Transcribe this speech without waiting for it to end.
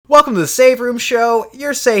Welcome to the Save Room Show,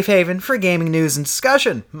 your safe haven for gaming news and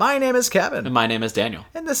discussion. My name is Kevin. And my name is Daniel.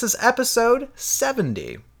 And this is episode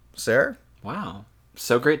 70. Sir? Wow.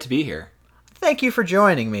 So great to be here. Thank you for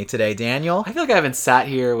joining me today, Daniel. I feel like I haven't sat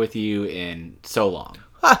here with you in so long.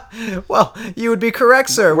 Well, you would be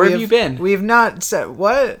correct, sir. Where have you been? We have not said...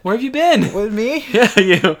 What? Where have you been? With me? Yeah,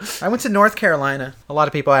 you. I went to North Carolina. A lot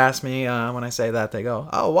of people ask me when I say that, they go,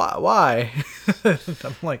 oh, why?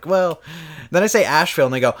 I'm like, well... Then I say Asheville,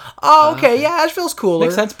 and they go, oh, okay, yeah, Asheville's cooler.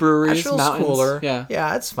 Makes sense, breweries, Asheville's mountains. cooler.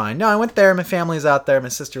 Yeah, it's fine. No, I went there. My family's out there. My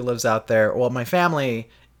sister lives out there. Well, my family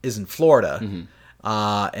is in Florida.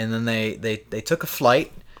 Mm-hmm. And then they took a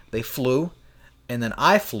flight. They flew. And then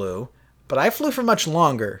I flew. But I flew for much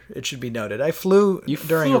longer, it should be noted. I flew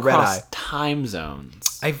during a red eye. Time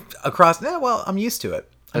zones. I'm used to it.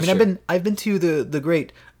 That's I've been to the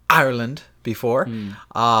great Ireland before. You used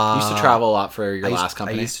to travel a lot for your last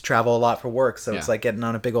company. I used to travel a lot for work, so it's like getting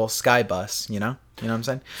on a big old sky bus, you know? You know what I'm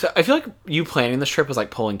saying? So I feel like you planning this trip was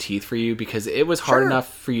like pulling teeth for you because it was hard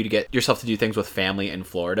enough for you to get yourself to do things with family in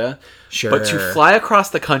Florida. Sure. But to fly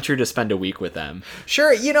across the country to spend a week with them.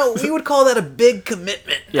 Sure, we would call that a big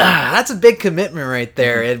commitment. Yeah. That's a big commitment right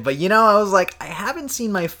there. Mm-hmm. But, I was like, I haven't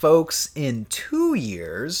seen my folks in 2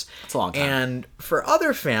 years. That's a long time. And for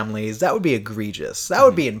other families, that would be egregious. That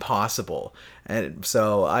would be impossible. And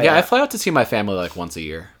so I fly out to see my family like once a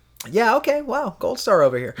year. Yeah, okay, wow, gold star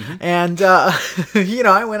over here. Mm-hmm. And,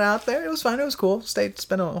 I went out there. It was fine. It was cool.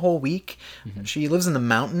 Spent a whole week. Mm-hmm. She lives in the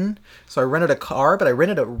mountain, so I rented a car, but I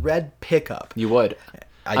rented a red pickup. You would.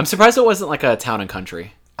 I'm surprised it wasn't like a town and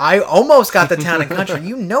country. I almost got the town and country.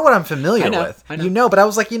 You know what I'm familiar with. I know. But I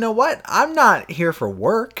was like, you know what? I'm not here for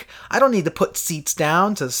work. I don't need to put seats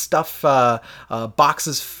down to stuff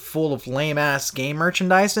boxes full of lame-ass game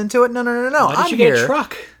merchandise into it. No. Why did you get a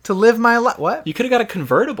truck? To live my life. What? You could have got a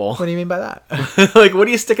convertible. What do you mean by that? Like, what are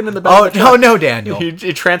you sticking in the back of the truck? Oh, no, Daniel.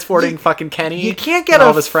 You're transporting fucking Kenny you can't get and all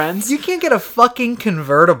of his friends? You can't get a fucking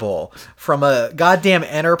convertible from a goddamn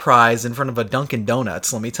Enterprise in front of a Dunkin'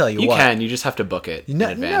 Donuts, let me tell you what. You can. You just have to book it in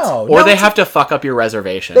advance. No, they have to fuck up your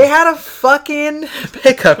reservation. They had a fucking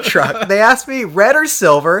pickup truck. They asked me red or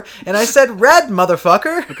silver, and I said red,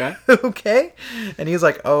 motherfucker. Okay. Okay? And he was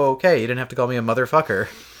like, oh, okay, you didn't have to call me a motherfucker.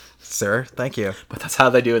 Sir, thank you. But that's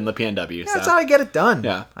how they do in the PNW. Yeah, that's how I get it done.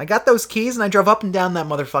 Yeah. I got those keys and I drove up and down that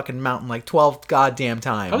motherfucking mountain like 12 goddamn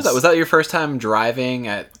times. How was that? Was that your first time driving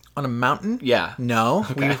on a mountain? Yeah. No.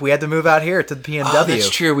 Okay. We had to move out here to the PNW. Oh, that's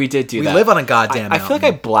true. We did do that. We live on a goddamn mountain. I feel like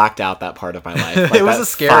I blacked out that part of my life. Like it was a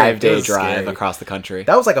scary 5-day drive across the country.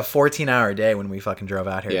 That was like a 14-hour day when we fucking drove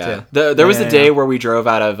out here, too. There was a day where we drove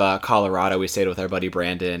out of Colorado. We stayed with our buddy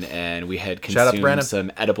Brandon, and we had consumed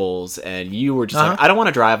some edibles, and you were just like, I don't want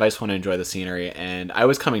to drive. I just want to enjoy the scenery. And I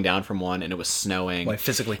was coming down from one, and it was snowing. Well, I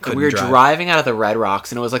physically couldn't We were drive. driving out of the Red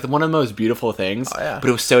Rocks, and it was like one of the most beautiful things. Oh, yeah. But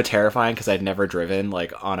it was so terrifying because I'd never driven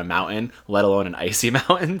like on a mountain, let alone an icy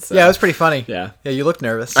mountain. So. Yeah, it was pretty funny. Yeah, you looked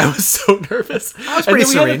nervous. I was so nervous. I was pretty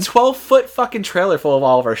serene. We had a 12-foot fucking trailer full of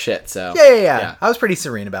all of our shit. So yeah. I was pretty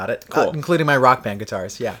serene about it. Cool, including my Rock Band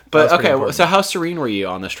guitars. Yeah, but okay. So how serene were you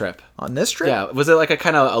on this trip? On this trip? Yeah, was it like a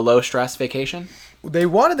kind of a low stress vacation? They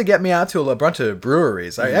wanted to get me out to a bunch of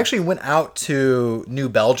breweries. I actually went out to New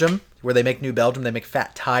Belgium, where they make New Belgium. They make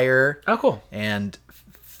Fat Tire. Oh, cool. And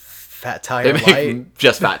Fat Tire Light.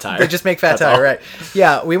 Just Fat Tire. They just make Fat Tire, right.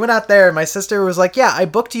 Yeah, we went out there, and my sister was like, yeah, I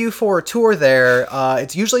booked you for a tour there.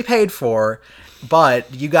 It's usually paid for,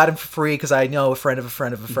 but you got him for free because I know a friend of a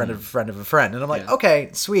friend of a friend of a friend of a friend. And I'm like, okay,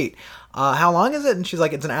 sweet. How long is it? And she's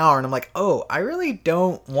like, it's an hour. And I'm like, oh, I really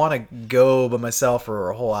don't want to go by myself for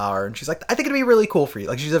a whole hour. And she's like, I think it'd be really cool for you.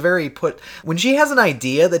 Like, she's when she has an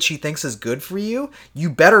idea that she thinks is good for you, you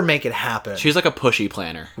better make it happen. She's like a pushy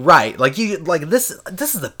planner. Right. Like, this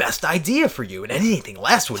is the best idea for you. And anything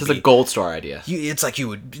less would be. This is a gold star idea. It's like you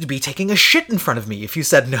would be taking a shit in front of me if you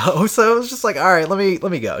said no. So it was just like, all right, let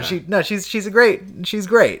me go. Yeah. She's great.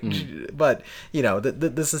 Mm. But,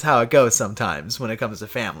 this is how it goes sometimes when it comes to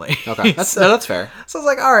family. Okay. That's fair. So I was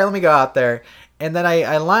like, all right, let me go out there. And then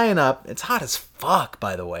I line up. It's hot as fuck,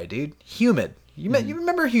 by the way, dude. Humid. You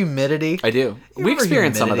remember humidity? I do. We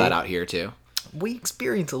experience some of that out here, too. We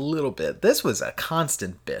experience a little bit. This was a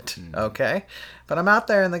constant bit, okay? But I'm out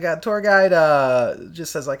there, and the tour guide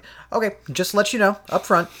just says, like, okay, just to let you know, up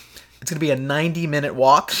front, it's going to be a 90-minute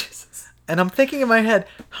walk. And I'm thinking in my head,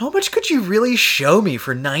 how much could you really show me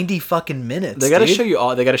for 90 fucking minutes? They got to show you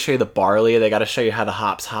all. They got to show you the barley. They got to show you how the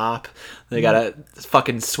hops hop. They gotta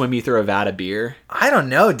fucking swim you through a vat of beer. I don't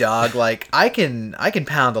know, dog. Like I can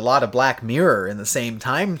pound a lot of Black Mirror in the same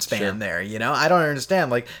time span there. You know, I don't understand.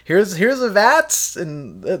 Like here's a vat,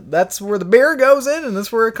 and that's where the beer goes in, and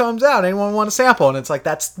that's where it comes out. Anyone want a sample? And it's like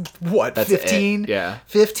that's 15,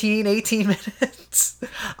 18 minutes.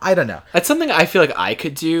 I don't know. That's something I feel like I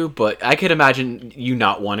could do, but I could imagine you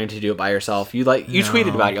not wanting to do it by yourself. You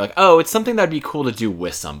tweeted about it. You're like, oh, it's something that'd be cool to do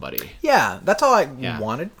with somebody. Yeah, that's all I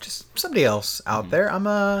wanted. Just somebody else out there. I'm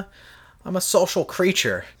a social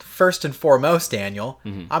creature first and foremost, Daniel.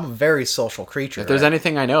 I'm a very social creature. If there's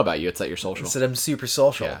anything I know about you, it's that you're social. It's that I'm super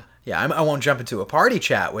social. Yeah, I won't jump into a party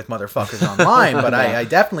chat with motherfuckers online, but I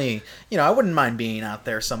definitely, I wouldn't mind being out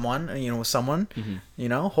there with someone,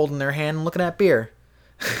 holding their hand and looking at beer.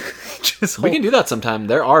 We can do that sometime.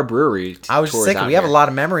 There are brewery I was just thinking, we have a lot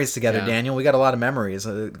of memories together, Daniel. We got a lot of memories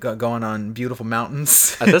going on beautiful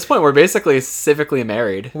mountains. At this point, we're basically civically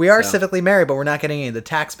married. We are civically married, but we're not getting any of the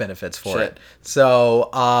tax benefits for it.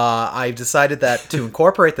 So I've decided that to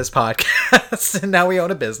incorporate this podcast, and now we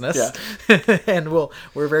own a business, and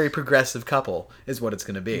we're a very progressive couple, is what it's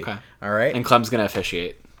going to be. Okay. All right? And Clem's going to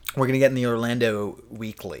officiate. We're going to get in the Orlando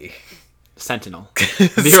Weekly. Sentinel.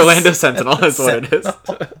 The Orlando Sentinel is what it is.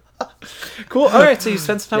 Cool. All right, so you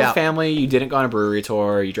spent some time with family. You didn't go on a brewery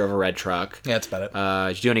tour. You drove a red truck. Yeah, that's about it.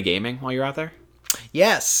 Did you do any gaming while you were out there?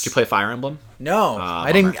 Yes. Did you play Fire Emblem? No,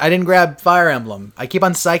 I didn't grab Fire Emblem. I keep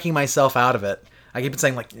on psyching myself out of it. I keep on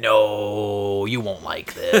saying like, no, you won't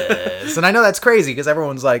like this. And I know that's crazy because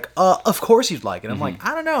everyone's like, of course you'd like it. I'm like,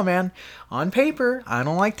 I don't know, man. On paper, I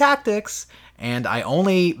don't like tactics, and I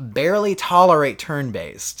only barely tolerate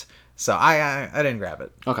turn-based. So I didn't grab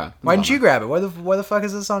it. Okay. Why didn't you grab it? Why the fuck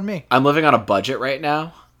is this on me? I'm living on a budget right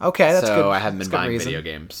now. Okay, that's good. So I haven't been buying video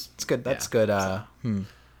games. That's good. That's good.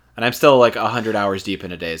 And I'm still like 100 hours deep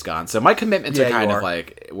into Days Gone. So my commitments are kind of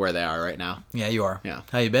like where they are right now. Yeah, you are. Yeah.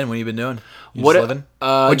 How you been? What have you been doing? You just living?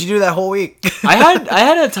 What'd you do that whole week? I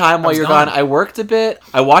had a time while you're gone. I worked a bit.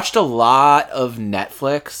 I watched a lot of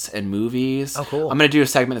Netflix and movies. Oh, cool. I'm going to do a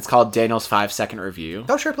segment. It's called Daniel's 5-second review.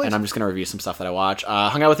 Oh, sure, please. And I'm just going to review some stuff that I watch.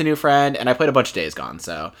 Hung out with a new friend, and I played a bunch of Days Gone.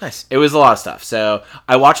 So nice. It was a lot of stuff. So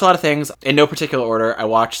I watched a lot of things in no particular order. I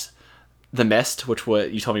watched The Mist, which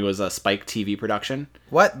you told me was a Spike TV production.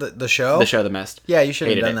 What? The show? The show The Mist. Yeah, you should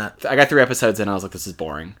have done that. I got 3 episodes in, and I was like, this is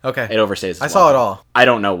boring. Okay. It overstays. I saw it all. I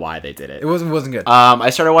don't know why they did it. It wasn't good. I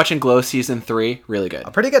started watching Glow Season 3. Really good.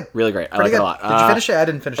 Pretty good. Really great. I like it a lot. Did you finish it? I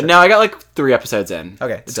didn't finish it. No, I got like 3 episodes in.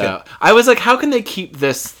 Okay, so good. I was like, how can they keep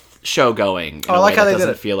this show going? I like how they did it.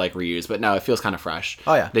 Doesn't feel like reused, but no, it feels kind of fresh.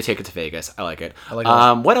 Oh yeah, they take it to Vegas. I like it. I like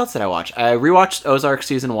it. What else did I watch? I rewatched Ozark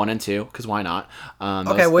season 1 and 2 because why not?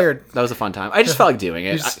 Weird. That was a fun time. I just felt like doing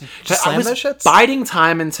it. I was shits? Biding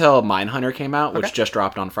time until Mindhunter came out, which just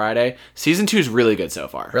dropped on Friday. Season 2 is really good so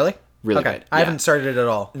far. Really? Really good. I haven't started it at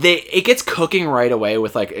all. It gets cooking right away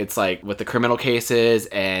with with the criminal cases,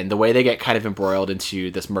 and the way they get kind of embroiled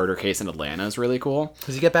into this murder case in Atlanta is really cool.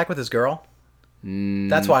 Does he get back with his girl?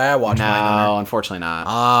 That's why I watched Mindhunter. No, unfortunately not.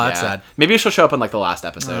 Oh, that's sad. Maybe she'll show up in the last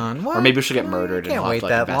episode, or maybe she'll get murdered and we'll have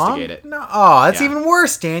to investigate it. No, that's even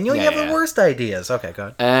worse, Daniel. You have the worst ideas. Okay, go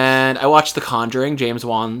ahead. And I watched The Conjuring, James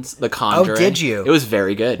Wan's The Conjuring. Oh, did you? It was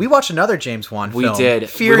very good. We watched another James Wan film. We did.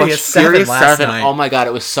 Furious 7 last night. Oh my god,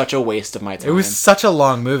 it was such a waste of my time. It was such a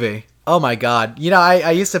long movie. Oh my god. I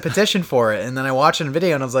used to petition for it, and then I watched it in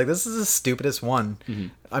video, and I was like, this is the stupidest one. Mm-hmm.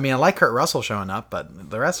 I mean, I like Kurt Russell showing up, but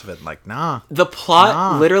the rest of it, nah. The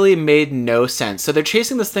plot literally made no sense. So they're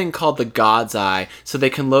chasing this thing called the God's Eye, so they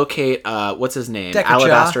can locate, what's his name?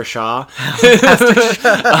 Alabaster Shaw.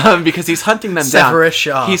 Because he's hunting them down. Severus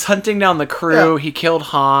Shaw. He's hunting down the crew. Yeah. He killed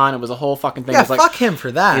Han. It was a whole fucking thing. Yeah, fuck him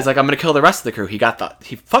for that. He's like, I'm going to kill the rest of the crew. He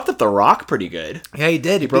fucked up the Rock pretty good. Yeah, he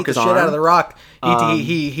did. He broke his shit out of the Rock.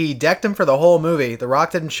 He decked him for the whole movie. The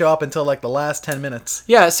Rock didn't show up until the last 10 minutes.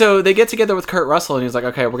 Yeah, so they get together with Kurt Russell, and he's like,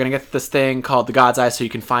 okay, we're going to get this thing called the God's Eye so you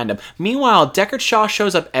can find him. Meanwhile, Deckard Shaw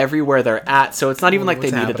shows up everywhere they're at, so it's not even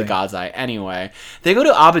they needed the God's Eye anyway. They go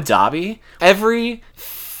to Abu Dhabi. Every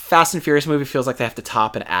Fast and Furious movie feels like they have to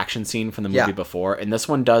top an action scene from the movie before, and this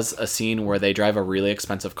one does a scene where they drive a really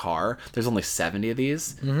expensive car. There's only 70 of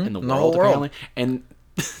these in the world, apparently. And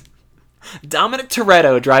Dominic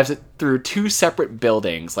Toretto drives it through 2 separate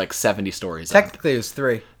buildings, 70 stories Technically, it was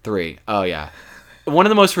 3. 3. Oh, yeah. One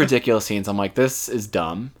of the most ridiculous scenes. I'm like, this is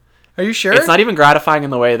dumb. Are you sure? It's not even gratifying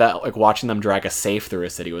in the way that watching them drag a safe through a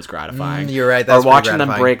city was gratifying. You're right. That's or watching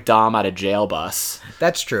them break Dom out of jail bus.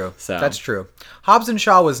 That's true. That's true. Hobbs and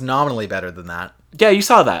Shaw was nominally better than that. Yeah, you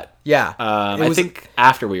saw that. Yeah. I think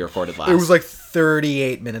after we recorded last. It was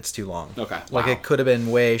 38 minutes too long. Okay. Like, Wow. it could have been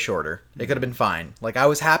way shorter. It could have been fine. Like, I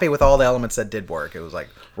was happy with all the elements that did work. It was like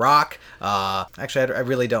Rock. Actually, I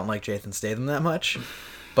really don't like Jason Statham that much.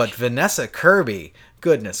 But Vanessa Kirby,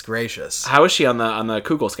 goodness gracious. How is she on the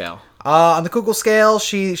Kugel scale? On the Kugel scale,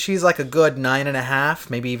 she's like a good 9.5,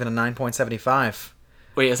 maybe even a 9.75.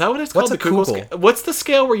 Wait, is that what it's called? What's The a Kugel Kugel? scale? What's the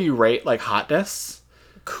scale where you rate like hotness?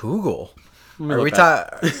 Kugel? me Are we look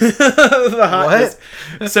that. talking? The hotness.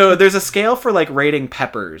 So there's a scale for like rating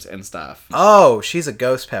peppers and stuff. Oh, she's a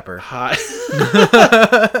ghost pepper. Hot.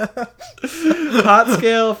 Hot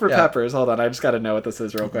scale for peppers. Hold on, I just got to know what this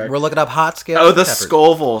is real quick. We're looking up hot scale. Oh, the peppers.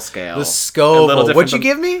 Scoville scale. The Scoville. What'd you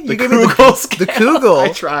give me? You gave me Kugel scale. the Kugel.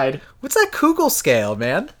 I tried. What's that Kugel scale,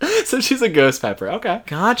 man? So she's a ghost pepper. Okay.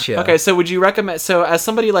 Gotcha. Okay, so would you recommend... So as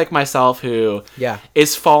somebody like myself who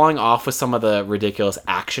is falling off with some of the ridiculous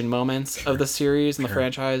action moments of the series and the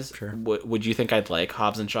franchise, would you think I'd like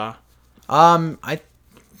Hobbs and Shaw?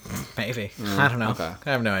 Maybe. I don't know. Okay.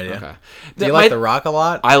 I have no idea. Okay. Do you like The Rock a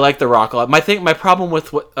lot? I like The Rock a lot. My problem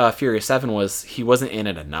with Furious 7 was he wasn't in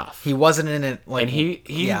it enough. He wasn't in it like... And he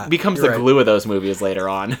becomes the glue of those movies later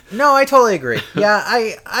on. No, I totally agree. Yeah,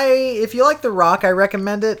 I if you like The Rock, I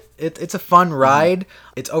recommend it. It's a fun ride.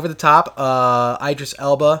 It's over the top. Idris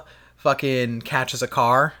Elba fucking catches a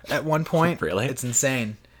car at one point. Really? It's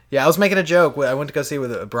insane. Yeah, I was making a joke. I went to go see it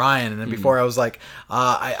with Brian, and then before I was like,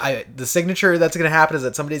 the signature that's going to happen is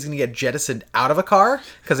that somebody's going to get jettisoned out of a car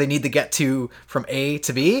because they need to get from A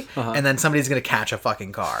to B, and then somebody's going to catch a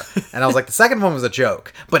fucking car. And I was like, the second one was a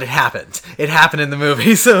joke, but it happened. It happened in the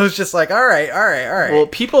movie, so it was just like, all right. Well,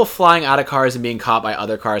 people flying out of cars and being caught by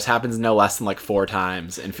other cars happens no less than like 4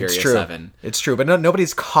 times in Furious 7. It's true, but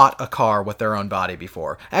nobody's caught a car with their own body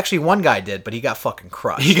before. Actually, one guy did, but he got fucking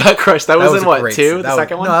crushed. He got crushed. That was in what, 2? The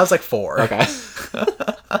second one? No, that was like 4. Okay.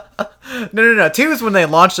 No. 2 is when they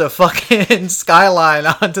launched a fucking skyline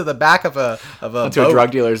onto the back of a boat. A drug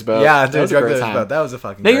dealer's boat. Yeah, onto a drug dealer's boat. That was a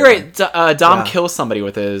fucking. No, you're right. Dom kills somebody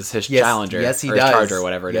with his Challenger. Yes, he or does. His Charger, or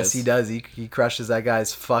whatever it is. Yes, he does. He crushes that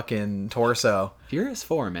guy's fucking torso. Furious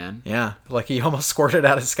 4, man. Yeah, like he almost squirted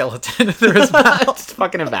out his skeleton through his mouth. Just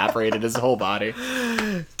fucking evaporated his whole body.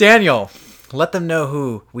 Daniel, let them know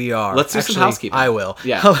who we are. Let's do some housekeeping. I will.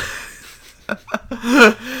 Yeah.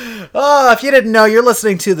 If you didn't know, you're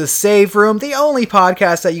listening to The Save Room, the only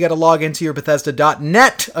podcast that you got to log into your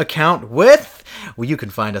Bethesda.net account with. Well, you can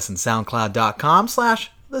find us in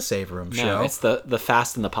SoundCloud.com/The Save Room Show. No, it's the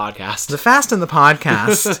Fast and the Podcast. The Fast and the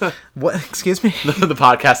Podcast. What? Excuse me? The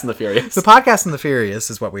Podcast and the Furious. The Podcast and the Furious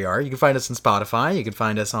is what we are. You can find us on Spotify. You can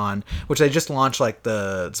find us on, which they just launched like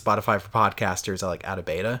the Spotify for podcasters like out of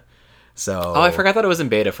beta. So I forgot that it was in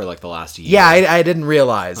beta for like the last year. Yeah, I didn't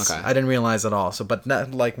realize. Okay. I didn't realize at all. So, but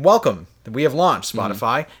welcome. We have launched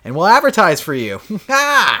Spotify, and we'll advertise for you.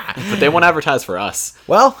 But they won't advertise for us.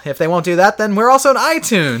 Well, if they won't do that, then we're also on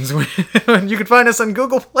iTunes. You can find us on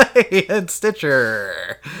Google Play and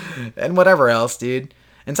Stitcher, and whatever else, dude.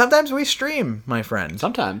 And sometimes we stream, my friend.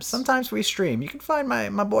 Sometimes we stream. You can find my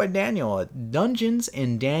boy Daniel at Dungeons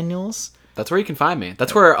and Daniels. That's where you can find me.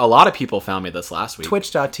 That's where a lot of people found me this last week.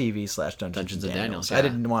 Twitch.tv/Dungeons and Daniels. Yeah. I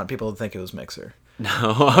didn't want people to think it was Mixer. No.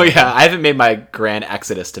 Oh, yeah. I haven't made my grand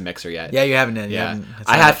exodus to Mixer yet. Yeah, you haven't. Yeah.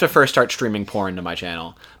 I have to first start streaming porn to my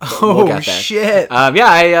channel. Oh, we'll shit.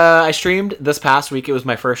 I streamed this past week. It was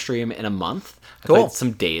my first stream in a month. Cool. I played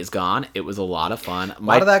some Days Gone. It was a lot of fun. A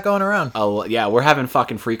lot of that going around. Yeah, we're having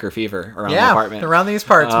fucking freaker fever around the apartment. Around these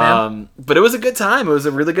parts, man. But it was a good time. It was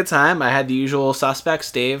a really good time. I had the usual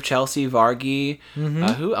suspects, Dave, Chelsea, Vargy.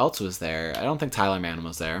 Who else was there? I don't think Tyler Mann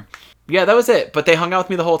was there. Yeah, that was it. But they hung out with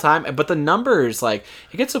me the whole time. But the numbers, like,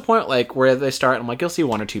 it gets to a point, like, where they start, I'm like, you'll see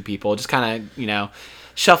 1 or 2 people just kind of,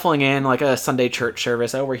 shuffling in like a Sunday church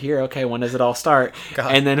service. Oh, we're here. Okay, when does it all start?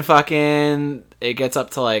 God. And then fucking it gets up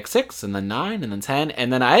to like 6 and then 9 and then 10.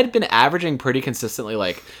 And then I had been averaging pretty consistently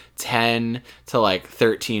like 10 to like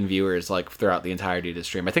 13 viewers like throughout the entirety of the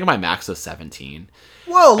stream. I think my max was 17.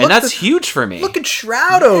 Whoa, and that's huge for me. Look at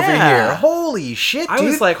Shroud over here. Holy shit, dude. I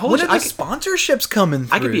was like, holy shit. When are the sponsorships coming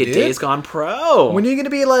through, I could be a Days Gone pro. When are you going to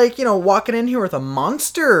be like, walking in here with a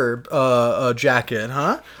Monster jacket,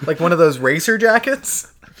 huh? Like one of those racer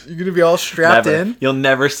jackets? You're going to be all strapped in? You'll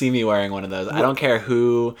never see me wearing one of those. I don't care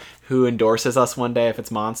who endorses us one day. If it's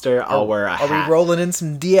Monster, I'll wear a hat. Are we rolling in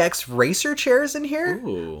some DX racer chairs in here?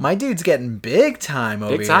 Ooh. My dude's getting big time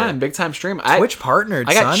over here. Big time stream. Twitch partnered,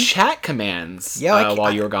 I got son. chat commands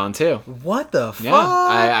while you were gone too. What the fuck? Yeah,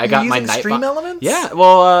 I got my Nightbot. Stream Elements? Yeah,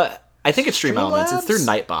 well, I think it's Stream Elements. Labs? It's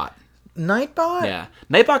through Nightbot. Nightbot? Yeah.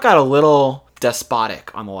 Nightbot got a little despotic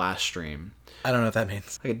on the last stream. I don't know what that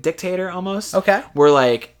means. Like a dictator almost. Okay. Where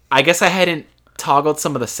like, I guess I hadn't toggled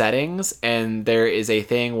some of the settings, and there is a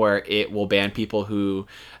thing where it will ban people who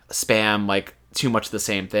spam like too much of the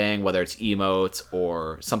same thing, whether it's emotes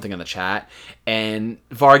or something in the chat. And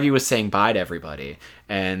Vargy was saying bye to everybody,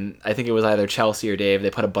 and I think it was either Chelsea or Dave. They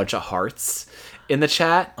put a bunch of hearts in the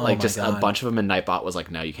chat, like just a bunch of them, and Nightbot was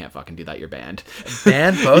like, no, you can't fucking do that, you're banned.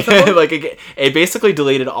 Banned both of them? Like it basically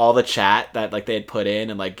deleted all the chat that like they had put in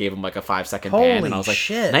and like gave them like a 5-second ban, and I was like,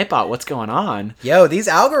 shit. Nightbot, what's going on? Yo, these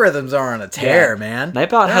algorithms are on a tear, man.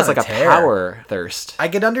 Nightbot has like a power thirst. I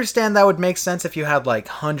could understand that would make sense if you had like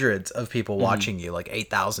hundreds of people watching you, like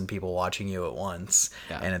 8,000 people watching you at once,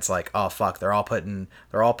 and it's like, oh fuck, they're all putting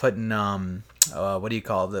what do you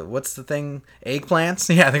call it? What's the thing?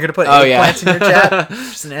 Eggplants? Yeah, they're gonna put eggplants in your chat.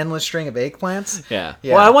 Just an endless string of eggplants. Yeah.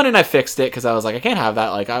 Well, I went and I fixed it because I was like, I can't have that.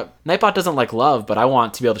 Like, Nightbot doesn't like love, but I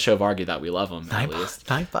want to be able to show Vargy that we love him. At least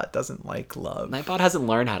Nightbot doesn't like love. Nightbot hasn't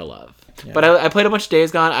learned how to love. Yeah. But I played a bunch of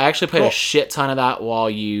Days Gone. I actually played a shit ton of that while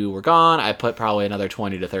you were gone. I put probably another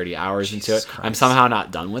 20 to 30 hours into it. Christ. I'm somehow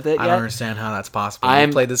not done with it yet. I don't understand how that's possible. I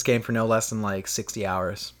played this game for no less than like 60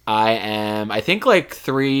 hours. I think like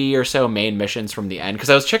 3 or so main missions from the end, because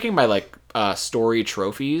I was checking my like story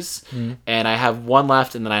trophies, and I have one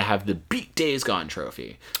left, and then I have the Beat Days Gone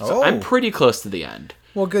trophy. So I'm pretty close to the end.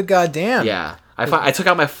 Well, good goddamn. Yeah. I took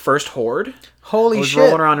out my first horde. Holy shit. I was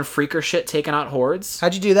rolling around in freaker shit, taking out hordes.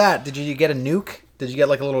 How'd you do that? Did you get a nuke? Did you get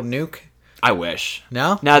like a little nuke? I wish.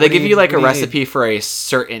 No? No, they give you like a recipe for a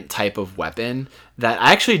certain type of weapon that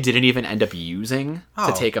I actually didn't even end up using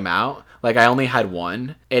to take them out. Like, I only had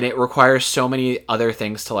one, and it requires so many other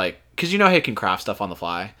things to like, because you know how you can craft stuff on the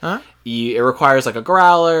fly. Huh? It requires like a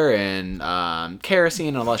growler and kerosene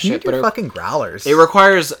and all that shit. But fucking growlers. It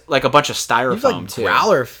requires like a bunch of styrofoam like too.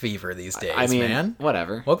 Growler fever these days, I mean, man.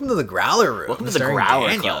 Whatever. Welcome to the growler room. Welcome to the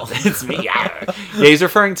growler club. It's me. Yeah, he's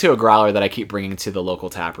referring to a growler that I keep bringing to the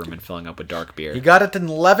local tap room and filling up with dark beer. You got it in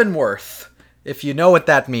Leavenworth. If you know what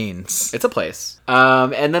that means. It's a place.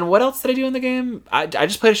 And then what else did I do in the game? I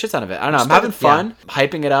just played a shit ton of it. I don't know. I'm having fun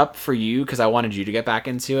hyping it up for you because I wanted you to get back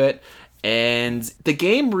into it. And the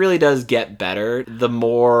game really does get better the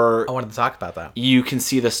more I wanted to talk about that. You can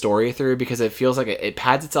see the story through, because it feels like it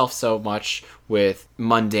pads itself so much with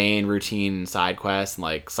mundane, routine side quests and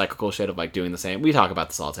like cyclical shit of like doing the same. We talk about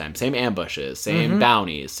this all the time. Same ambushes, same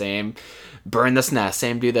bounties, same burn this nest,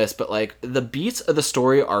 same do this. But like the beats of the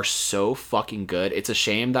story are so fucking good. It's a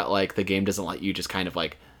shame that like the game doesn't let you just kind of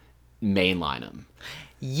like mainline them.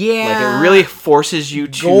 Yeah, like it really forces you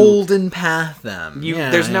to golden path them.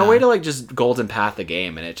 There's no way to like just golden path the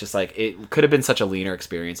game, and it's just like it could have been such a leaner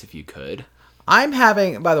experience if you could. I'm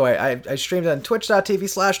having, by the way, I streamed on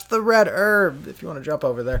twitch.tv/TheRedHerb if you want to jump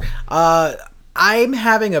over there. I'm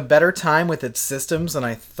having a better time with its systems than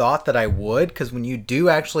I thought that I would, because when you do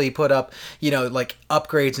actually put up, like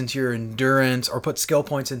upgrades into your endurance, or put skill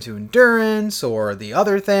points into endurance, or the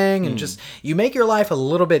other thing, and just, you make your life a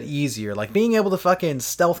little bit easier. Like being able to fucking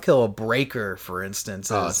stealth kill a breaker, for instance,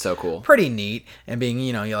 is so cool. Pretty neat. And being,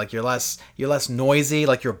 you're less noisy,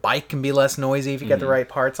 like your bike can be less noisy if you get the right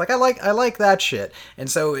parts. Like I like that shit. And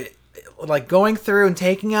so like going through and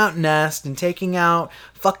taking out Nest and taking out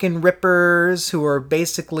fucking Rippers, who are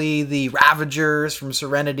basically the Ravagers from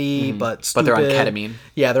Serenity, but stupid. But they're on ketamine.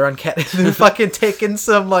 Yeah, they're on ketamine. They're fucking taking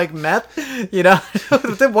some like meth,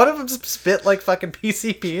 One of them spit like fucking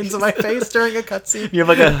PCP into my face during a cutscene. You have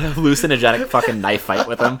like a hallucinogenic fucking knife fight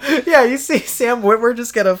with them. Yeah, you see Sam Witwer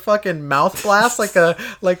just get a fucking mouth blast like a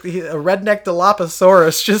redneck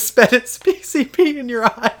Dilophosaurus just spit its PCP in your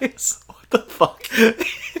eyes. What the fuck?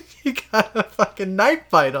 You gotta fucking knife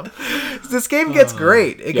fight them. This game gets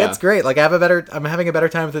great. It gets great. Like I'm having a better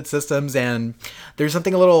time with its systems, and there's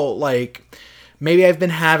something a little like, maybe I've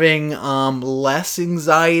been having less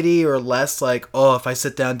anxiety, or less like, if I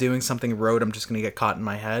sit down doing something rote, I'm just going to get caught in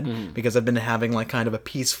my head, because I've been having like kind of a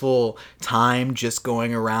peaceful time just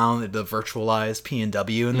going around the virtualized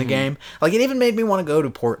P&W in the game. Like it even made me want to go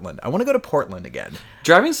to Portland. I want to go to Portland again.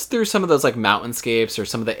 Driving through some of those like mountainscapes or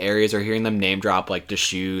some of the areas, or hearing them name drop like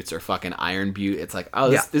Deschutes or fucking Iron Butte, it's like,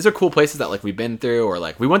 these are cool places that like we've been through, or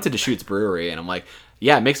like we went to Deschutes Brewery, and I'm like,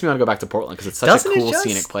 yeah, it makes me want to go back to Portland because it's such a cool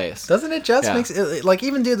scenic place. Doesn't it just makes it, like,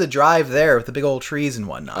 even do the drive there with the big old trees and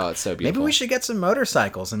whatnot. Oh, it's so beautiful. Maybe we should get some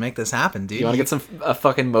motorcycles and make this happen, dude. You want to get some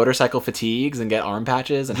fucking motorcycle fatigues and get arm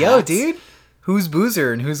patches? And hats? Dude. Who's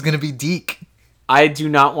Boozer and who's going to be Deke? I do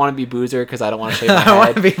not want to be Boozer because I don't want to shave my head. I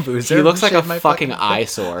want to be Boozer. He looks like a fucking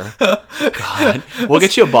eyesore. God. We'll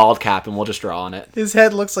get you a bald cap and we'll just draw on it. His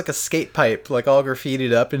head looks like a skate pipe, like all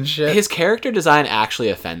graffitied up and shit. His character design actually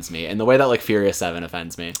offends me in the way that like Furious 7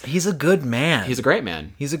 offends me. He's a good man. He's a great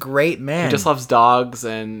man. He's a great man. He just loves dogs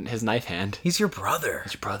and his knife hand. He's your brother.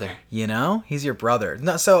 He's your brother. You know? He's your brother.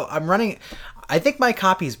 No, so I'm running... I think my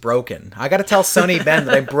copy's broken. I got to tell Sony Ben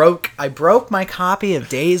that I broke my copy of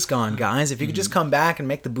Days Gone, guys. If you could just come back and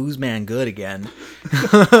make the Booze Man good again.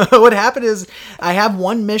 What happened is I have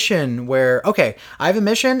one mission where, okay, I have a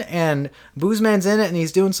mission and Booze Man's in it and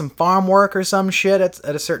he's doing some farm work or some shit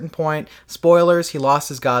at a certain point. Spoilers, he lost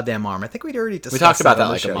his goddamn arm. I think we'd already discussed We talked about that on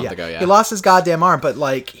the like show. a month ago, yeah. He lost his goddamn arm, but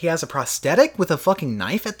like he has a prosthetic with a fucking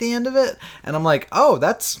knife at the end of it. And I'm like, oh,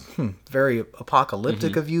 that's very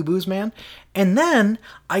apocalyptic of you, Booze Man. And then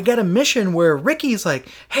I get a mission where Ricky's like,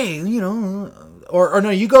 hey, you know, or no,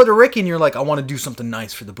 you go to Ricky and you're like, I want to do something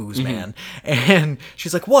nice for the Booze Man. And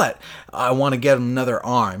she's like, what? I want to get him another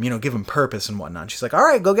arm, you know, give him purpose and whatnot. And she's like, all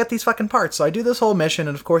right, go get these fucking parts. So I do this whole mission.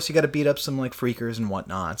 And of course, you got to beat up some like freakers and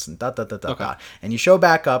whatnots and da. And you show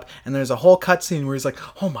back up and there's a whole cutscene where he's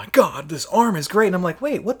like, oh my God, this arm is great. And I'm like,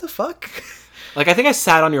 wait, what the fuck? Like, I think I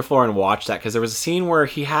sat on your floor and watched that because there was a scene where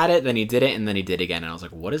he had it, then he did it, and then he did again. And I was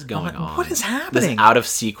like, what is going on? What is happening? This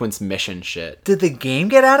out-of-sequence mission shit. Did the game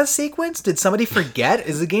get out of sequence? Did somebody forget?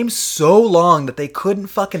 Is the game so long that they couldn't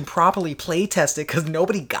fucking properly play test it because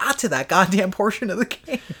nobody got to that goddamn portion of the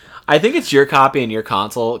game? I think it's your copy and your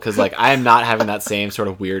console because, like, I am not having that same sort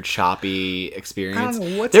of weird, choppy experience.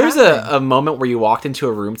 There was a moment where you walked into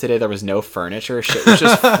a room today, there was no furniture, shit was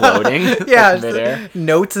just floating. Yeah, like, midair.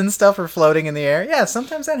 Notes and stuff are floating in the air. Yeah,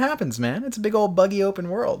 sometimes that happens, man. It's a big old buggy open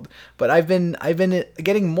world. But I've been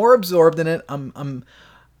getting more absorbed in it.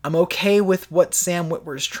 I'm okay with what Sam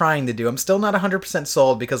Witwer's trying to do. I'm still not 100%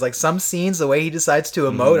 sold because like some scenes, the way he decides to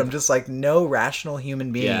emote, I'm just like, no rational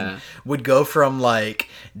human being would go from like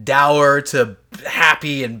dour to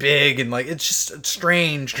happy and big and like it's just a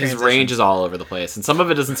strange transition. His range is all over the place, and some of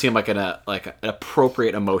it doesn't seem like an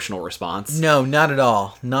appropriate emotional response. No, not at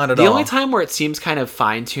all. Not at all. The only time where it seems kind of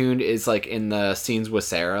fine-tuned is like in the scenes with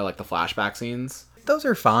Sarah, like the flashback scenes. Those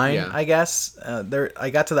are fine, I guess.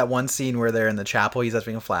 I got to that one scene where they're in the chapel. He's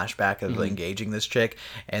having a flashback of engaging this chick,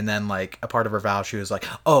 and then like a part of her vow, she was like,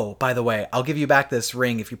 "Oh, by the way, I'll give you back this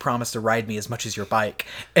ring if you promise to ride me as much as your bike."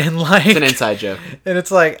 And like, it's an inside joke. And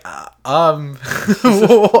it's like,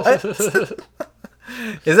 what?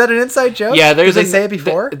 Is that an inside joke? Yeah, did they say it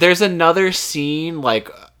before? There's another scene like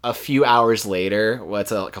a few hours later.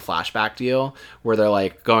 What's like a flashback deal where they're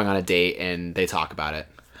like going on a date and they talk about it.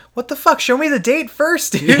 What the fuck? Show me the date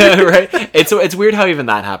first, dude. Yeah, right. It's weird how even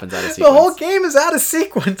that happens out of sequence. The whole game is out of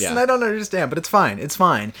sequence, and I don't understand. But it's fine. It's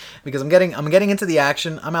fine because I'm getting into the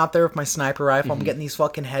action. I'm out there with my sniper rifle. I'm getting these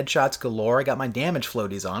fucking headshots galore. I got my damage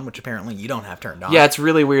floaties on, which apparently you don't have turned on. Yeah, it's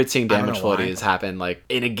really weird seeing damage floaties happen like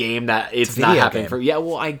in a game that it's not happening for. Yeah,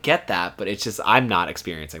 well, I get that, but it's just I'm not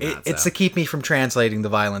experiencing that. It's to keep me from translating the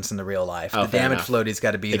violence into real life. The damage floaties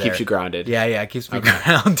got to be there. It keeps you grounded. Yeah, it keeps me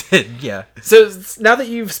grounded. Yeah. So now that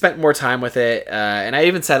you've spent more time with it, and I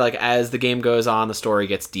even said like as the game goes on, the story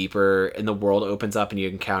gets deeper and the world opens up and you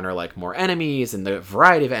encounter like more enemies and the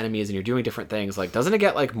variety of enemies and you're doing different things, like doesn't it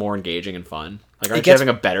get like more engaging and fun? Like aren't you having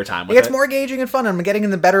a better time with it? It gets more engaging and fun. I'm getting in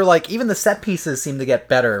the better, like even the set pieces seem to get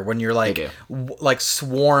better when you're like like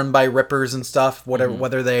swarmed by rippers and stuff, whatever,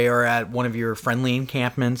 whether they are at one of your friendly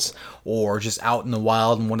encampments or just out in the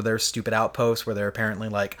wild in one of their stupid outposts where they're apparently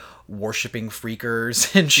like worshipping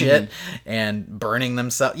freakers and shit and burning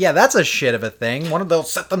themselves. Yeah, that's a shit of a thing. One of they'll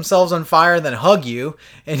set themselves on fire and then hug you,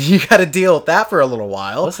 and you got to deal with that for a little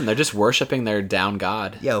while. Listen, they're just worshiping their down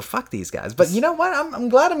god. Yo, fuck these guys. But you know what? I'm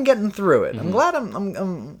glad I'm getting through it. I'm glad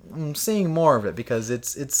I'm seeing more of it because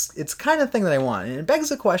it's kind of thing that I want, and it begs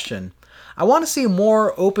the question. I want to see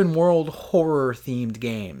more open world horror themed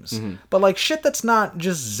games, but like shit that's not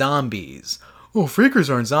just zombies. Oh, freakers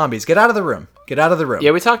aren't zombies. Get out of the room. Get out of the room.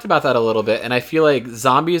 Yeah, we talked about that a little bit, and I feel like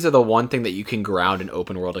zombies are the one thing that you can ground an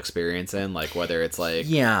open world experience in, like whether it's like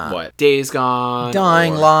what Days Gone,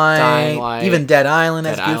 Dying Light, even Dead Island,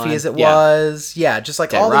 as goofy as it was. Yeah, just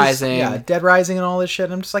like Dead all Rising. these, Dead Rising and all this shit.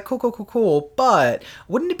 I'm just like cool. But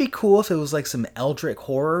wouldn't it be cool if it was like some Eldritch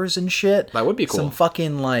horrors and shit? That would be cool. Some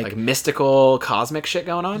fucking like mystical, cosmic shit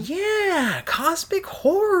going on. Yeah, cosmic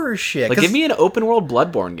horror shit. Like give me an open world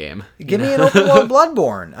Bloodborne game. Give me an open world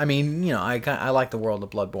Bloodborne. I mean, you know, I like the world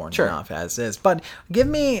of Bloodborne enough as is, but give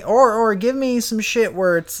me or give me some shit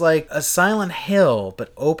where it's like a Silent Hill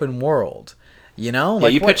but open world. You know,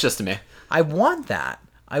 like you pitched this to me. I want that.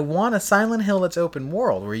 I want a Silent Hill that's open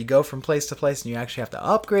world, where you go from place to place and you actually have to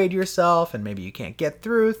upgrade yourself, and maybe you can't get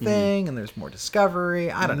through a thing, and there's more discovery.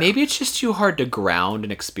 I don't know. Maybe it's just too hard to ground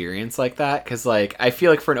an experience like that, because, like, I feel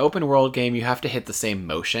like for an open world game, you have to hit the same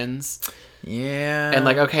motions. Yeah. And,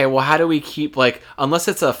 like, okay, well, how do we keep, like, unless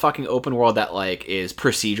it's a fucking open world that, like, is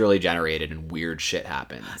procedurally generated and weird shit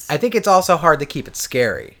happens. I think it's also hard to keep it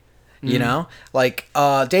scary. You know, like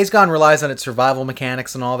Days Gone relies on its survival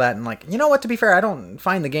mechanics and all that, and like, you know what? To be fair, I don't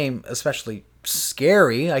find the game especially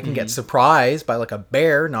scary. I can get surprised by like a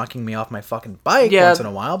bear knocking me off my fucking bike once in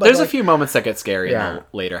a while. But there's like, a few moments that get scary in the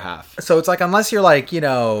later half. So it's like, unless you're like, you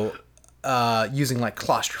know, using like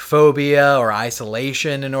claustrophobia or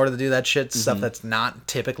isolation in order to do that shit, stuff that's not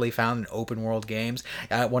typically found in open world games.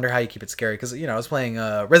 I wonder how you keep it scary, because, you know, I was playing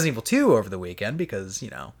Resident Evil 2 over the weekend because, you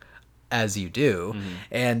know, as you do,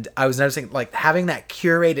 and I was noticing like having that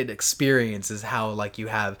curated experience is how like you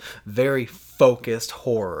have very focused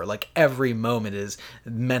horror. Like every moment is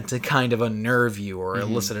meant to kind of unnerve you or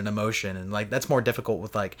elicit an emotion, and like that's more difficult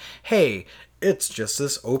with like, hey, it's just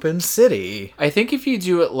this open city. I think if you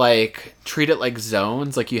do it like, treat it like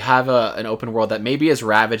zones, like you have an open world that maybe is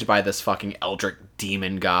ravaged by this fucking eldritch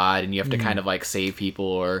demon god, and you have to kind of like save people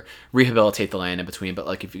or rehabilitate the land in between. But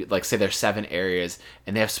like if you like say there's 7 areas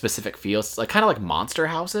and they have specific feels, like kind of like monster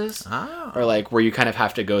houses, or like where you kind of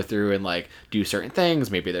have to go through and like do certain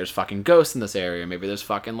things. Maybe there's fucking ghosts in this area, maybe there's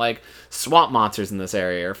fucking like swamp monsters in this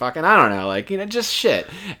area, or fucking, I don't know, like, you know, just shit.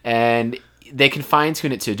 And they can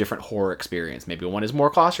fine-tune it to a different horror experience. Maybe one is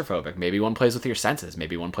more claustrophobic. Maybe one plays with your senses.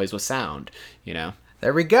 Maybe one plays with sound, you know?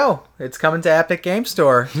 There we go. It's coming to Epic Game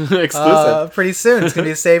Store. Exclusive. Pretty soon. It's going to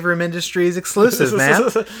be a Save Room Industries exclusive, man.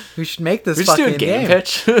 We should make this fucking game. We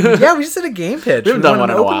should do a game pitch. Yeah, we just did a game pitch. We haven't done one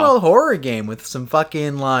in a while. An open world horror game with some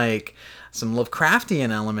fucking, like, some Lovecraftian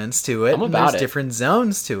elements to it. I'm about it. There's different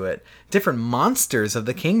zones to it. Different monsters of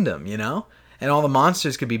the kingdom, you know? And all the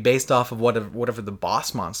monsters could be based off of whatever the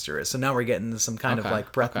boss monster is. So now we're getting into some kind of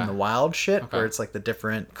like Breath in the Wild shit, where it's like the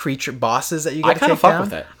different creature bosses that you got to take down. I kind of fuck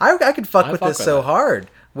with it. I could fuck with this so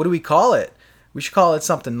hard. What do we call it? We should call it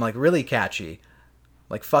something like really catchy.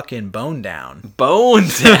 Like fucking Bone Down. Bone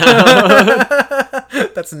Down?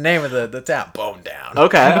 That's the name of the town. Bone Down.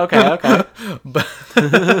 Okay.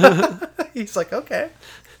 He's like, okay.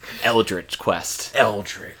 Eldritch Quest.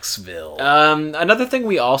 Eldricksville. Another thing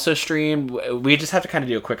we also streamed, we just have to kind of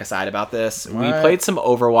do a quick aside about this. What? We played some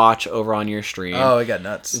Overwatch over on your stream. Oh, it got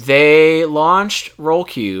nuts. They launched Roll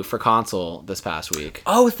Queue for console this past week.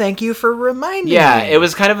 Oh, thank you for reminding me. Yeah, it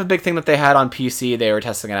was kind of a big thing that they had on PC. They were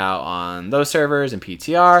testing it out on those servers and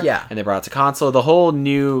PTR. Yeah. And they brought it to console. The whole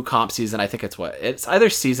new comp season, I think it's either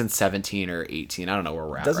season 17 or 18. I don't know where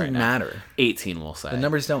we're at right now. Doesn't matter. 18, we'll say. The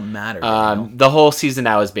numbers don't matter. The whole season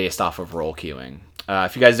now is based off of role queuing.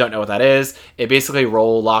 If you guys don't know what that is, it basically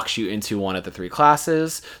role locks you into one of the 3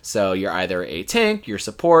 classes. So you're either a tank, your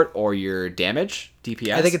support, or your damage.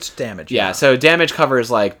 DPS? I think it's damage. Yeah, so damage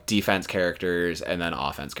covers like defense characters and then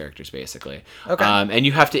offense characters, basically. Okay. And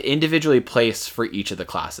you have to individually place for each of the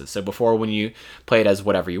classes. So before, when you played as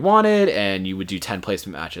whatever you wanted, and you would do 10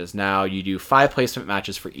 placement matches, now you do 5 placement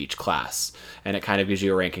matches for each class. And it kind of gives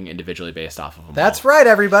you a ranking individually based off of them. That's right,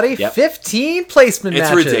 everybody. Yep. 15 placement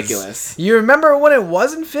matches. It's ridiculous. You remember when it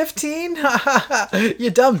wasn't 15?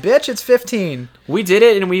 You dumb bitch, it's 15. We did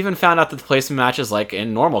it, and we even found out that the placement matches, like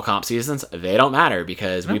in normal comp seasons, they don't matter,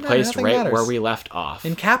 because we placed right where we left off.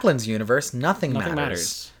 In Kaplan's universe, nothing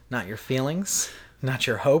matters. Not your feelings, not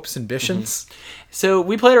your hopes, ambitions. So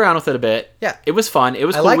we played around with it a bit. Yeah. It was fun. It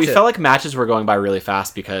was cool. We felt like matches were going by really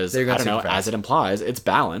fast because, I don't know, as it implies, it's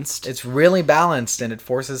balanced. It's really balanced, and it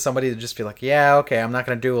forces somebody to just be like, yeah, okay, I'm not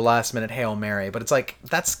going to do a last-minute Hail Mary. But it's like,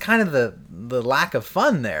 that's kind of the lack of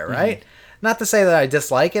fun there, right? Mm-hmm. Not to say that I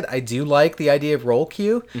dislike it. I do like the idea of roll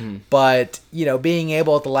queue, but, you know, being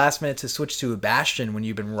able at the last minute to switch to a Bastion when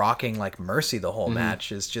you've been rocking, like, Mercy the whole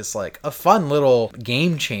match is just, like, a fun little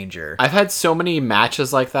game changer. I've had so many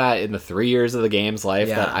matches like that in the 3 years of the game's life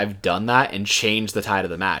that I've done that and changed the tide of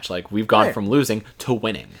the match. Like, we've gone from losing to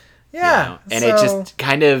winning. Yeah. You know? And it just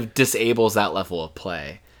kind of disables that level of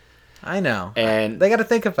play. I know, and they got to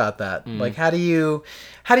think about that. Like, how do you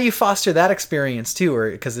foster that experience too? Or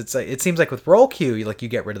because it seems like with roll queue, you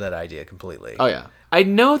get rid of that idea completely. Oh yeah, I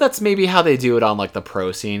know that's maybe how they do it on like the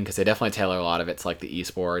pro scene, because they definitely tailor a lot of it to like the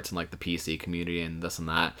esports and like the PC community and this and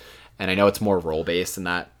that. And I know it's more role based in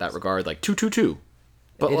that regard, like 2-2-2.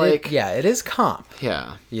 But it is comp.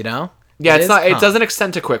 Yeah, you know. Yeah, it's not. Comp. It doesn't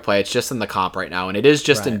extend to quick play. It's just in the comp right now, and it is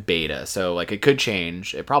just in beta. So like, it could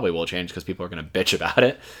change. It probably will change because people are going to bitch about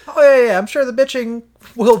it. Oh yeah. I'm sure the bitching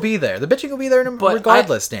will be there. The bitching will be there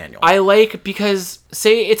regardless, Daniel. I like, because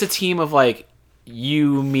say it's a team of like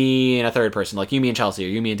you, me, and a third person, like you, me, and Chelsea, or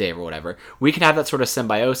you, me, and Dave, or whatever, we can have that sort of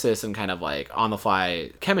symbiosis and kind of like on the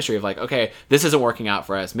fly chemistry of like, okay, this isn't working out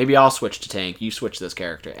for us. Maybe I'll switch to tank. You switch this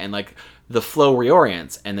character, and like the flow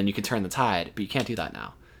reorients, and then you can turn the tide. But you can't do that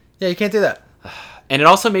now. Yeah, you can't do that. And it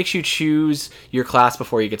also makes you choose your class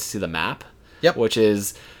before you get to see the map. Yep. Which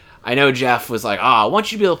is, I know Jeff was like, I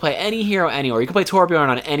want you to be able to play any hero anywhere. You can play Torbjorn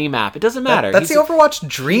on any map. It doesn't matter. That's the Overwatch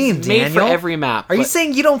dream, Daniel. Made for every map. Are you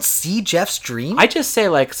saying you don't see Jeff's dream? I just say,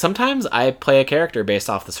 like, sometimes I play a character based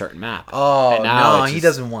off the certain map. Oh, no, he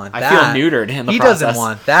doesn't want that. I feel neutered in the process. He doesn't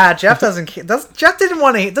want that. Jeff doesn't. Jeff didn't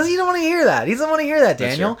want to. He don't want to hear that. He doesn't want to hear that,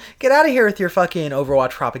 Daniel. Get out of here with your fucking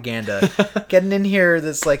Overwatch propaganda. Getting in here,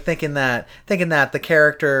 that's like thinking that the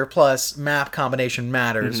character plus map combination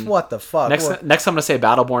matters. Mm-hmm. What the fuck? Next, I'm gonna say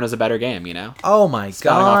Battleborn is a better game. You know. Oh my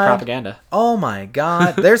Spouting god! Off propaganda. Oh my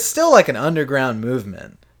god! There's still like an underground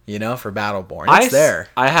movement, you know, for Battleborn. It's there.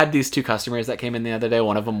 I had these two customers that came in the other day.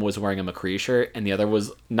 One of them was wearing a McCree shirt, and the other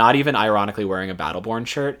was not even ironically wearing a Battleborn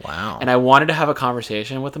shirt. Wow! And I wanted to have a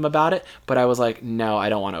conversation with them about it, but I was like, no, I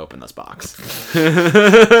don't want to open this box.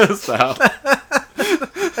 So.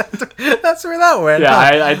 That's where that went. Yeah,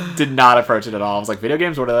 I did not approach it at all. I was like, video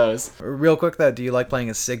games, what are those? Real quick, though, do you like playing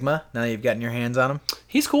as Sigma now that you've gotten your hands on him?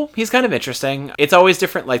 He's cool. He's kind of interesting. It's always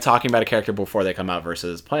different, like, talking about a character before they come out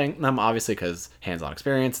versus playing them, obviously, because hands-on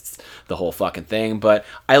experience, it's the whole fucking thing. But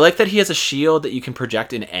I like that he has a shield that you can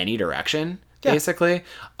project in any direction, basically.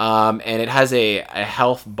 And it has a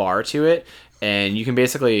health bar to it. And you can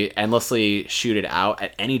basically endlessly shoot it out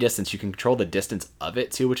at any distance. You can control the distance of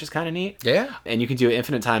it, too, which is kind of neat. Yeah. And you can do it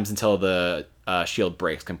infinite times until the shield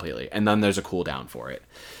breaks completely. And then there's a cooldown for it.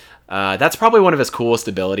 That's probably one of his coolest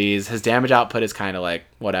abilities. His damage output is kind of like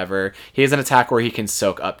whatever. He has an attack where he can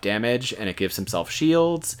soak up damage, and it gives himself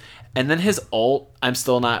shields. And then his ult, I'm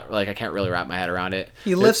still not, like, I can't really wrap my head around it.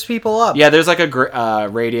 He lifts people up. Yeah, there's like a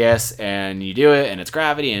radius, and you do it, and it's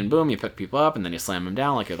gravity, and boom, you pick people up, and then you slam them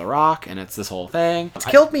down like you're the Rock, and it's this whole thing. It's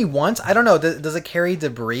killed me once. I don't know. Does it carry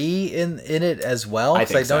debris in it as well? I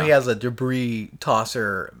think so. He has a debris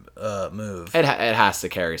tosser move. It has to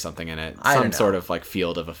carry something in it. Some sort of like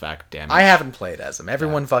field of effect damage. I haven't played as him.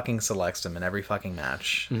 Everyone fucking selects him in every fucking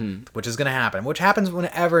match, which is going to happen. Which happens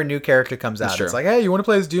whenever a new character comes out. It's like, hey, you want to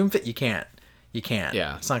play as Doomfist? You can't.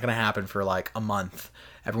 Yeah. It's not going to happen for like a month.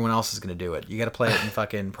 Everyone else is going to do it. You got to play it in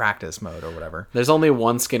fucking practice mode or whatever. There's only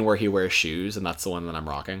one skin where he wears shoes, and that's the one that I'm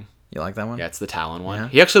rocking. You like that one? Yeah, it's the Talon one. Yeah.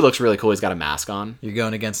 He actually looks really cool. He's got a mask on. You're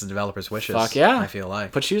going against the developer's wishes. Fuck yeah. I feel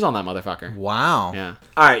like. Put shoes on that motherfucker. Wow. Yeah.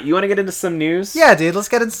 All right, you want to get into some news? Yeah, dude. Let's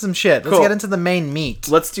get into some shit. Cool. Let's get into the main meat.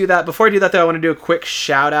 Let's do that. Before I do that, though, I want to do a quick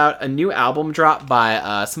shout out. A new album drop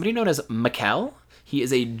by somebody known as Mikkel. He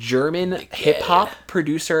is a German hip-hop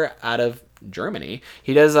producer out of Germany.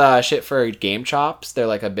 He does shit for Game Chops. They're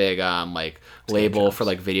like a big label for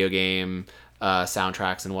like video game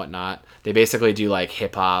soundtracks and whatnot. They basically do like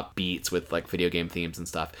hip hop beats with like video game themes and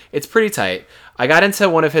stuff. It's pretty tight. I got into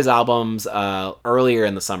one of his albums earlier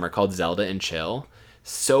in the summer called Zelda and Chill.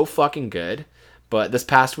 So fucking good. But this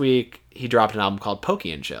past week he dropped an album called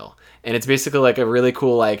Pokey and Chill. And it's basically like a really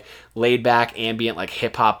cool, like laid back ambient, like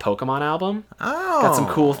hip hop Pokemon album. Oh. Got some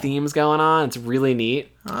cool themes going on. It's really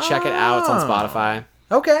neat. Check it out. It's on Spotify.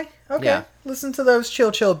 Okay. Yeah. Listen to those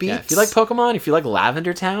chill beats. Yeah. If you like Pokemon, if you like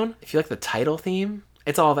Lavender Town, if you like the title theme,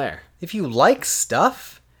 it's all there. If you like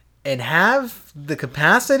stuff and have the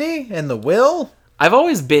capacity and the will. I've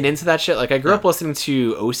always been into that shit. Like I grew up listening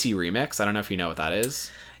to OC Remix. I don't know if you know what that is.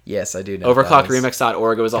 Yes, I do know.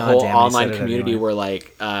 Overclockedremix.org. It was a whole online community where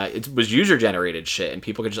like it was user generated shit and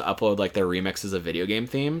people could just upload like their remixes of video game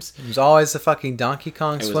themes. It was always the fucking Donkey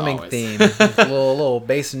Kong swimming theme. little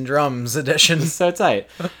bass and drums edition. So tight.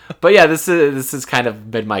 But yeah, this has kind of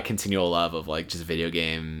been my continual love of like just video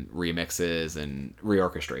game remixes and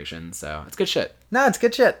reorchestration. So it's good shit. No, it's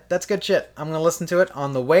good shit. That's good shit. I'm gonna listen to it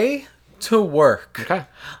on the way to work. Okay.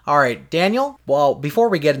 All right, Daniel. Well, before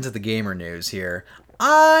we get into the gamer news here,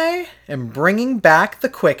 I am bringing back the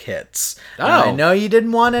quick hits. Oh. Now, I know you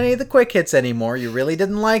didn't want any of the quick hits anymore. You really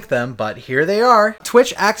didn't like them, but here they are.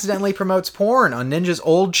 Twitch accidentally promotes porn on Ninja's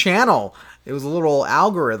old channel. It was a little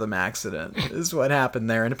algorithm accident is what happened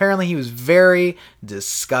there. And apparently he was very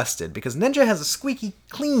disgusted because Ninja has a squeaky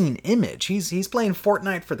clean image. He's playing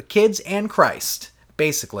Fortnite for the kids and Christ,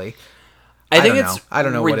 basically. I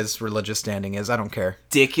don't know what his religious standing is. I don't care.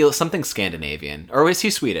 Ridiculous. Something Scandinavian. Or is he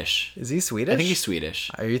Swedish? Is he Swedish? I think he's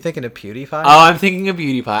Swedish. Are you thinking of PewDiePie? Oh, I'm thinking of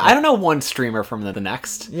PewDiePie. I don't know one streamer from the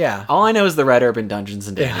next. Yeah. All I know is the Red Urban Dungeons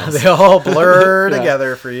and Daniels. Yeah, they all blur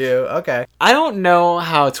together for you. Okay. I don't know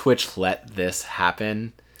how Twitch let this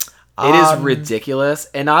happen. It is ridiculous.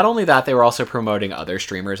 And not only that, they were also promoting other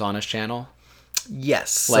streamers on his channel.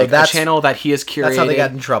 Yes. Like, so a channel that he has curated. That's how they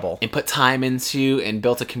got in trouble. And put time into and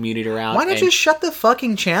built a community around. Why not just shut the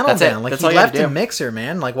fucking channel down? Like, he left a Mixer,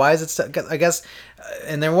 man. Like, why is it... I guess...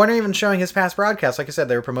 And they weren't even showing his past broadcasts. Like I said,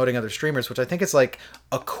 they were promoting other streamers, which I think is, like,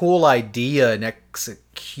 a cool idea and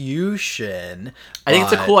execution. I think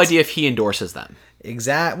it's a cool idea if he endorses them.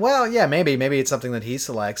 Well, yeah, maybe it's something that he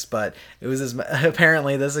selects, but it was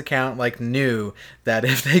apparently this account like knew that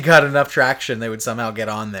if they got enough traction, they would somehow get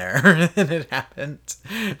on there, and it happened.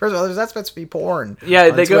 First of all, that's supposed to be porn.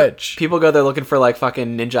 Yeah, they Twitch. People go there looking for like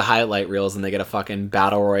fucking ninja highlight reels, and they get a fucking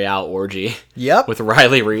battle royale orgy. Yep, with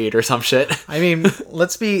Riley Reid or some shit. I mean,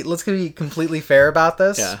 let's be completely fair about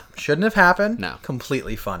this. Yeah, shouldn't have happened. No,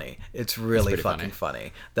 completely funny. It's really fucking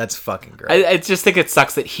funny. That's fucking great. I just think it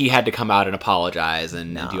sucks that he had to come out and apologize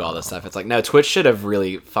and do all this stuff. It's like, no, Twitch should have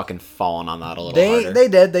really fucking fallen on that a little harder. They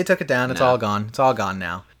did. They took it down. It's all gone. It's all gone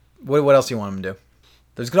now. What else do you want them to do?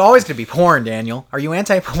 There's always going to be porn, Daniel. Are you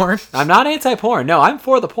anti-porn? I'm not anti-porn. No, I'm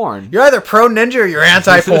for the porn. You're either pro-ninja or you're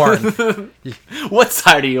anti-porn. What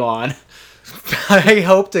side are you on? I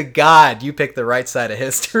hope to God you pick the right side of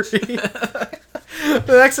history.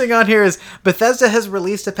 The next thing on here is Bethesda has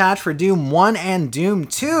released a patch for Doom 1 and Doom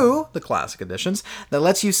 2, the classic editions, that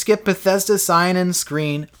lets you skip Bethesda's sign-in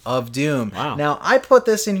screen of Doom. Wow. Now, I put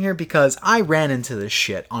this in here because I ran into this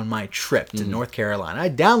shit on my trip to North Carolina. I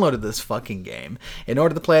downloaded this fucking game in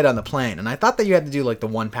order to play it on the plane, and I thought that you had to do like the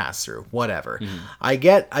one pass-through, whatever. I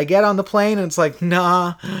get on the plane, and it's like,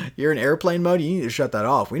 nah, you're in airplane mode, you need to shut that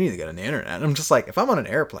off. We need to get on the internet. And I'm just like, if I'm on an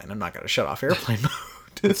airplane, I'm not going to shut off airplane mode.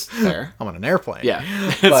 It's fair. I'm on an airplane. Yeah.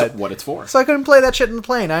 That's what it's for. So I couldn't play that shit in the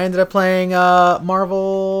plane. I ended up playing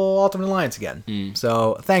Marvel Ultimate Alliance again.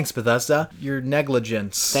 So thanks, Bethesda. Your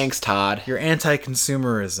negligence. Thanks, Todd. Your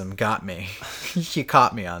anti-consumerism got me. You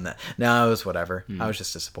caught me on that. No, it was whatever. I was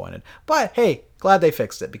just disappointed. But hey, glad they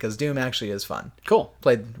fixed it because Doom actually is fun. Cool.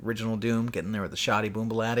 Played original Doom, getting there with the shoddy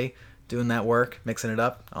Boombalatti, doing that work, mixing it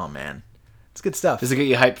up. Oh man, it's good stuff. Does it get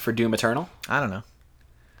you hyped for Doom Eternal? I don't know.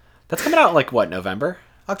 That's coming out like what, November?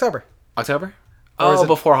 October? Oh,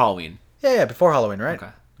 before Halloween. Yeah, before Halloween, right?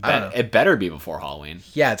 Okay. I don't know. It better be before Halloween.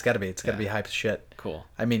 Yeah, it's got to be. It's got to be hype as shit. Cool.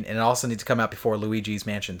 I mean, and it also needs to come out before Luigi's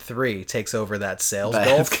Mansion 3 takes over that sales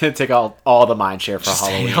goal. It's going to take all the mind share for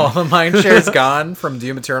Halloween. All the mind share is gone from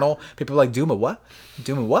Doom Eternal. People are like, Doom a what?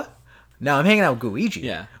 Doom a what? No, I'm hanging out with Luigi.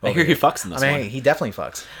 Yeah. I hear he fucks in this one. He definitely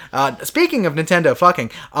fucks. Speaking of Nintendo fucking,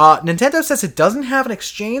 Nintendo says it doesn't have an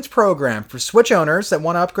exchange program for Switch owners that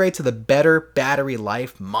want to upgrade to the better battery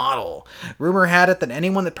life model. Rumor had it that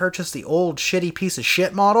anyone that purchased the old shitty piece of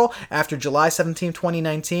shit model after July 17,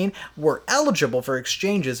 2019 were eligible for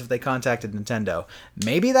exchanges if they contacted Nintendo.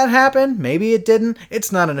 Maybe that happened. Maybe it didn't.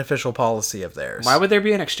 It's not an official policy of theirs. Why would there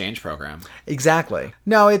be an exchange program? Exactly.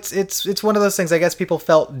 No, it's one of those things. I guess people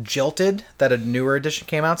felt jilted that a newer edition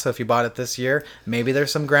came out, so if you bought it this year, maybe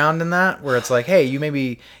there's some ground in that where it's like, hey, you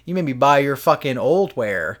maybe buy your fucking old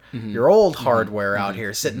your old hardware out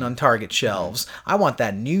here sitting on Target shelves. I want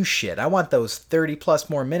that new shit. I want those 30 plus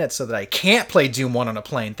more minutes so that I can't play Doom 1 on a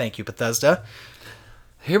plane. Thank you, Bethesda.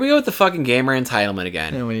 Here we go with the fucking gamer entitlement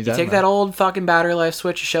again. Yeah, you take that old fucking battery life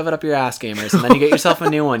Switch, you shove it up your ass, gamers, and then you get yourself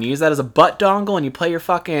a new one. You use that as a butt dongle, and you play your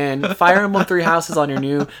fucking Fire Emblem 3 Houses on your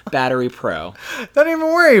new Battery Pro. Don't even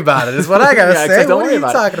worry about it, is what I gotta say. What are you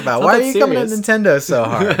talking about? Why are you coming at Nintendo so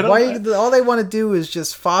hard? All they want to do is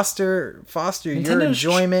just foster your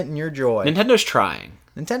enjoyment and your joy. Nintendo's trying.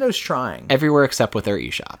 Nintendo's trying. Everywhere except with their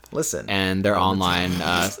eShop. Listen. And their online,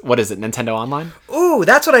 what is it, Nintendo Online? Ooh,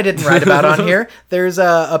 that's what I didn't write about on here. There's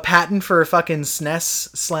a patent for a fucking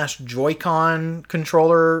SNES/Joy-Con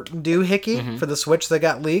controller doohickey for the Switch that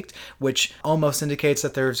got leaked, which almost indicates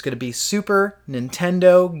that there's going to be Super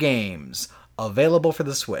Nintendo games available for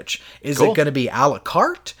the Switch. Is it going to be a la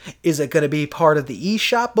carte? Is it going to be part of the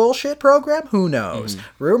eShop bullshit program? Who knows?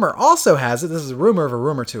 Rumor also has it, this is a rumor of a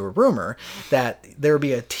rumor to a rumor, that there will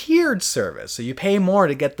be a tiered service. So you pay more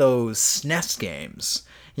to get those SNES games.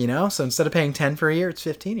 You know, so instead of paying $10 for a year, it's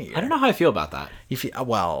 $15 a year. I don't know how I feel about that.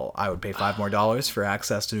 Well, I would pay $5 more for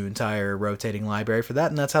access to an entire rotating library for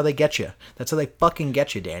that, and that's how they get you. That's how they fucking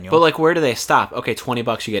get you, Daniel. But like, where do they stop? Okay,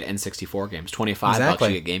 $20 you get N64 games. $25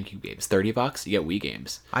 you get GameCube games. $30 you get Wii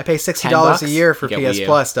games. I pay $60 a year for PS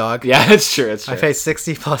Plus, dog. Yeah, it's true. It's true. I pay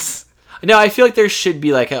 $60 plus. No, I feel like there should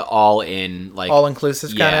be like an all-in, like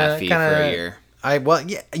all-inclusive kind of fee for a year.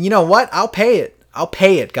 You know what? I'll pay it. I'll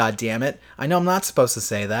pay it, goddammit. I know I'm not supposed to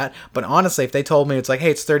say that, but honestly, if they told me it's like,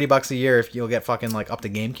 hey, it's $30 a year if you'll get fucking like up to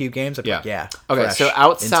GameCube games, I'd be like, yeah. Okay, so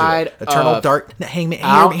outside Eternal Dark, hear me.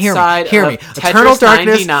 Eternal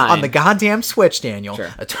Darkness 99. On the goddamn Switch, Daniel.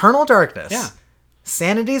 Sure. Eternal Darkness. Yeah.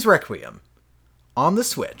 Sanity's Requiem on the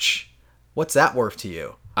Switch. What's that worth to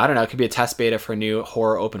you? I don't know. It could be a test beta for a new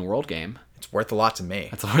horror open world game. It's worth a lot to me.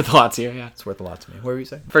 It's worth a lot to you, yeah. It's worth a lot to me. What were you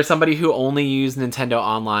saying? For somebody who only used Nintendo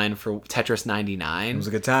Online for Tetris 99. It was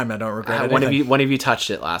a good time. I don't regret it. When have you touched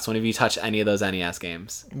it last? When have you touched any of those NES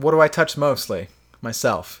games? What do I touch mostly?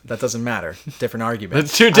 Myself. That doesn't matter. Different argument.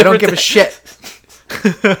 That's two different I don't give a shit.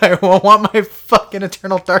 I want my fucking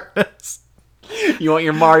Eternal Darkness. You want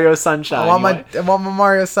your Mario Sunshine. I want my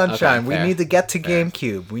Mario Sunshine. Okay, we need to get to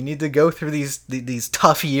GameCube. We need to go through these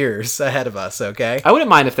tough years ahead of us, okay? I wouldn't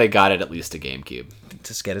mind if they got it at least to GameCube.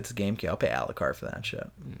 Just get it to GameCube. I'll pay a la carte for that shit.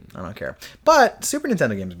 I don't care. But Super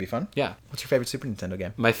Nintendo games would be fun. Yeah. What's your favorite Super Nintendo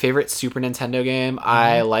game? My favorite Super Nintendo game,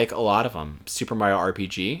 I like a lot of them. Super Mario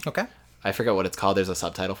RPG. Okay. I forget what it's called. There's a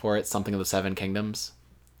subtitle for it. Something of the Seven Kingdoms.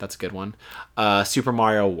 That's a good one. Super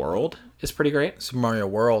Mario World is pretty great. Super Mario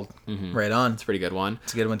World. Mm-hmm. Right on. It's a pretty good one.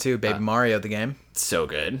 It's a good one too. Baby Mario, the game. So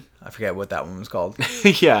good. I forget what that one was called.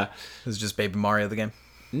 Yeah. It was just Baby Mario, the game.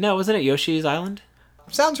 No, wasn't it Yoshi's Island?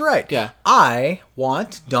 Sounds right. Yeah. I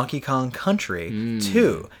want Donkey Kong Country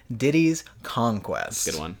 2, Diddy's Conquest.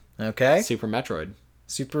 Good one. Okay. Super Metroid.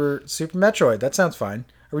 Super Metroid. That sounds fine.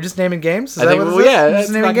 Are we just naming games? Yeah, we're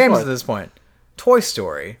just naming games at this point. Toy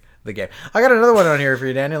Story, the game. I got another one on here for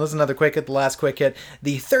you, Daniel. This is another quick hit, the last quick hit.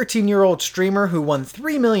 The 13-year-old streamer who won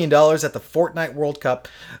 $3 million at the Fortnite World Cup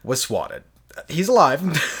was swatted. He's alive,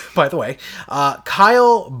 by the way.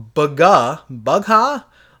 Kyle Bugha.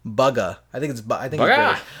 I think it's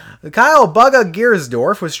British. Kyle Bugha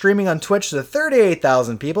Giersdorf was streaming on Twitch to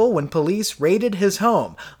 38,000 people when police raided his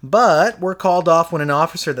home, but were called off when an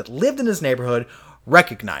officer that lived in his neighborhood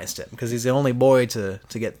recognized him because he's the only boy to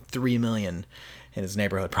get 3 million in his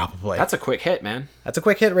neighborhood, probably. That's a quick hit, man. That's a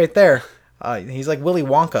quick hit right there. He's like Willy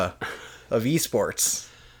Wonka of esports.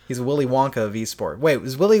 He's a Willy Wonka of esports. Wait,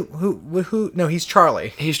 was Willy who? No, he's Charlie.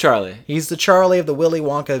 He's Charlie. He's the Charlie of the Willy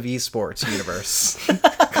Wonka of esports universe.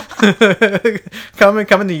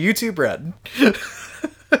 coming to YouTube Red.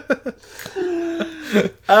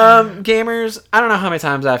 Gamers, I don't know how many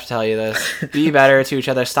times I have to tell you this. Be better to each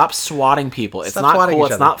other. Stop swatting people. It's not cool.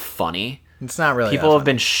 It's not funny. It's not really. People have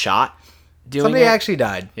been shot doing Somebody it. actually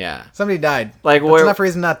died. Yeah. Somebody died. Like, that's enough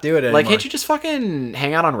reason not to do it anymore. Like, can't you just fucking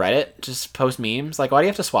hang out on Reddit? Just post memes? Like, why do you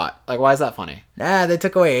have to swat? Like, why is that funny? Nah, they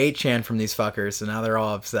took away 8chan from these fuckers, so now they're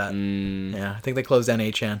all upset. Yeah, I think they closed down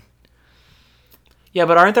 8chan. Yeah,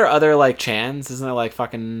 but aren't there other, like, chans? Isn't there, like,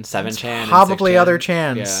 fucking 7chan? Probably other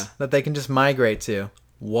chans that they can just migrate to.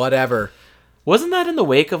 Whatever. Wasn't that in the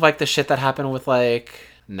wake of, like, the shit that happened with, like...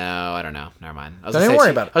 No, I don't know. Never mind. Don't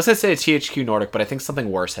worry about it. I was going to say THQ Nordic, but I think something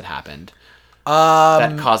worse had happened.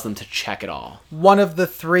 That caused them to check it all. One of the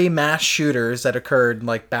 3 mass shooters that occurred,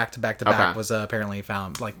 like, back to back was apparently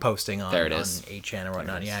found, like, posting on 8chan or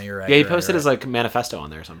whatnot. Yeah, you're right. Yeah, he posted his, like, manifesto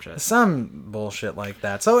on there or some shit. Some bullshit like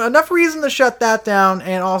that. So enough reason to shut that down,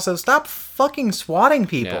 and also stop fucking swatting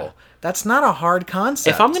people. Yeah. That's not a hard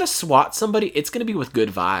concept. If I'm gonna swat somebody, it's gonna be with good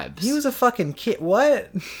vibes. He was a fucking kid. What?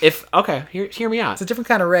 Hear me out. It's a different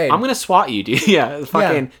kind of raid. I'm gonna swat you, dude. Yeah,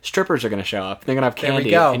 fucking strippers are gonna show up. They're gonna have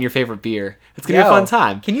candy and your favorite beer. It's gonna be a fun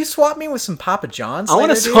time. Can you swat me with some Papa John's? I'm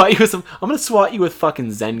gonna swat you with fucking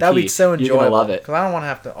Zenki. That'd be so enjoyable. You're gonna love it. Because I don't want to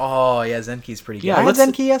have to. Oh yeah, Zenki's pretty good. Yeah, I had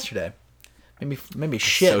Zenki yesterday. Maybe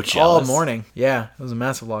shit all morning. Yeah, it was a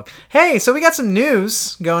massive vlog. Hey, so we got some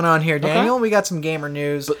news going on here, Daniel. Okay. We got some gamer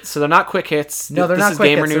news. So they're not quick hits. No, they're not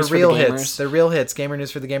quick hits. They're real hits. They're real hits. Gamer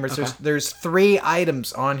news for the gamers. Okay. There's 3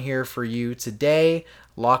 items on here for you today.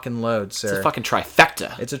 Lock and load, sir. It's a fucking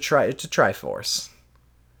trifecta. It's a Triforce.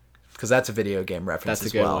 Because that's a video game reference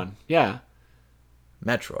as well. That's a good one. Yeah.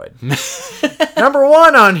 Metroid. Number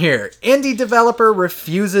 1 on here. Indie developer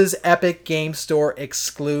refuses Epic Game Store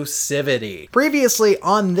exclusivity. Previously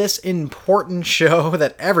on this important show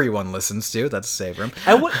that everyone listens to, that's Save Room.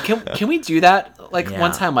 Can we do that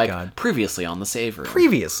one time, previously on the Save Room?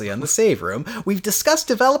 Previously on the Save Room, we've discussed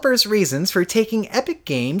developers' reasons for taking Epic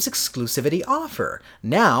Games' exclusivity offer.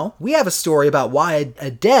 Now, we have a story about why a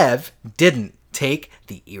dev didn't take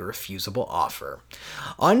the irrefusable offer.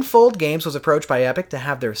 Unfold Games was approached by Epic to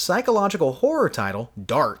have their psychological horror title,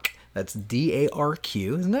 Dark, that's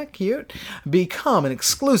D-A-R-Q, isn't that cute? Become an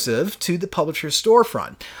exclusive to the publisher's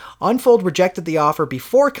storefront. Unfold rejected the offer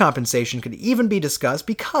before compensation could even be discussed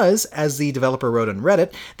because, as the developer wrote on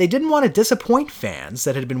Reddit, they didn't want to disappoint fans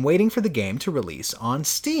that had been waiting for the game to release on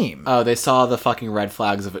Steam. Oh, they saw the fucking red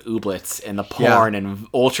flags of ooblets and the porn and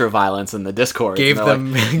ultra-violence in the Discord. Gave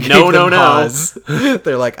them pause.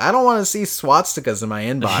 They're like, I don't want to see swastikas in my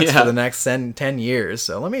inbox for the next 10 years,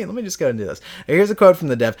 so let me just go and do this. Here's a quote from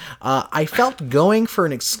the dev. I felt going for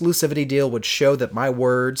an exclusivity deal would show that my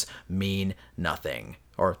words mean nothing.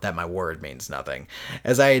 or that my word means nothing,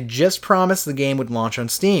 as I had just promised the game would launch on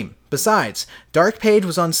Steam. Besides, Dark Page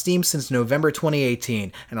was on Steam since November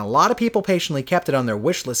 2018, and a lot of people patiently kept it on their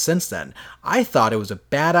wish list since then. I thought it was a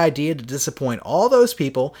bad idea to disappoint all those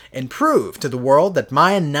people and prove to the world that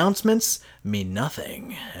my announcements mean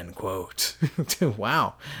nothing. End quote.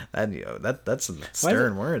 Wow, that's some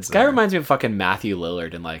stern words. This guy reminds me of fucking Matthew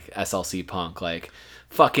Lillard in like SLC Punk, like.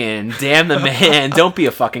 Fucking damn the man. Don't be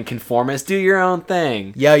a fucking conformist. Do your own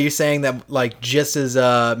thing. Yeah, you're saying that, like, just as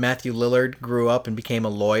Matthew Lillard grew up and became a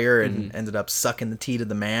lawyer and ended up sucking the teat of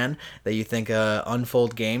the man, that you think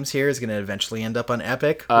Unfold Games here is going to eventually end up on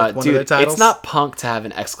Epic with one of their titles? It's not punk to have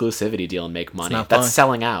an exclusivity deal and make money. That's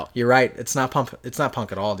selling out. You're right. It's not punk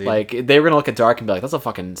at all, dude. Like, they were going to look at Dark and be like, that's a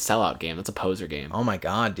fucking sellout game. That's a poser game. Oh my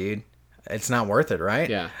god, dude. It's not worth it, right?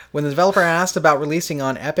 Yeah. When the developer asked about releasing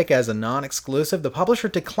on Epic as a non-exclusive, the publisher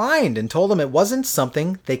declined and told them it wasn't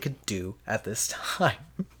something they could do at this time.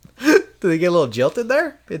 Did they get a little jilted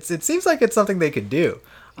there? It seems like it's something they could do.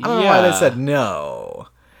 I don't know why they said no.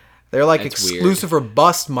 They're like, it's exclusive weird. Or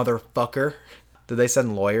bust, motherfucker. Did they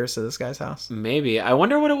send lawyers to this guy's house? Maybe. I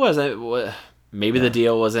wonder what it was. Maybe the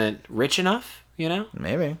deal wasn't rich enough, you know?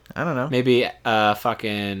 Maybe. I don't know. Maybe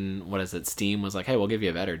fucking, what is it, Steam was like, hey, we'll give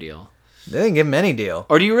you a better deal. They didn't give him any deal.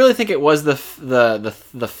 Or do you really think it was the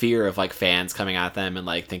fear of like fans coming at them and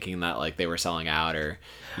like thinking that like they were selling out or,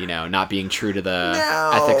 you know, not being true to the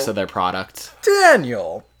ethics of their product?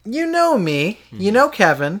 Daniel, you know me. You know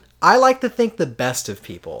Kevin. I like to think the best of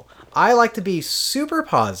people. I like to be super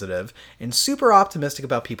positive and super optimistic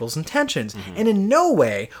about people's intentions. And in no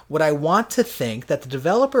way would I want to think that the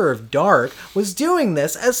developer of Dark was doing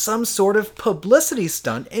this as some sort of publicity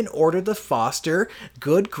stunt in order to foster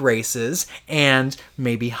good graces and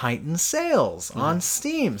maybe heighten sales on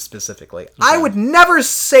Steam specifically. Okay. I would never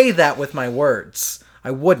say that with my words.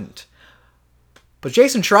 I wouldn't. But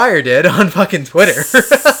Jason Schreier did on fucking Twitter.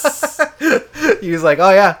 He was like, oh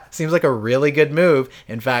yeah, seems like a really good move.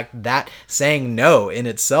 In fact, that saying no in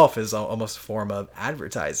itself is almost a form of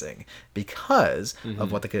advertising because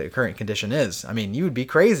of what the current condition is. I mean, you would be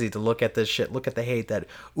crazy to look at this shit, look at the hate that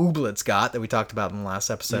Ooblets got that we talked about in the last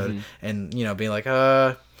episode and, you know, being like,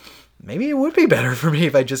 maybe it would be better for me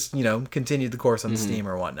if I just, you know, continued the course on Steam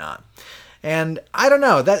or whatnot. And I don't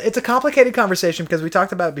know, that it's a complicated conversation because we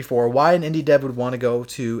talked about it before, why an indie dev would want to go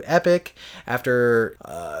to Epic after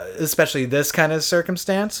especially this kind of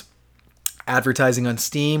circumstance. Advertising on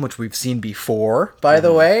Steam, which we've seen before, by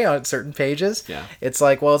the way, on certain pages. Yeah. It's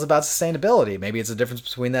like, well, it's about sustainability. Maybe it's a difference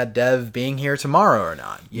between that dev being here tomorrow or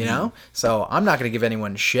not, you know? So I'm not going to give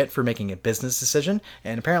anyone shit for making a business decision,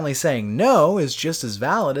 and apparently saying no is just as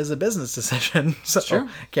valid as a business decision. So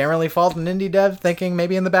can't really fault an indie dev thinking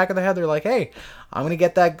maybe in the back of their head, they're like, hey, I'm going to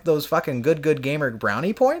get those fucking good gamer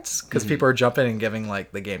brownie points, because people are jumping and giving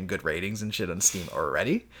like the game good ratings and shit on Steam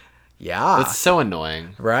already. Yeah. It's so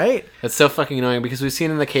annoying. Right? It's so fucking annoying because we've seen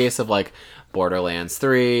in the case of like Borderlands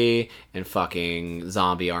 3 and fucking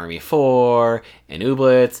Zombie Army 4 and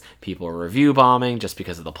Ooblets, people are review bombing just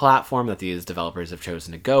because of the platform that these developers have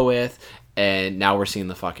chosen to go with. And now we're seeing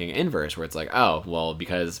the fucking inverse where it's like, oh, well,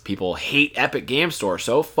 because people hate Epic Game Store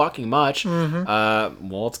so fucking much, well,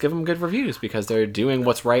 let's give them good reviews because they're doing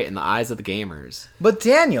what's right in the eyes of the gamers. But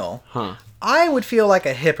Daniel, I would feel like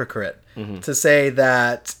a hypocrite to say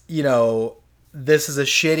that, you know, this is a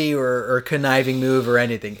shitty or conniving move or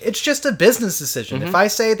anything. It's just a business decision. If I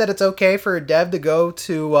say that it's okay for a dev to go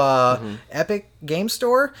to Epic Game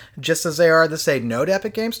Store, just as they are to say no to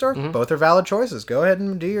Epic Game Store, both are valid choices. Go ahead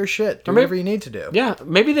and do your shit. Do whatever you need to do. Yeah,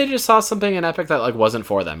 maybe they just saw something in Epic that like wasn't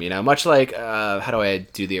for them, you know? Much like, how do I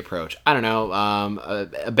do the approach? I don't know,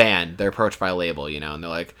 a band, they're approached by a label, you know, and they're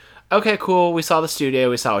like, okay, cool, we saw the studio,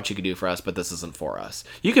 we saw what you could do for us, but this isn't for us.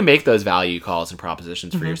 You can make those value calls and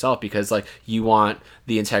propositions for yourself because, like, you want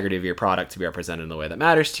the integrity of your product to be represented in the way that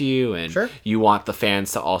matters to you, and you want the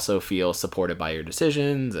fans to also feel supported by your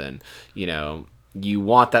decisions, and, you know, you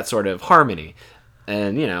want that sort of harmony.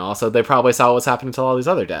 And, you know, also they probably saw what's happening to all these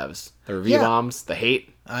other devs. The review bombs, the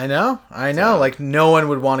hate. I know. So, like, no one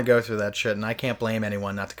would want to go through that shit, and I can't blame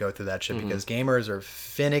anyone not to go through that shit because gamers are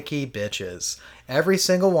finicky bitches. Every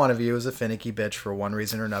single one of you is a finicky bitch for one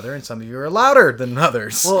reason or another, and some of you are louder than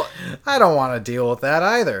others. Well, I don't want to deal with that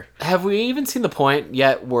either. Have we even seen the point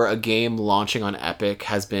yet where a game launching on Epic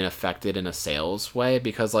has been affected in a sales way?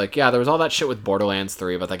 Because, like, yeah, there was all that shit with Borderlands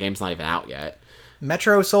 3, but that game's not even out yet.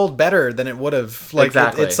 Metro sold better than it would have. Like,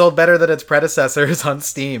 exactly. It sold better than its predecessors on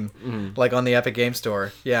Steam, like on the Epic Game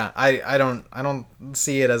Store. Yeah, I don't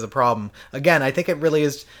see it as a problem. Again, I think it really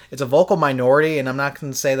is. It's a vocal minority, and I'm not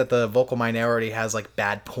going to say that the vocal minority has like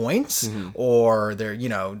bad points or they're, you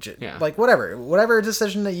know, like whatever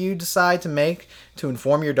decision that you decide to make to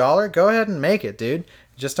inform your dollar, go ahead and make it, dude.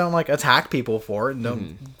 Just don't like attack people for it.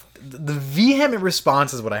 Don't. The vehement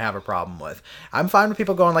response is what I have a problem with. I'm fine with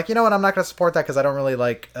people going like, you know what, I'm not going to support that because I don't really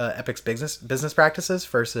like Epic's business practices,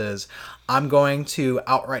 versus I'm going to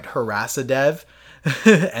outright harass a dev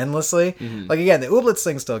endlessly. Like, again, the Ooblets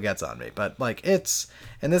thing still gets on me, but like, it's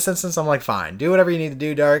in this instance, I'm like, fine, do whatever you need to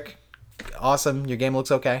do, Dark. Awesome, your game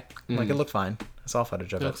looks okay. Like, it looked fine. I saw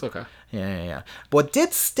footage of it. It looks okay. Yeah. What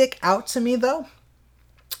did stick out to me though,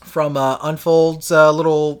 from Unfold's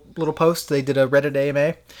little post, they did a Reddit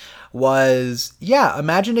AMA, was,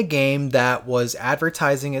 imagine a game that was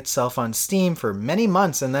advertising itself on Steam for many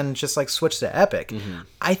months and then just like switched to Epic.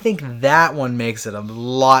 I think that one makes it a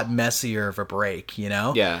lot messier of a break, you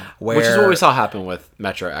know? Yeah. Which is what we saw happen with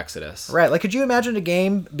Metro Exodus. Right. Like, could you imagine a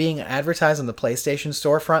game being advertised on the PlayStation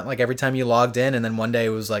storefront, like every time you logged in, and then one day it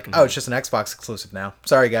was like, oh, it's just an Xbox exclusive now.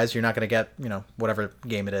 Sorry, guys, you're not going to get, you know, whatever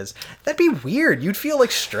game it is. That'd be weird. You'd feel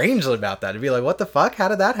like strangely about that. It'd be like, what the fuck? How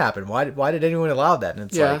did that happen? Why did anyone allow that? And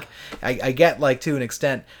it's like, I get, like, to an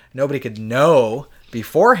extent, nobody could know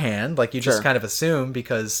beforehand, like, you just kind of assume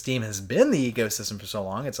because Steam has been the ecosystem for so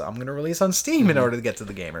long, I'm going to release on Steam in order to get to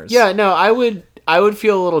the gamers. Yeah, no, I would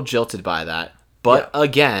feel a little jilted by that. But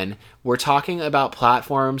again, we're talking about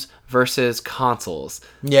platforms versus consoles.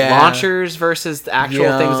 Launchers versus the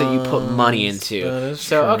actual things that you put money into.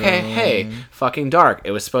 So, okay, hey, fucking Dark.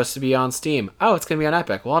 It was supposed to be on Steam. Oh, it's going to be on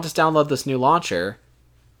Epic. Well, I'll just download this new launcher.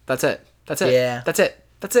 That's it. Yeah. That's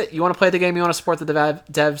it. You want to play the game, you want to support the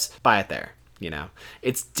devs, buy it there. You know,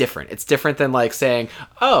 it's different. It's different than like saying,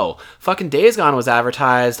 oh, fucking Days Gone was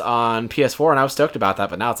advertised on PS4 and I was stoked about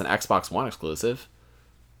that, but now it's an Xbox One exclusive.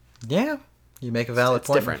 Yeah, you make a valid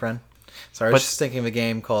point, my friend. Sorry, I was just thinking of a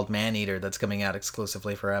game called Maneater that's coming out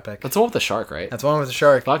exclusively for Epic. That's the one with the shark, right? That's the one with the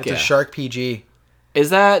shark. Fuck it's a Shark PG.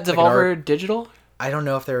 Is that Devolver Digital? I don't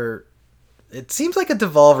know if they're... It seems like a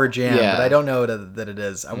Devolver jam, but I don't know that it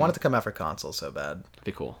is. I want it to come out for console so bad.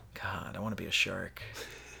 Be cool. God, I want to be a shark.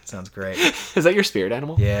 Sounds great. Is that your spirit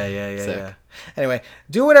animal? Yeah. Anyway,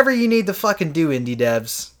 do whatever you need to fucking do, indie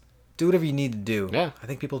devs. Do whatever you need to do. Yeah. I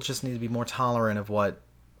think people just need to be more tolerant of what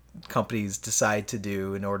companies decide to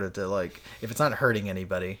do in order to, like, if it's not hurting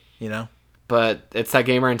anybody, you know? But it's that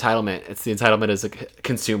gamer entitlement. It's the entitlement as a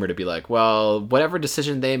consumer to be like, well, whatever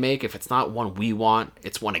decision they make, if it's not one we want,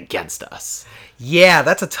 it's one against us. Yeah,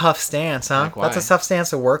 that's a tough stance, huh? Like, why? That's a tough stance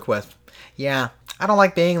to work with. Yeah, I don't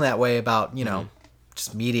like being that way about, you know,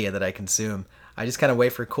 just media that I consume. I just kind of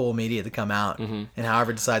wait for cool media to come out, and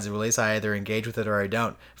however it decides to release, I either engage with it or I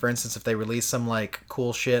don't. For instance, if they release some like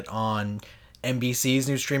cool shit on NBC's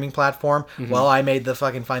new streaming platform, well, I made the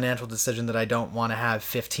fucking financial decision that I don't want to have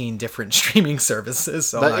 15 different streaming services.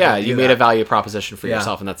 So you made a value proposition for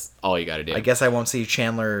yourself, and that's all you got to do. I guess I won't see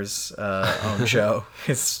Chandler's own show,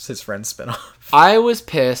 his friend's spinoff. I was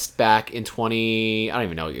pissed back in I don't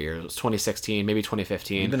even know what year it was, 2016, maybe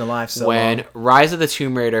 2015. You've been alive so when long. Rise of the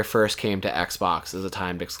Tomb Raider first came to Xbox as a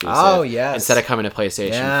timed exclusive. Oh, yes. Instead of coming to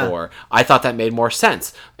PlayStation 4. I thought that made more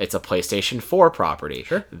sense. It's a PlayStation 4 property.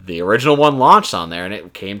 Sure. The original one launched on there, and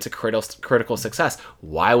it came to critical success.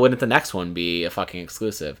 Why wouldn't the next one be a fucking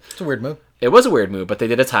exclusive? It's a weird move. It was a weird move, but they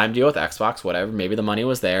did a time deal with Xbox, whatever. Maybe the money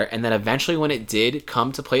was there. And then eventually when it did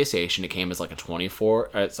come to PlayStation, it came as like a 20-year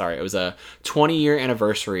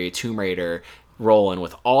anniversary Tomb Raider rolling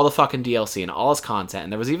with all the fucking DLC and all its content.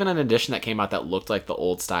 And there was even an edition that came out that looked like the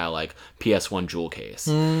old style, like PS1 jewel case.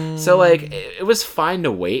 So like, it was fine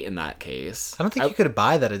to wait in that case. I don't think you could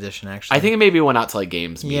buy that edition, actually. I think it maybe went out to like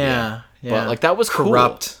Games Media. Yeah. But like, that was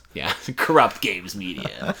corrupt. Cool. Yeah, corrupt Games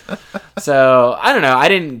Media. So, I don't know. I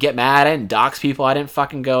didn't get mad. I didn't dox people. I didn't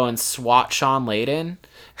fucking go and swat Sean Layden.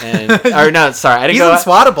 I didn't He's go... He's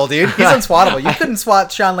unswattable, dude. He's unswattable. You couldn't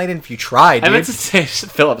swat Sean Layden if you tried, dude. I meant to say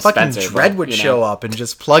Philip Spencer. Fucking Dredd would show up and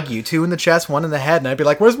just plug you, 2 in the chest, 1 in the head, and I'd be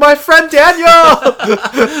like, where's my friend Daniel?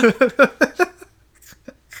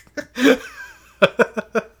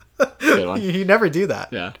 Good one. You never do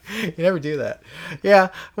that. Yeah. You never do that. Yeah.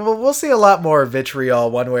 Well, we'll see a lot more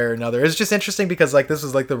vitriol one way or another. It's just interesting because like this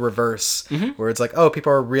was like the reverse where it's like, oh,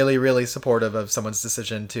 people are really, really supportive of someone's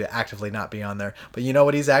decision to actively not be on there. But you know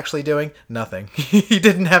what he's actually doing? Nothing. He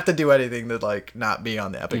didn't have to do anything to like not be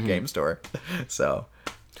on the Epic Game Store. So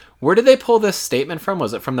where did they pull this statement from?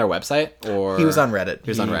 Was it from their website or he was on Reddit?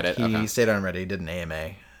 He was on Reddit. He stayed on Reddit. He did an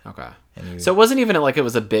AMA. Okay. So it wasn't even like it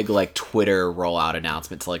was a big like Twitter rollout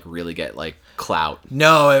announcement to like really get like clout.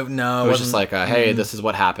 No. It was just like, hey, this is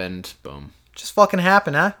what happened. Boom. Just fucking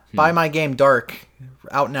happened, huh? Buy my game Dark.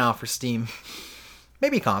 Out now for Steam.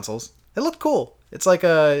 Maybe consoles. It looked cool. It's like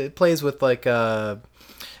it plays with like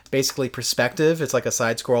basically perspective. It's like a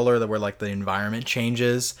side scroller where like the environment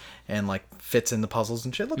changes and like fits in the puzzles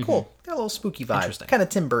and shit. Look cool. Got a little spooky vibe. Kind of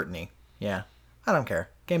Tim Burton-y. Yeah. I don't care.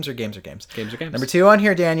 Games are games. Games are games. Number 2 on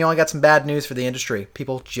here, Daniel. I got some bad news for the industry.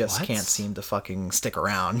 People just can't seem to fucking stick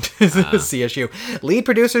around. CSU. Lead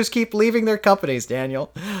producers keep leaving their companies,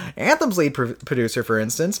 Daniel. Anthem's lead producer, for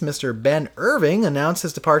instance, Mr. Ben Irving, announced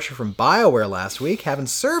his departure from BioWare last week, having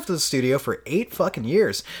served the studio for 8 fucking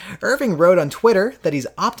years. Irving wrote on Twitter that he's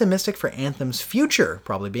optimistic for Anthem's future,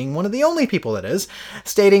 probably being one of the only people that is,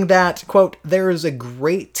 stating that, quote, there is a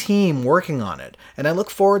great team working on it, and I look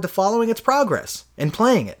forward to following its progress and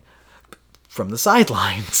playing it from the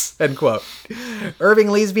sidelines, end quote.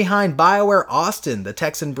 Irving leaves behind BioWare Austin, the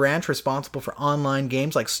Texan branch responsible for online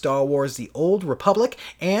games like Star Wars The Old Republic,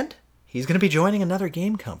 and he's going to be joining another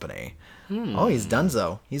game company. Oh, he's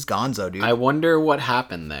donezo. He's gonzo, dude. I wonder what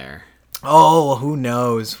happened there. Oh, who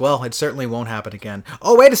knows? Well, it certainly won't happen again.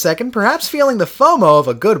 Oh, wait a second. Perhaps feeling the FOMO of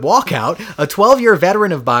a good walkout, a 12-year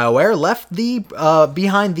veteran of BioWare left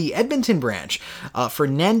behind the Edmonton branch.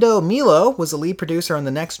 Fernando Milo was the lead producer on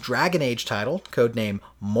the next Dragon Age title, codename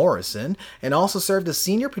Morrison, and also served as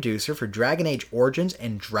senior producer for Dragon Age Origins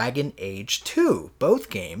and Dragon Age 2,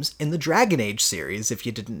 both games in the Dragon Age series, if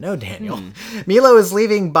you didn't know, Daniel. Milo is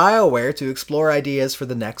leaving BioWare to explore ideas for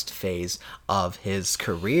the next phase of his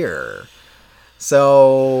career.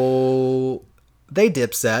 So, they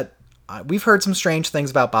dipset. We've heard some strange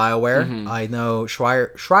things about BioWare. I know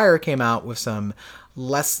Schreier came out with some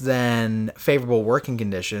less than favorable working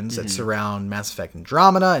conditions that surround Mass Effect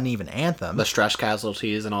Andromeda and even Anthem. The stretch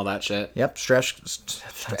casualties and all that shit. Yep,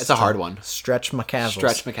 it's a hard one. Stretch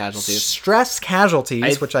casualties. Stress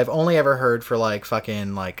casualties, which I've only ever heard for like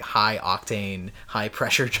fucking like high octane, high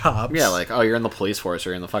pressure jobs. Yeah, like, oh, you're in the police force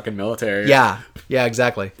or in the fucking military. Yeah,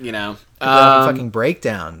 exactly. You know. Fucking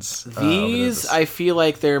breakdowns. These, I feel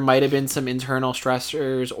like there might have been some internal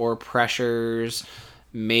stressors or pressures,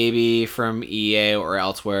 maybe from EA or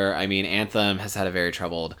elsewhere. I mean, Anthem has had a very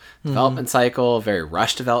troubled development cycle, very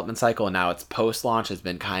rushed development cycle, and now its post-launch has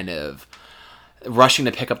been kind of rushing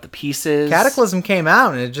to pick up the pieces. Cataclysm came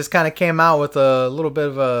out, and it just kind of came out with a little bit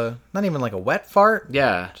of a, not even like a wet fart.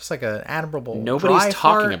 Yeah. Just like an admirable Nobody's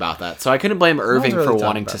talking fart. About that. So I couldn't blame Irving for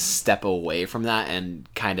wanting to step away from that and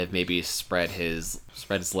kind of maybe spread his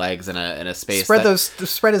legs in a space. Spread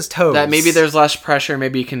his toes. That maybe there's less pressure.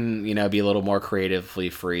 Maybe you can, be a little more creatively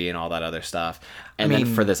free and all that other stuff. And then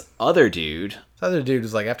for this other dude. This other dude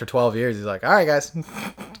was like, after 12 years, he's like, all right, guys,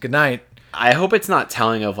 good night. I hope it's not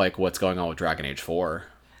telling of like what's going on with Dragon Age 4.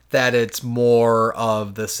 That it's more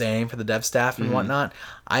of the same for the dev staff and whatnot.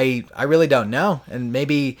 I really don't know. And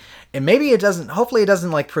maybe it doesn't, hopefully it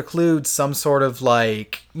doesn't like preclude some sort of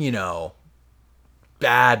like,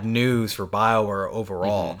 bad news for BioWare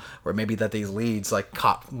overall, where maybe that these leads like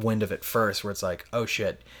caught wind of it first, where it's like, oh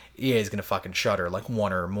shit, EA is gonna fucking shutter like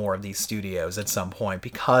one or more of these studios at some point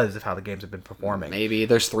because of how the games have been performing. Maybe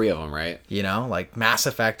there's 3 of them, right? Like Mass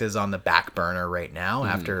Effect is on the back burner right now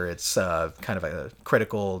after its kind of a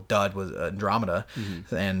critical dud with Andromeda,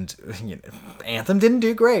 and Anthem didn't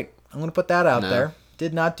do great. I'm gonna put that out there.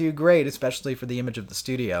 Did not do great, especially for the image of the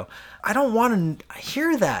studio. I don't want to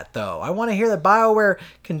hear that, though. I want to hear that BioWare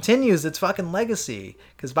continues its fucking legacy,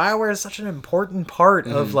 because BioWare is such an important part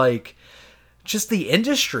of, like, just the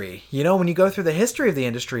industry. When you go through the history of the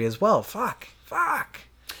industry as well. Fuck.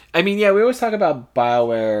 I mean, yeah, we always talk about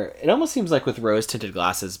BioWare. It almost seems like with rose-tinted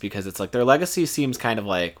glasses, because it's like their legacy seems kind of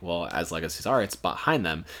like, well, as legacies are, it's behind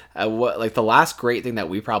them. Like the last great thing that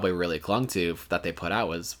we probably really clung to that they put out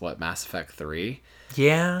was, Mass Effect 3?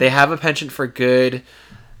 Yeah. They have a penchant for good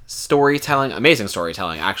storytelling, amazing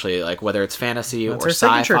storytelling, actually, like whether it's fantasy or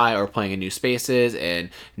sci-fi or playing in new spaces, and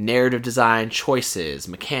narrative design, choices,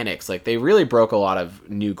 mechanics. Like they really broke a lot of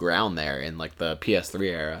new ground there in like the PS3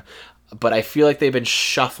 era. But I feel like they've been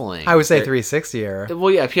shuffling. I would say 360 era.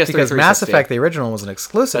 Well, yeah, PS3 because Mass Effect, the original, was an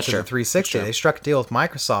exclusive to the 360. They struck a deal with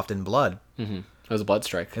Microsoft in blood. It was a blood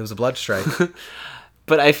strike.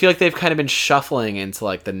 But I feel like they've kind of been shuffling into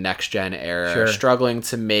like the next gen era, struggling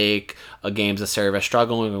to make a games of service,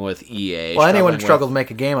 struggling with EA. Well, anyone struggled to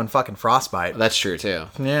make a game on fucking Frostbite. That's true too.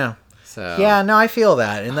 Yeah. So yeah, no, I feel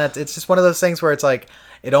that, and that it's just one of those things where it's like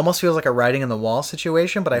it almost feels like a writing on the wall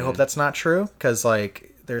situation, but I hope that's not true, because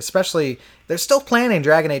like they're still planning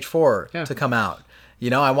Dragon Age 4 to come out.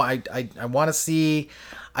 I want to see.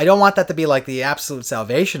 I don't want that to be like the absolute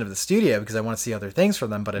salvation of the studio, because I want to see other things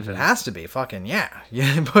from them. But if it has to be, fucking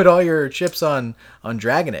you put all your chips on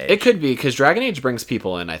Dragon Age. It could be, because Dragon Age brings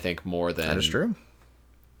people in, I think, more than that is true.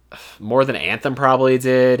 more than Anthem probably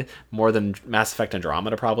did, more than Mass Effect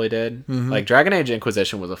Andromeda probably did. Like Dragon Age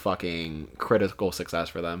Inquisition was a fucking critical success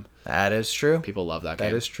for them. That is true. People love that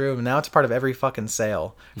game. That is true. Now it's part of every fucking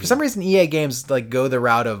sale. For some reason, EA games like go the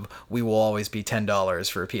route of we will always be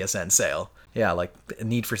 $10 for a PSN sale. Yeah, like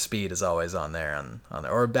Need for Speed is always on there, on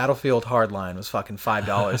there. Or Battlefield Hardline was fucking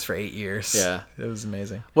 $5 for 8 years. Yeah, it was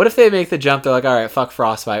amazing. What if they make the jump? They're like, all right, fuck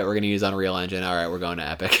Frostbite. We're gonna use Unreal Engine. All right, we're going to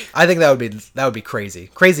Epic. I think that would be crazy.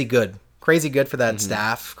 Crazy good for that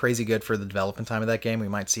staff. Crazy good for the development time of that game. We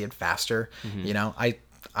might see it faster. You know,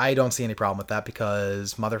 I don't see any problem with that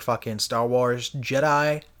because motherfucking Star Wars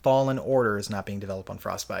Jedi Fallen Order is not being developed on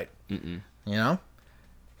Frostbite. You know,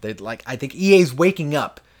 I think EA's waking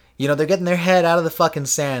up. You know, they're getting their head out of the fucking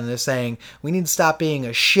sand. They're saying, we need to stop being a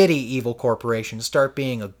shitty evil corporation, start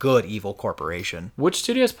being a good evil corporation. Which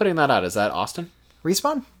studio is putting that out? Is that Austin?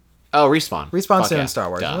 Respawn? Oh, Respawn. Respawn's doing Star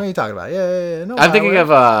Wars. Duh. What are you talking about? Yeah. No, I'm thinking of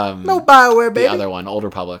no BioWare, baby. The other one, Old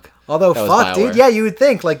Republic. Although, fuck, dude, yeah, you would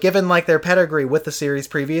think, like, given like their pedigree with the series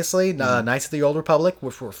previously, Knights of the Old Republic,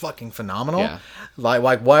 which were fucking phenomenal. Yeah.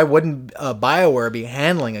 Like, why wouldn't BioWare be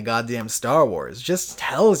handling a goddamn Star Wars? Just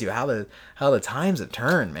tells you how the times have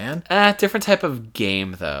turned, man. Different type of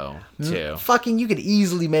game though, too. Fucking, you could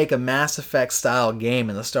easily make a Mass Effect style game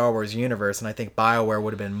in the Star Wars universe, and I think BioWare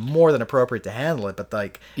would have been more than appropriate to handle it. But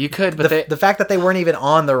like, you could, but the fact that they weren't even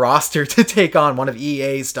on the roster to take on one of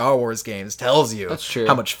EA's Star Wars games tells you that's true.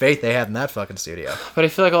 How much faith they had in that fucking studio. But I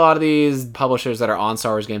feel like a lot of these publishers that are on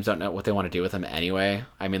Star Wars games don't know what they want to do with them anyway.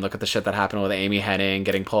 I mean, look at the shit that happened with Amy Hennig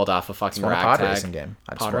getting pulled off a fucking ragtag. Pod racing game.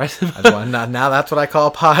 Pod racing. Now that's what I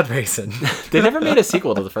call pod racing. They never made a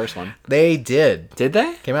sequel to the first one. They did. Did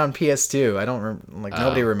they? Came out on PS2. I don't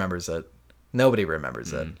nobody remembers it. Nobody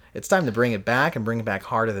remembers it. It's time to bring it back and bring it back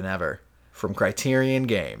harder than ever. From Criterion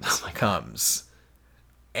Games comes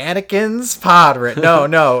Anakin's pod race.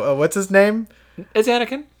 No. What's his name? Is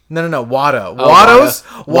Anakin? No. Watto.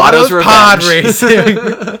 Oh, Watto's pod racing.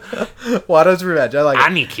 Watto's revenge. I like it.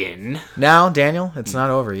 Anakin. Now, Daniel, it's not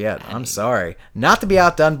over yet. I'm sorry. Not to be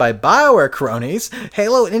outdone by BioWare cronies,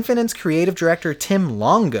 Halo Infinite's creative director Tim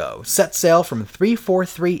Longo set sail from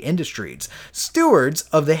 343 Industries, stewards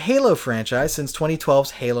of the Halo franchise since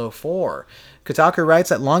 2012's Halo 4. Kotaku writes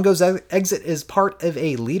that Longo's exit is part of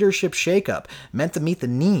a leadership shakeup meant to meet the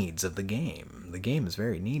needs of the game. The game is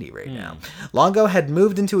very needy right now. Longo had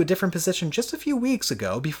moved into a different position just a few weeks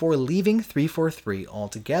ago before leaving 343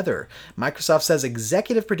 altogether. Microsoft says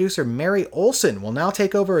executive producer Mary Olson will now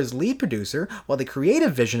take over as lead producer, while the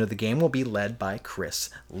creative vision of the game will be led by Chris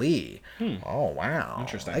Lee. Oh, wow.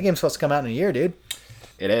 Interesting. That game's supposed to come out in a year, dude.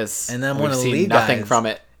 It is. And then one of the lead guys from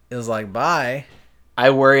it. Is like, bye. I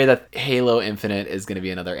worry that Halo Infinite is going to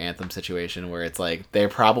be another Anthem situation where it's like they're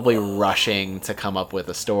probably rushing to come up with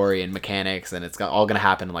a story and mechanics, and it's all going to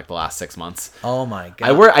happen in like the last 6 months. Oh my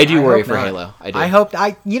god! I do worry for Halo. I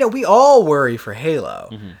do. We all worry for Halo,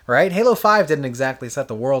 right? Halo 5 didn't exactly set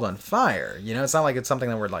the world on fire. You know, it's not like it's something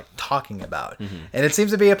that we're like talking about, and it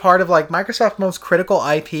seems to be a part of like Microsoft's most critical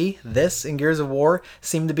IP. This and Gears of War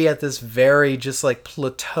seem to be at this very just like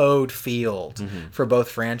plateaued field for both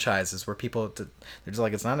franchises, where people. They're just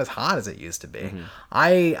like, it's not as hot as it used to be.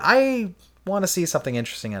 I want to see something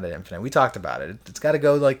interesting out of Infinite. We talked about it. It's got to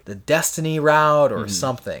go like the Destiny route or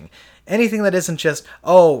something. Anything that isn't just,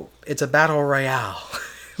 it's a battle royale.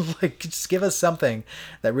 Like, just give us something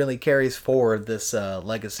that really carries forward this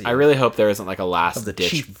legacy. I really hope there isn't like a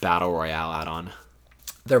last-ditch battle royale add-on.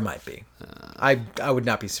 There might be. I would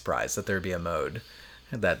not be surprised that there'd be a mode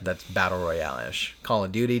that's battle royale-ish. Call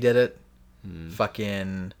of Duty did it.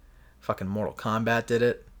 Fucking Mortal Kombat did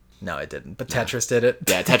it. No, it didn't. But Tetris did it.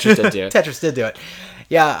 Yeah, Tetris did do it. Tetris did do it.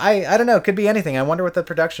 Yeah, I don't know. It could be anything. I wonder what the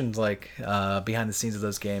production's like behind the scenes of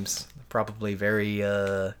those games. Probably very...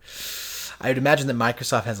 I would imagine that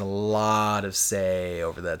Microsoft has a lot of say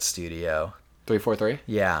over that studio. 343?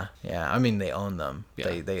 Yeah. I mean, they own them.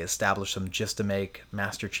 Yeah. They established them just to make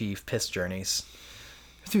Master Chief piss journeys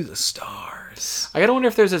through the stars. I gotta wonder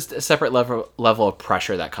if there's a separate level of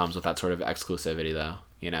pressure that comes with that sort of exclusivity, though.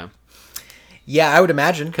 You know? Yeah, I would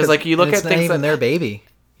imagine. Because like you look at things that their baby,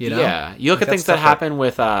 you know. Yeah, you look at things that happen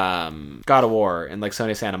with God of War and like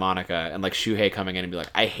Sony Santa Monica and like Shuhei coming in and be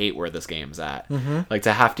like, I hate where this game's at. Like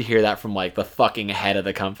to have to hear that from like the fucking head of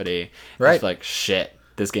the company, right? It's like shit,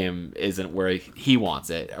 this game isn't where he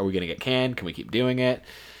wants it. Are we gonna get canned? Can we keep doing it?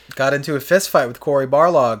 Got into a fist fight with Cory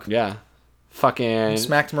Barlog. Yeah, fucking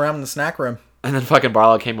smacked him around in the snack room. And then fucking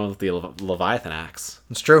Barlog came in with the Leviathan axe.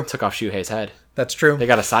 It's true. Took off Shuhei's head. That's true. They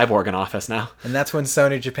got a cyborg in office now. And that's when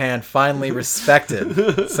Sony Japan finally respected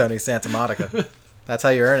Sony Santa Monica. That's how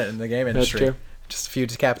you earn it in the game industry. That's true. Just a few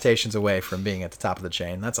decapitations away from being at the top of the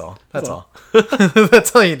chain. That's all. That's all.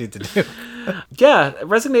 That's all you need to do. Yeah,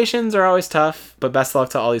 resignations are always tough, but best of luck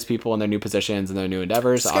to all these people in their new positions and their new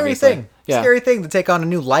endeavors. Scary thing. Yeah. Scary thing to take on a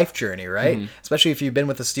new life journey, right? Mm-hmm. Especially if you've been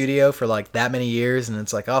with the studio for like that many years and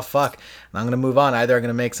it's like, oh, fuck, I'm going to move on. Either I'm going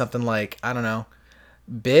to make something like, I don't know,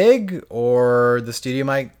 big, or the studio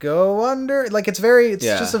might go under. Like it's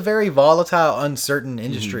just a very volatile, uncertain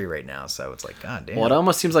industry right now. So it's like, god damn. Well, it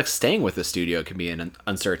almost seems like staying with the studio can be an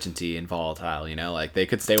uncertainty and volatile. Like they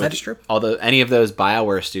could stay with any of those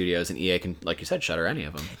BioWare studios, and EA can, like you said, shutter any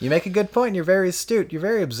of them. You make a good point. You're very astute. You're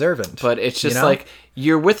very observant. But it's just like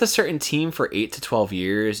you're with a certain team for 8 to 12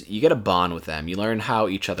 years. You get a bond with them. You learn how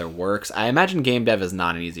each other works. I imagine game dev is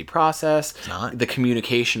not an easy process. It's not. The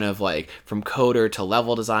communication of like from coder to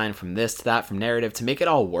level design, from this to that, from narrative, to make it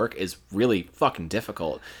all work is really fucking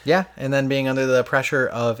difficult. Yeah, and then being under the pressure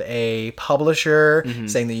of a publisher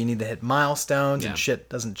saying that you need to hit milestones and shit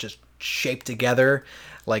doesn't just shape together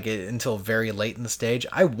until very late in the stage.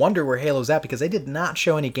 I wonder where Halo's at, because they did not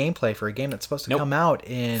show any gameplay for a game that's supposed to come out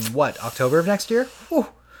in October of next year. Ooh.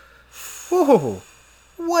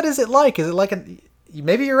 What is it like? Is it like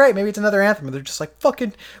maybe you're right, maybe it's another Anthem where they're just like,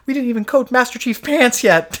 fucking, we didn't even code Master Chief Pants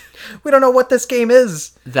yet. We don't know what this game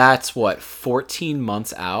is. That's 14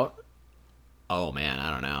 months out. Oh man, I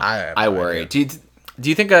don't know. I worry. Do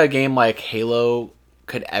you think a game like Halo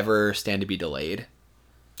could ever stand to be delayed?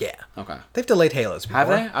 Yeah. Okay. They've delayed Halos before. Have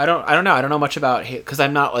they? I don't know. I don't know much about Halo because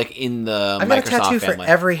I'm not like in the I've Microsoft got a tattoo family.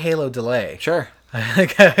 for every Halo delay. Sure.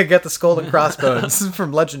 I got the skull and crossbones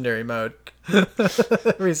from Legendary mode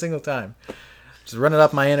every single time. Just run it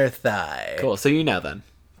up my inner thigh. Cool. So then.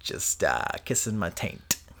 Just kissing my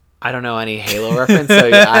taint. I don't know any Halo reference,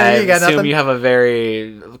 so I assume you have a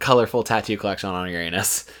very colorful tattoo collection on your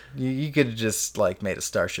anus. You could have just made a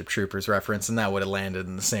Starship Troopers reference, and that would have landed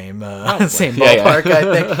in the same ballpark. Yeah.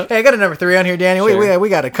 I think. Hey, I got a number 3 on here, Danny. Sure. We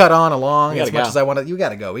got to cut on along as much as I want to. You got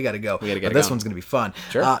to go. We got to go. But this one's gonna be fun.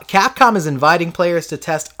 Sure. Capcom is inviting players to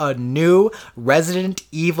test a new Resident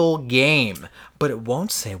Evil game, but it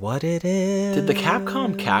won't say what it is. Did the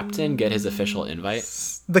Capcom captain get his official invite?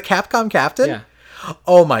 The Capcom captain? Yeah.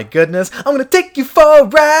 Oh my goodness! I'm gonna take you for a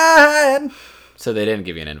ride. So they didn't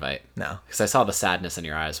give you an invite? No, because I saw the sadness in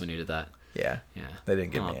your eyes when you did that. Yeah. They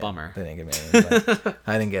didn't give me. Bummer. They didn't give me an invite.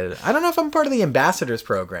 I didn't get it. I don't know if I'm part of the ambassadors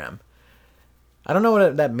program. I don't know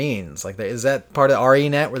what that means. Is that part of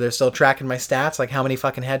RENet where they're still tracking my stats? Like, how many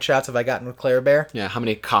fucking headshots have I gotten with Claire Bear? Yeah. How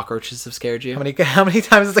many cockroaches have scared you? How many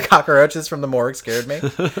times has the cockroaches from the morgue scared me?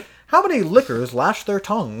 How many lickers lash their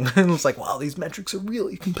tongue? And it's like, wow, these metrics are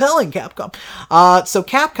really compelling, Capcom. So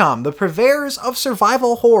Capcom, the purveyors of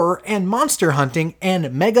survival horror and monster hunting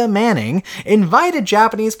and Mega Manning, invited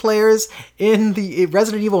Japanese players in the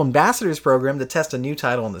Resident Evil Ambassadors program to test a new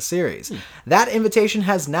title in the series. That invitation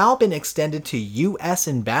has now been extended to U.S.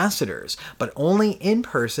 ambassadors, but only in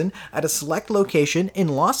person at a select location in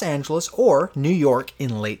Los Angeles or New York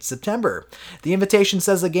in late September. The invitation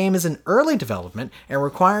says the game is in early development and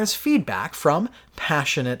requires feedback from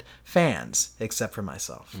passionate fans, except for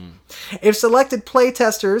myself. If selected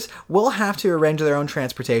playtesters will have to arrange their own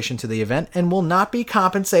transportation to the event and will not be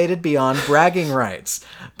compensated beyond bragging rights,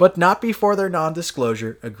 but not before their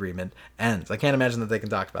non-disclosure agreement ends. I can't imagine that they can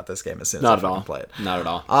talk about this game as soon as I can play it. Not at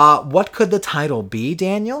all. What could the title be,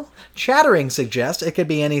 Daniel? Chattering suggests it could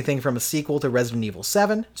be anything from a sequel to Resident Evil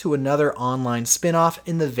 7 to another online spin-off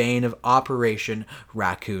in the vein of Operation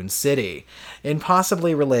Raccoon City. In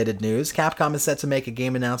possibly related news, Capcom is set to make a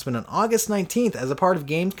game announcement on August 19th as a part of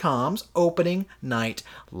Gamescom's opening night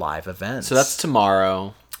live event. So that's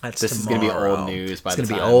tomorrow. This is going to be old news by the time. It's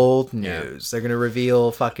going to be old news. They're going to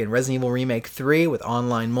reveal fucking Resident Evil Remake 3 with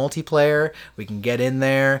online multiplayer. We can get in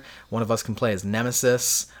there. One of us can play as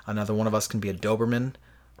Nemesis. Another one of us can be a Doberman.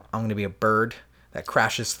 I'm going to be a bird that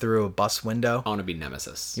crashes through a bus window. I want to be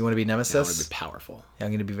Nemesis. You want to be Nemesis? Yeah, I want to be powerful. Yeah,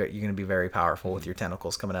 you're going to be very powerful with your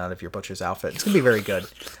tentacles coming out of your butcher's outfit. It's going to be very good.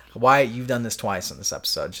 Wyatt, you've done this twice in this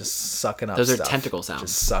episode, just sucking up stuff. Those are tentacle sounds.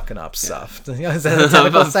 Just sucking up stuff. Is that a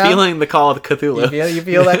tentacle sound? I'm feeling the call of Cthulhu. You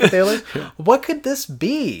feel that, Cthulhu? What could this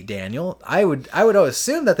be, Daniel? I would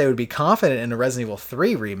assume that they would be confident in a Resident Evil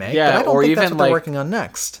 3 remake, but I don't think that's what they're working on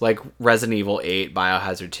next. Like Resident Evil 8,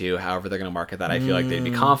 Biohazard 2, however they're going to market that, I feel like they'd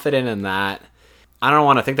be confident in that. I don't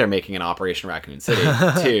want to think they're making an Operation Raccoon City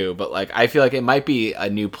too, but I feel like it might be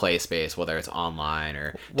a new play space, whether it's online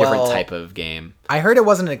or different type of game. I heard it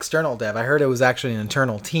wasn't an external dev. I heard it was actually an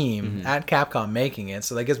internal team at Capcom making it,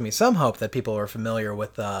 so that gives me some hope that people are familiar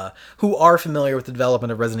with who are familiar with the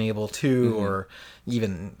development of Resident Evil 2 or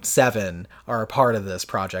even 7 are a part of this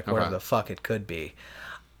project, whatever the fuck it could be.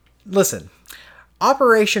 Listen,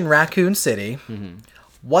 Operation Raccoon City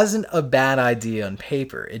wasn't a bad idea on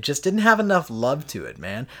paper. It just didn't have enough love to it,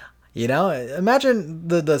 man. You know, imagine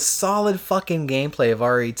the solid fucking gameplay of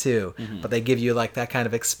RE2, but they give you like that kind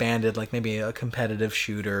of expanded, like maybe a competitive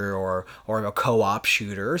shooter or a co-op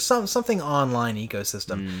shooter or something online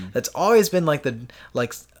ecosystem that's always been like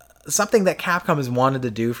something that Capcom has wanted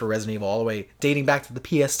to do for Resident Evil all the way dating back to the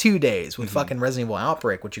PS2 days with fucking Resident Evil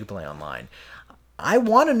Outbreak, which you can play online. I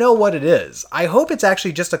want to know what it is. I hope it's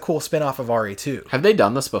actually just a cool spin-off of RE2. Have they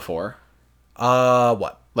done this before?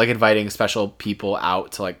 What? Like inviting special people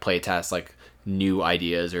out to like play test like new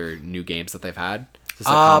ideas or new games that they've had? Is this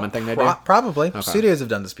a common thing they do? Probably. Okay. Studios have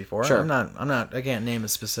done this before. Sure. I can't name a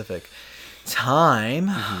specific time.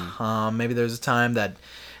 Maybe there's a time that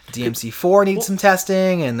DMC4 needs some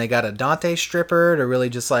testing and they got a Dante stripper to really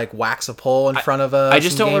just like wax a pole in front of I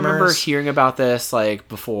just don't gamers. remember hearing about this like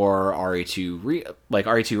before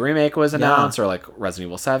RE2 remake was announced or like Resident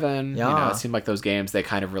Evil 7. Yeah. You know, it seemed like those games they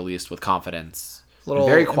kind of released with confidence. Little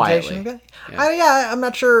very quietly. I'm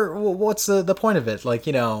not sure what's the point of it. Like,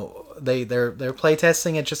 you know, they're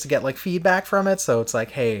playtesting it just to get like feedback from it. So it's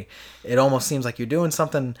like, hey, it almost seems like you're doing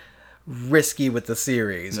something risky with the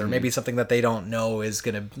series, or maybe something that they don't know is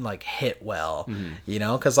gonna like hit well. You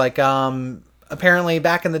know, because like apparently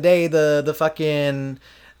back in the day, the fucking.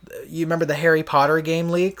 You remember the Harry Potter game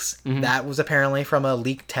leaks? That was apparently from a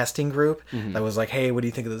leak testing group that was like, hey, what do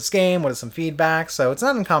you think of this game? What is some feedback? So it's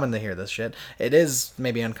not uncommon to hear this shit. It is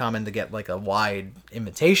maybe uncommon to get like a wide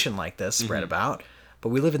invitation like this spread about. But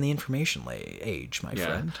we live in the information age, my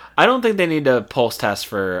friend. I don't think they need to pulse test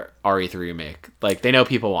for RE3 remake. Like, they know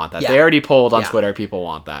people want that. They already polled on Twitter, people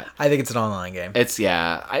want that. I think it's an online game. It's,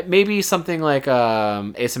 maybe something like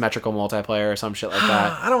asymmetrical multiplayer or some shit like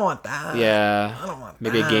that. I don't want that. Yeah. I don't want that.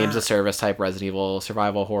 Maybe a games of service type Resident Evil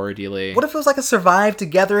survival horror dealy. What if it was like a survive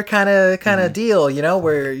together kind of deal, you know,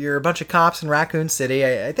 where you're a bunch of cops in Raccoon City?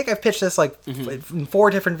 I think I've pitched this like in 4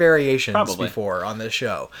 different variations before on this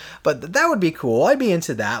show. But that would be cool. I'd be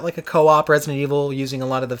into that, like a co-op Resident Evil using a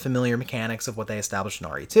lot of the familiar mechanics of what they established in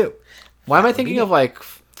RE2. Why am I thinking of like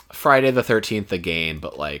Friday the 13th the game,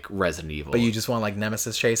 but like Resident Evil? But you just want like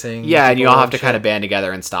nemesis chasing? Yeah, and you all have to kind of band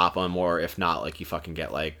together and stop them, or if not, like you fucking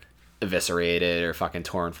get like eviscerated or fucking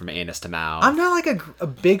torn from anus to mouth. I'm not like a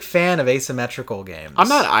big fan of asymmetrical games. I'm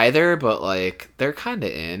not either, but like they're kind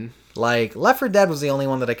of in. Like, Left 4 Dead was the only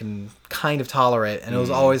one that I can kind of tolerate, and it was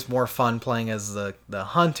always more fun playing as the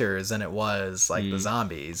hunters than it was, like, the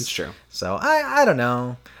zombies. It's true. So, I don't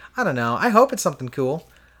know. I hope it's something cool.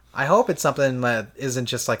 I hope it's something that isn't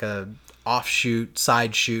just like a offshoot,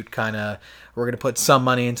 side shoot kind of, we're going to put some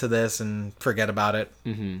money into this and forget about it.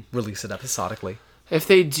 Release it episodically. If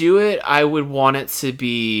they do it, I would want it to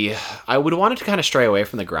kind of stray away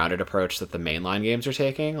from the grounded approach that the mainline games are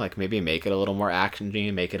taking. Like maybe make it a little more action-y,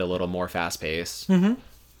 make it a little more fast-paced,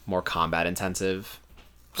 more combat intensive.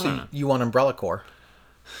 So you want Umbrella Corps?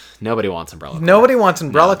 Nobody wants Umbrella Corps. Nobody wants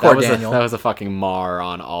Umbrella Corps, Daniel. That was a fucking mar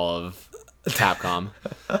on all of Capcom.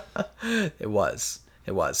 It was.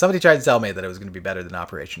 Somebody tried to tell me that it was going to be better than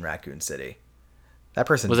Operation Raccoon City. That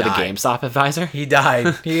person was died. Was it a GameStop advisor? He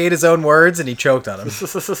died. He ate his own words and he choked on them.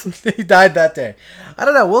 He died that day. I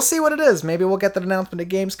don't know. We'll see what it is. Maybe we'll get that announcement at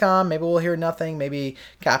Gamescom. Maybe we'll hear nothing. Maybe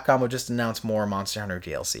Capcom will just announce more Monster Hunter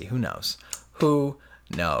DLC. Who knows?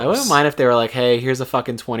 I wouldn't mind if they were like, hey, here's a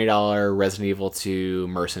fucking $20 Resident Evil 2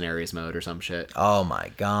 Mercenaries mode or some shit. Oh my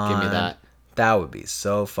god. Give me that. That would be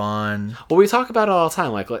so fun. Well, we talk about it all the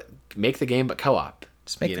time. Like, make the game but co-op.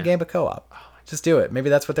 Just make the game but co-op. Just do it. Maybe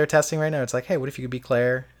that's what they're testing right now. It's like, hey, what if you could be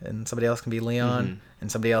Claire and somebody else can be Leon and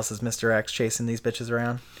somebody else is Mr. X chasing these bitches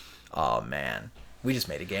around? Oh man, we just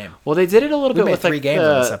made a game. Well, they did it a little bit with 3 games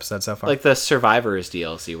in this episode so far. Like the Survivors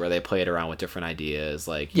DLC, where they played around with different ideas,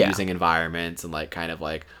 like using environments and like kind of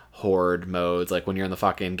like horde modes. Like when you're in the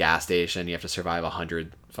fucking gas station, you have to survive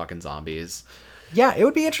 100 fucking zombies. Yeah, it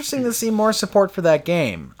would be interesting to see more support for that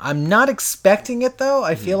game. I'm not expecting it, though.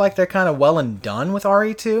 I feel like they're kind of well and done with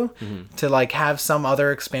RE2 to, like, have some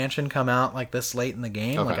other expansion come out, like, this late in the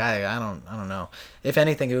game. Okay. Like, I don't know. If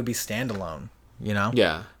anything, it would be standalone, you know?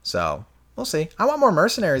 Yeah. So, we'll see. I want more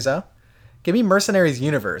Mercenaries, though. Give me Mercenaries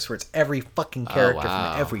Universe, where it's every fucking character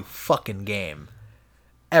from every fucking game.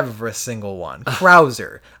 Every single one.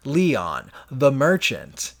 Krauser, Leon, the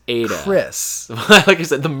Merchant, Ada, Chris. Like I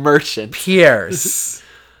said, the Merchant. Pierce.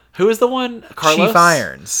 Who is the one? Carlos? Chief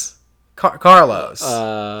Irons. Carlos.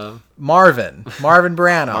 Marvin. Marvin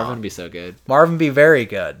Brano. Marvin would be so good. Marvin be very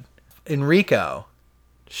good. Enrico.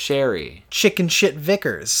 Sherry. Chicken Shit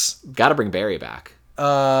Vickers. Gotta bring Barry back.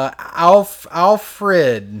 Alfred.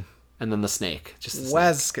 And then the snake. Just the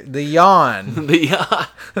Wesker. The yawn. The yawn.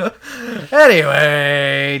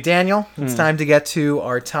 Anyway, Daniel, it's time to get to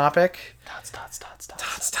our topic. Tots.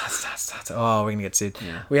 Oh, we're going to get sued.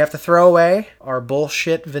 Yeah. We have to throw away our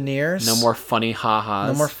bullshit veneers. No more funny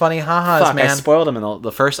ha-has. No more funny ha-has, Fuck, man. I spoiled them in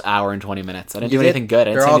the first hour and 20 minutes. I didn't do anything good.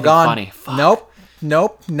 I didn't They're say all anything gone. funny. Fuck.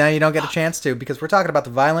 Nope. Now you don't get a chance to, because we're talking about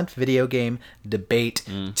the violent video game debate.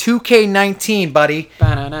 2K19, buddy.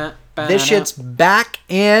 Ba-na-na, ba-na-na. This shit's back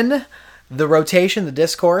in the rotation, the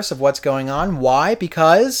discourse of what's going on. Why?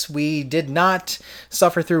 Because we did not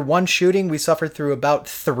suffer through one shooting. We suffered through about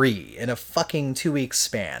 3 in a fucking 2-week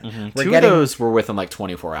span. Mm-hmm. Two of those were within like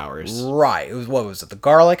 24 hours. Right. It was, what was it? The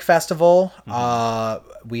Garlic Festival.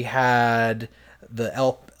 We had the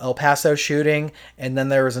El Paso shooting, and then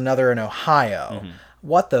there was another in Ohio.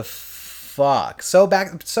 What the fuck? So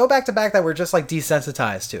back to back that we're just like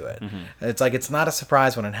desensitized to it. It's like it's not a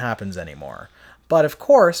surprise when it happens anymore. But of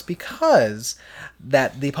course, because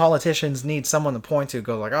that the politicians need someone to point to,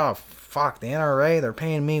 go like, oh fuck, the NRA, they're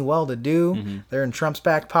paying me well to do. They're in Trump's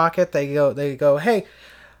back pocket. They go, hey,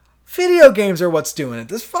 video games are what's doing it.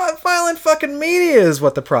 This violent fucking media is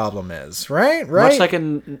what the problem is, right? Much like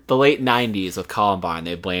in the late 90s with Columbine,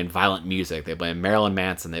 they blamed violent music, they blamed Marilyn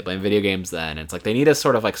Manson, they blamed video games then. It's like they need a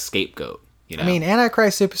sort of like scapegoat. You know? I mean,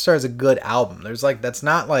 Antichrist Superstar is a good album. There's like, that's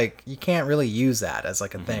not like, you can't really use that as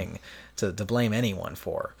like a thing to blame anyone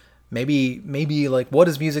for. Maybe like, what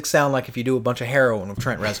does music sound like if you do a bunch of heroin with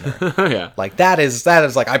Trent Reznor? Yeah. Like that is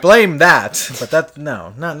like, I blame that, but that's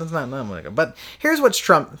not. But here's what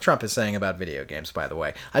Trump is saying about video games. By the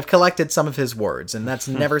way, I've collected some of his words, and that's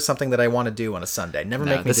never something that I want to do on a Sunday. Never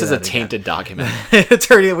make me. This do is that a tainted document.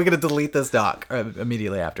 Attorney, we're gonna delete this doc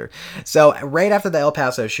immediately after. So right after the El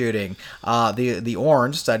Paso shooting, the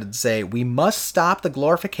Orange decided to say we must stop the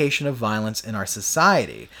glorification of violence in our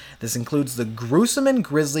society. This includes the gruesome and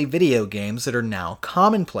grisly video games that are now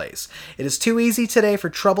commonplace. It is too easy today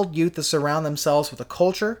for troubled youth to surround themselves with a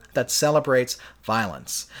culture that celebrates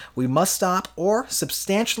violence. We must stop or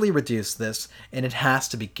substantially reduce this, and it has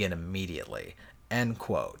to begin immediately. End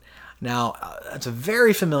quote. Now, it's a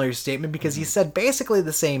very familiar statement because he said basically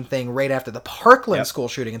the same thing right after the Parkland school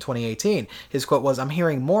shooting in 2018. His quote was, "I'm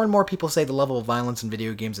hearing more and more people say the level of violence in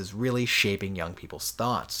video games is really shaping young people's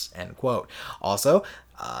thoughts." End quote. Also,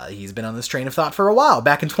 he's been on this train of thought for a while.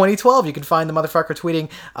 Back in 2012, you can find the motherfucker tweeting,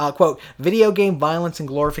 quote, "Video game violence and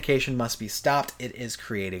glorification must be stopped. It is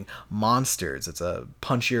creating monsters." It's a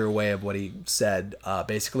punchier way of what he said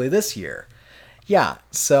basically this year. Yeah,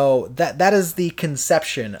 so that is the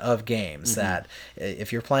conception of games, that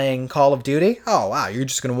if you're playing Call of Duty, oh wow, you're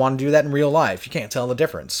just going to want to do that in real life. You can't tell the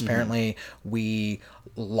difference. Apparently, we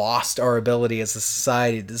lost our ability as a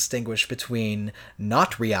society to distinguish between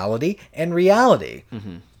not reality and reality.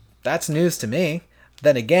 That's news to me.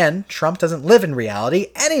 Then again, Trump doesn't live in reality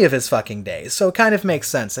any of his fucking days, so it kind of makes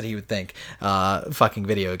sense that he would think fucking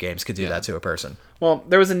video games could do that to a person. Well,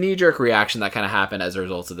 there was a knee-jerk reaction that kind of happened as a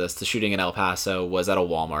result of this. The shooting in El Paso was at a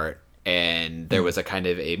Walmart, and there was a kind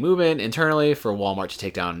of a movement internally for Walmart to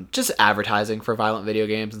take down just advertising for violent video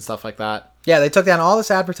games and stuff like that. Yeah, they took down all this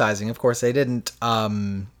advertising. Of course, they didn't,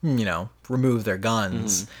 remove their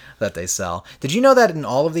guns that they sell. Did you know that in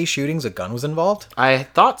all of these shootings, a gun was involved? I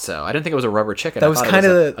thought so. I didn't think it was a rubber chicken. That was kind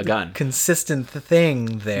of a gun. Consistent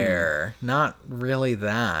thing there. Not really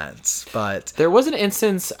that, but there was an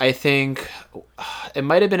instance, I think, it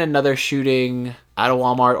might have been another shooting at a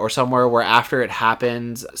Walmart or somewhere where after it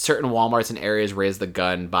happened, certain Walmarts and areas raised the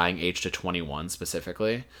gun buying age to 21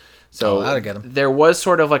 specifically. So there was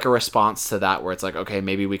sort of like a response to that where it's like, okay,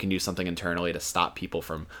 maybe we can do something internally to stop people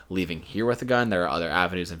from leaving here with a gun. There are other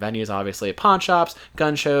avenues and venues, obviously, pawn shops,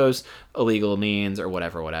 gun shows, illegal means, or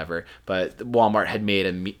whatever. But Walmart had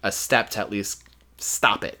made a step to at least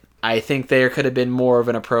stop it. I think there could have been more of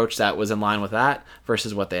an approach that was in line with that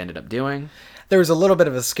versus what they ended up doing. There was a little bit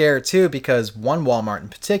of a scare, too, because one Walmart in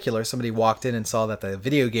particular, somebody walked in and saw that the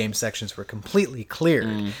video game sections were completely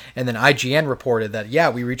cleared. And then IGN reported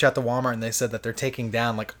that, we reached out to Walmart and they said that they're taking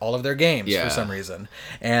down, like, all of their games for some reason.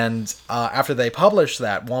 And after they published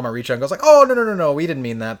that, Walmart reached out and goes like, oh, no, we didn't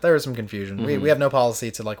mean that. There was some confusion. We have no policy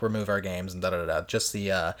to, like, remove our games and da-da-da-da. Just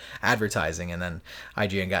the advertising. And then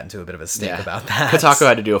IGN got into a bit of a stink about that. Kotaku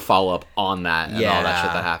had to do a follow-up on that and all that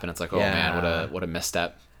shit that happened. It's like, oh, man, what a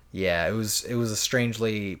misstep. Yeah, it was a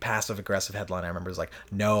strangely passive-aggressive headline. I remember it was like,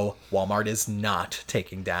 no, Walmart is not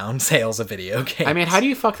taking down sales of video games. I mean, how do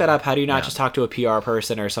you fuck that up? How do you not just talk to a PR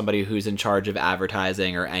person or somebody who's in charge of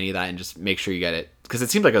advertising or any of that and just make sure you get it because it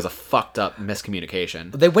seemed like it was a fucked up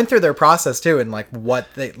miscommunication. They went through their process too, and like what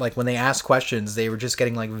they like when they asked questions, they were just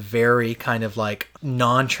getting like very kind of like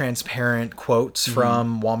non-transparent quotes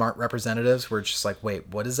from Walmart representatives where it's just like, wait,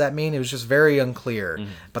 what does that mean? It was just very unclear,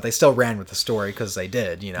 but they still ran with the story because they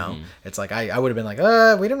did, you know. It's like I would have been like,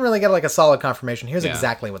 we didn't really get like a solid confirmation. Here's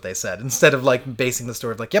exactly what they said, instead of like basing the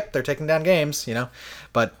story of like, yep, they're taking down games, you know.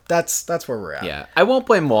 But that's where we're at. Yeah, I won't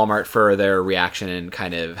blame Walmart for their reaction and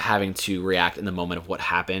kind of having to react in the moment of what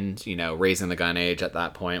happened, you know, raising the gun age at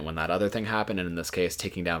that point when that other thing happened, and in this case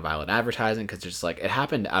taking down violent advertising, because it's just like it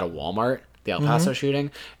happened at a Walmart, the El Paso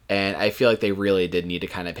shooting, and I feel like they really did need to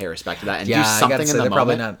kind of pay respect to that and do something in the moment. They're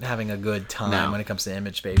probably not having a good time when it comes to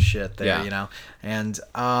image-based shit there, you know. And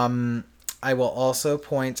I will also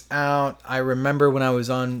point out, I remember when I was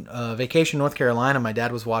on vacation in North Carolina, my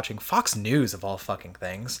dad was watching Fox News, of all fucking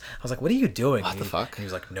things. I was like, what are you doing? What the fuck? He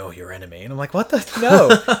was like, know your enemy. And I'm like, what the? No.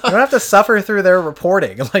 You don't have to suffer through their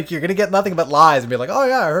reporting. Like, you're going to get nothing but lies and be like, oh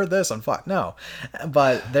yeah, I heard this on Fox. No.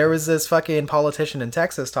 But there was this fucking politician in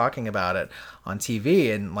Texas talking about it on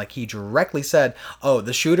TV, and like he directly said, oh,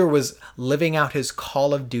 the shooter was living out his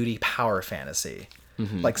Call of Duty power fantasy.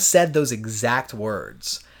 Like, said those exact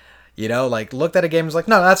words. You know, like, looked at a game and was like,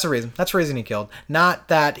 no, that's the reason. That's the reason he killed. Not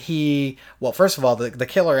that he... Well, first of all, the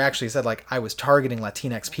killer actually said, like, I was targeting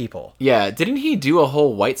Latinx people. Yeah, didn't he do a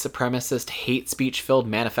whole white supremacist hate speech-filled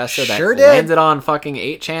manifesto that did. landed on fucking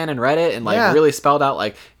 8chan and Reddit and, like, really spelled out,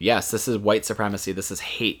 like, yes, this is white supremacy. This is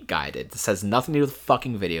hate-guided. This has nothing to do with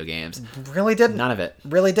fucking video games. Really didn't. None of it.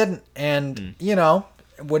 Really didn't. And, you know...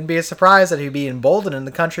 wouldn't be a surprise that he'd be emboldened in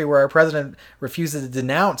the country where our president refuses to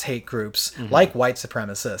denounce hate groups like white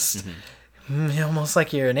supremacists. Almost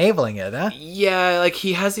like you're enabling it, huh? Yeah, like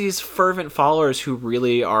he has these fervent followers who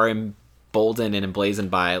really are emboldened and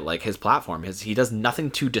emblazoned by like his platform. He does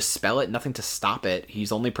nothing to dispel it, nothing to stop it.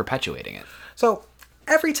 He's only perpetuating it. So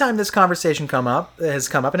every time this conversation has come up,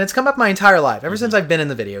 and it's come up my entire life, ever since I've been in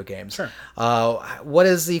the video games. Sure. What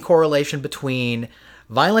is the correlation between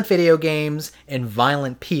violent video games and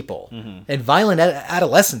violent people and violent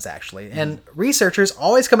adolescents, actually? And researchers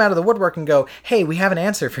always come out of the woodwork and go, hey, we have an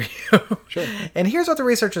answer for you. Sure. And here's what the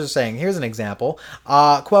researchers are saying. Here's an example.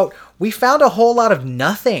 Quote, we found a whole lot of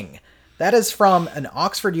nothing. That is from an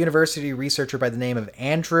Oxford University researcher by the name of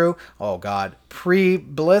Andrew,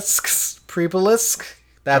 Przybylsk.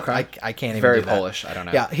 That I can't even Very do that. Polish. I don't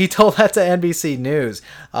know. Yeah, he told that to NBC News.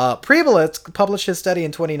 Przybylsk published his study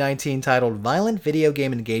in 2019 titled "Violent Video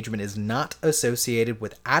Game Engagement is Not Associated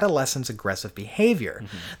with Adolescents' Aggressive Behavior."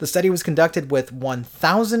 The study was conducted with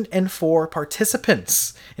 1,004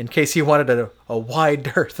 participants, in case you wanted a wide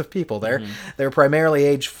dearth of people there. They were primarily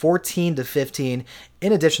aged 14 to 15,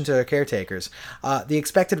 in addition to their caretakers. The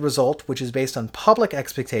expected result, which is based on public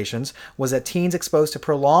expectations, was that teens exposed to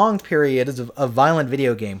prolonged periods of violent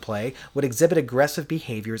video game play would exhibit aggressive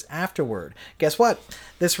behaviors afterward. Guess what?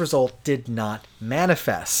 This result did not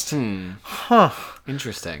manifest. Huh.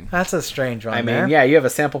 Interesting. That's a strange one. I mean, yeah, you have a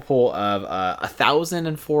sample pool of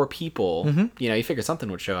 1,004 people. You know, you figure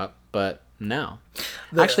something would show up, but no.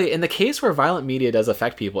 Actually, in the case where violent media does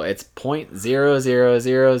affect people, it's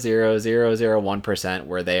 0.0000001%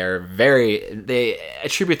 where they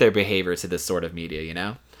attribute their behavior to this sort of media, you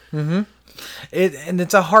know? And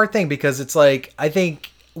it's a hard thing because it's like, I think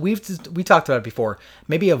we talked about it before.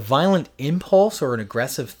 Maybe a violent impulse or an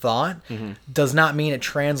aggressive thought does not mean it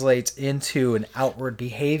translates into an outward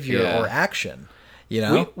behavior or action. You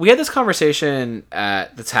know? We had this conversation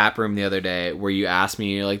at the tap room the other day where you asked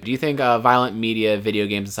me, you're like, do you think violent media, video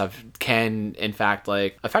games and stuff can, in fact,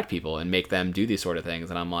 like, affect people and make them do these sort of things?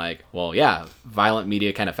 And I'm like, well, yeah, violent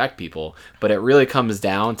media can affect people, but it really comes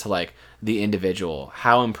down to, like, the individual.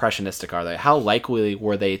 How impressionistic are they? How likely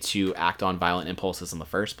were they to act on violent impulses in the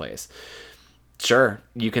first place? Sure,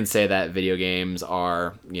 you can say that video games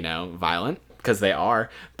are, you know, violent, because they are,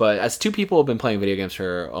 but as two people who have been playing video games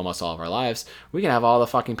for almost all of our lives, we can have all the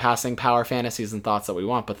fucking passing power fantasies and thoughts that we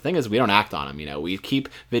want, but the thing is, we don't act on them. You know, we keep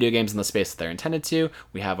video games in the space that they're intended to.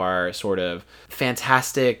 We have our sort of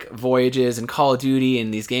fantastic voyages and Call of Duty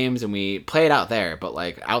and these games, and we play it out there, but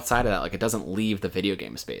like outside of that, like, it doesn't leave the video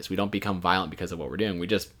game space. We don't become violent because of what we're doing. We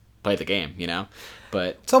just play the game, you know?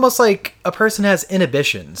 But it's almost like a person has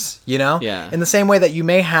inhibitions, you know? Yeah. In the same way that you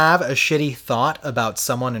may have a shitty thought about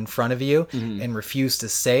someone in front of you and refuse to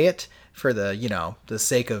say it for the, you know, the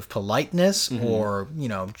sake of politeness or, you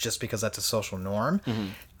know, just because that's a social norm.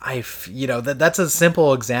 that's a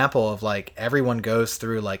simple example of like everyone goes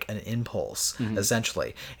through like an impulse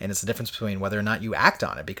essentially, and it's the difference between whether or not you act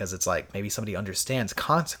on it, because it's like maybe somebody understands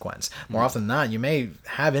consequence. More often than not, you may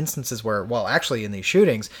have instances where, well, actually in these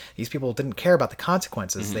shootings, these people didn't care about the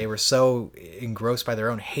consequences. They were so engrossed by their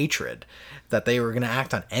own hatred that they were going to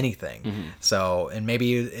act on anything. So, and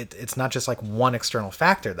maybe it's not just like one external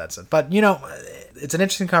factor that's it, but it's an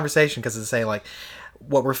interesting conversation, because to say like,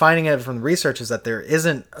 what we're finding out from the research is that there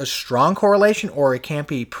isn't a strong correlation, or it can't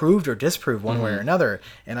be proved or disproved one way or another.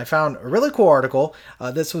 And I found a really cool article.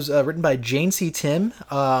 This was written by Jane C. Tim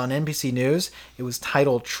on NBC News. It was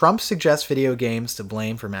titled "Trump Suggests Video Games to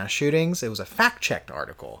Blame for Mass Shootings." It was a fact-checked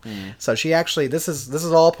article. So she actually, this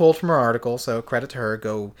is all pulled from her article, so credit to her.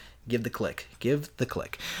 Go give the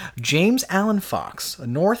click. James Allen Fox, a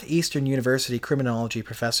Northeastern University criminology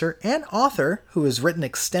professor and author who has written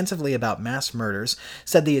extensively about mass murders,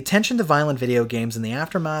 said the attention to violent video games in the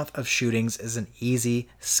aftermath of shootings is an easy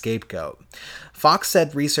scapegoat. Fox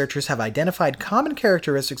said researchers have identified common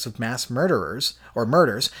characteristics of mass murders,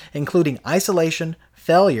 including isolation,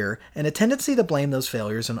 failure, and a tendency to blame those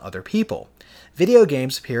failures on other people. Video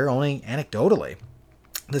games appear only anecdotally.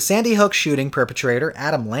 The Sandy Hook shooting perpetrator,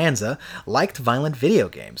 Adam Lanza, liked violent video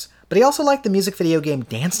games, but he also liked the music video game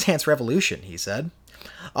Dance Dance Revolution, he said.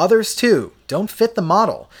 Others, too, don't fit the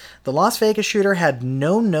model. The Las Vegas shooter had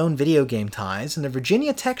no known video game ties, and the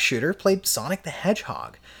Virginia Tech shooter played Sonic the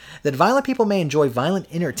Hedgehog. That violent people may enjoy violent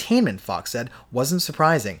entertainment, Fox said, wasn't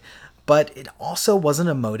surprising. But it also wasn't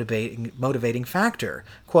a motivating factor.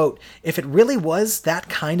 Quote, if it really was that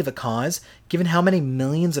kind of a cause, given how many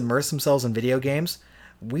millions immerse themselves in video games,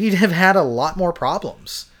 we'd have had a lot more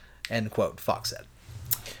problems, end quote, Fox said.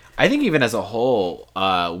 I think even as a whole,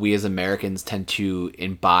 we as Americans tend to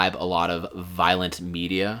imbibe a lot of violent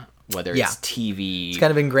media, whether it's TV. It's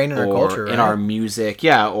kind of ingrained in our culture, right? In our music,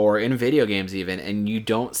 or in video games even, and you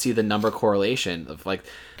don't see the number correlation of like,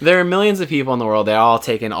 there are millions of people in the world, they all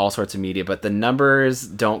take in all sorts of media, but the numbers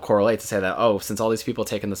don't correlate to say that, oh, since all these people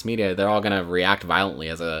take in this media, they're all going to react violently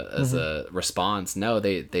as a response. No,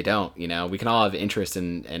 they don't. We can all have interest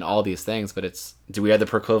in all these things, but do we have the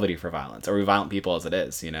proclivity for violence? Are we violent people as it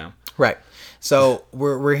is, Right. So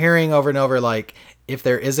we're hearing over and over, like, if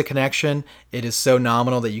there is a connection, it is so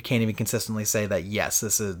nominal that you can't even consistently say that, yes,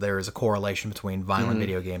 there is a correlation between violent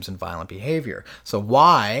video games and violent behavior. So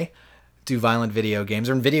why do violent video games,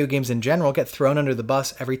 or video games in general, get thrown under the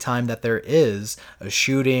bus every time that there is a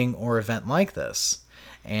shooting or event like this?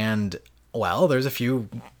 And, well, there's a few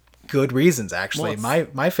good reasons, actually.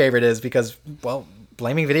 My favorite is because, well,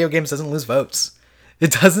 blaming video games doesn't lose votes.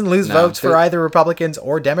 It doesn't lose votes for either Republicans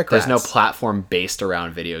or Democrats. There's no platform based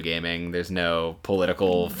around video gaming. There's no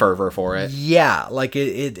political fervor for it. Yeah, like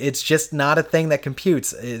it's just not a thing that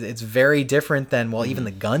computes. It's very different than, well, even the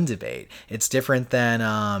gun debate. It's different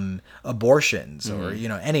than abortions or,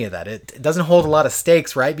 any of that. It doesn't hold a lot of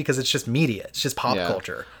stakes, right? Because it's just media. It's just pop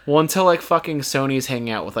culture. Well, until like fucking Sony's hanging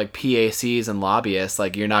out with like PACs and lobbyists,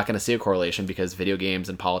 like you're not going to see a correlation, because video games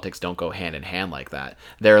and politics don't go hand in hand like that.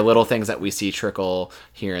 There are little things that we see trickle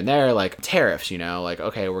here and there, like tariffs, like,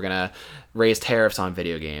 okay, we're going to raise tariffs on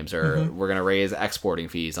video games, or we're going to raise exporting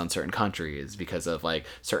fees on certain countries because of like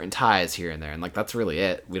certain ties here and there. And like, that's really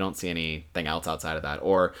it. We don't see anything else outside of that.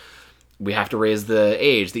 Or we have to raise the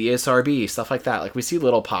age, the ESRB, stuff like that. Like, we see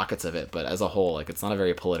little pockets of it, but as a whole, like, it's not a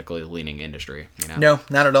very politically leaning industry, No,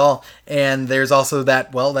 not at all. And there's also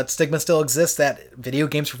that stigma still exists that video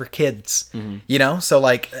games are for kids, So,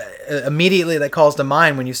 like, immediately that calls to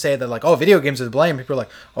mind when you say that, like, oh, video games are to blame. People are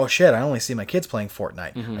like, oh, shit, I only see my kids playing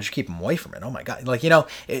Fortnite. I should keep them away from it. Oh, my God. Like,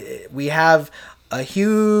 we have a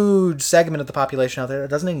huge segment of the population out there that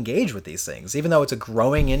doesn't engage with these things, even though it's a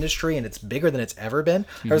growing industry and it's bigger than it's ever been.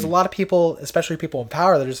 There's a lot of people, especially people in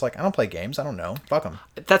power, that are just like, I don't play games. I don't know. Fuck them.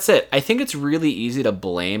 That's it. I think it's really easy to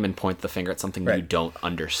blame and point the finger at something you don't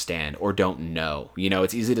understand or don't know.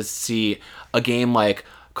 It's easy to see a game like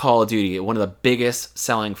Call of Duty, one of the biggest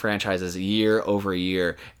selling franchises year over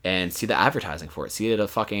year, and see the advertising for it. See it at a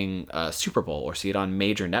fucking Super Bowl, or see it on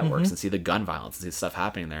major networks and see the gun violence and see stuff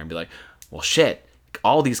happening there and be like, well, shit,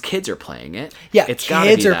 all these kids are playing it. Yeah,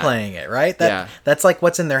 kids are playing it, right? That's like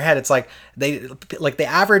what's in their head. It's like the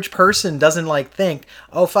average person doesn't like think,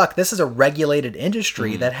 oh fuck, this is a regulated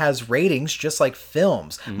industry that has ratings just like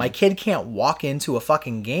films. My kid can't walk into a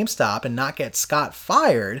fucking GameStop and not get Scott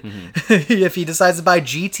fired if he decides to buy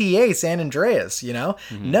GTA San Andreas,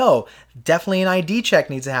 No, definitely an ID check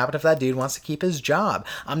needs to happen if that dude wants to keep his job.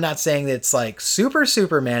 I'm not saying that it's like super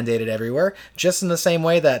mandated everywhere, just in the same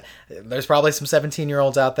way that there's probably some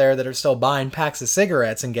 17-year-olds out there that are still buying packs of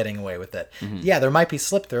cigarettes and getting away with it. Yeah, there might be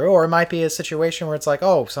slip through, or it might be a situation where it's like,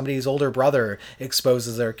 oh, somebody's older brother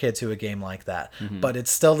exposes their kid to a game like that. But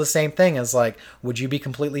it's still the same thing as like, would you be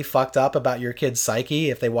completely fucked up about your kid's psyche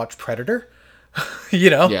if they watch Predator? You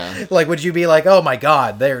know, like, would you be like, oh my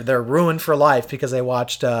god, they're ruined for life because they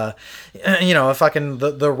watched a fucking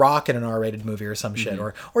the Rock in an R-rated movie or some shit,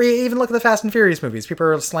 or you even look at the Fast and Furious movies, people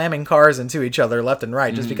are slamming cars into each other left and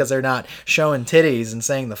right just because they're not showing titties and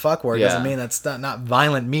saying the fuck word doesn't mean that's not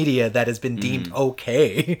violent media that has been deemed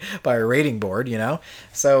okay by a rating board, you know.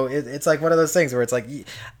 So it's like one of those things where it's like,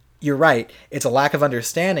 you're right. It's a lack of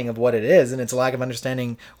understanding of what it is, and it's a lack of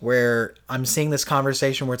understanding where I'm seeing this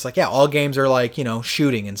conversation where it's like, yeah, all games are like, you know,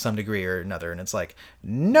 shooting in some degree or another, and it's like,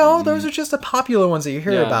 no, those are just the popular ones that you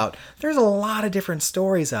hear about. There's a lot of different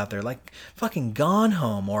stories out there, like fucking Gone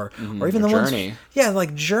Home, or even the Journey. ones,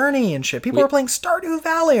 like Journey and shit. People are playing Stardew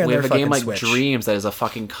Valley on their fucking Switch. We have a game like Switch. Dreams that is a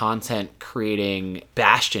fucking content creating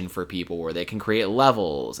bastion for people where they can create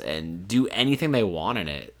levels and do anything they want in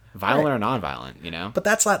it. Violent or non-violent, you know? But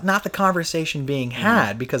that's not the conversation being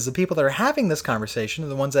had, because the people that are having this conversation are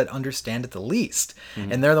the ones that understand it the least.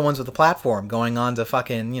 And they're the ones with the platform going on to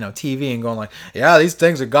fucking, you know, TV and going like, yeah, these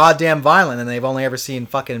things are goddamn violent, and they've only ever seen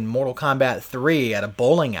fucking Mortal Kombat 3 at a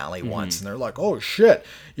bowling alley once, and they're like, oh shit,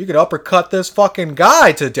 you could uppercut this fucking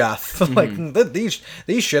guy to death. Like, these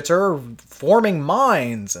shits are forming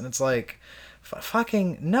minds, and it's like,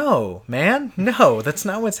 fucking no, man. No, that's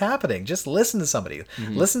not what's happening. Just listen to somebody.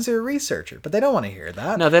 Listen to a researcher. But they don't want to hear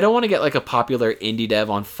that. No, they don't want to get like a popular indie dev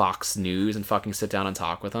on Fox News and fucking sit down and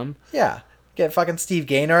talk with them. Yeah. Get fucking Steve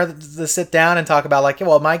Gaynor to sit down and talk about like,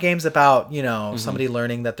 well, my game's about, you know, somebody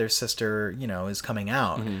learning that their sister, you know, is coming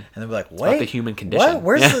out. And they'll be like, wait. About the human condition.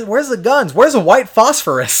 What? Where's the guns? Where's the white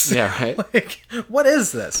phosphorus? Yeah, right. Like, what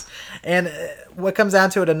is this? And what comes down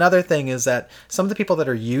to it, another thing is that some of the people that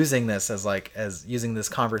are using this as using this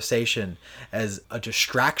conversation as a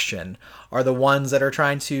distraction are the ones that are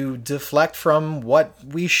trying to deflect from what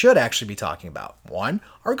we should actually be talking about. One,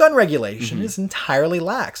 our gun regulation is entirely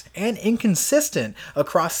lax and inconsistent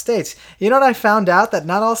across states. You know what I found out? That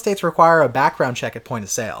not all states require a background check at point of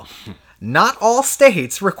sale. Not all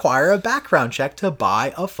states require a background check to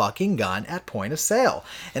buy a fucking gun at point of sale.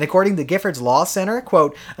 And according to Giffords Law Center,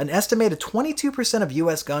 quote, an estimated 22% of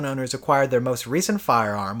U.S. gun owners acquired their most recent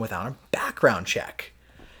firearm without a background check.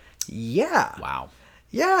 Yeah. Wow.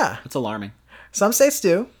 Yeah. It's alarming. Some states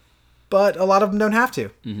do, but a lot of them don't have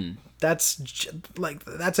to. That's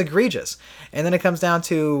egregious. And then it comes down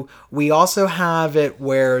to, we also have it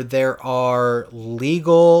where there are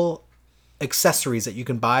legal accessories that you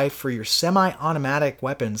can buy for your semi-automatic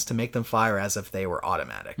weapons to make them fire as if they were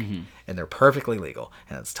automatic. And they're perfectly legal,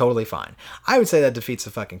 and it's totally fine. I would say that defeats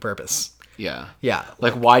the fucking purpose. Yeah.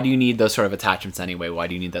 Like, why do you need those sort of attachments anyway? Why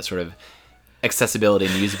do you need that sort of accessibility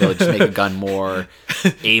and usability to make a gun more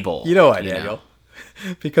able? You know why, Daniel?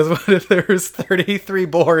 Because what if there's 33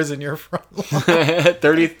 bores in your front lawn?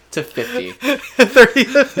 30 to 50. 30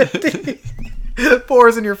 to 50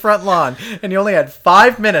 bores in your front lawn, and you only had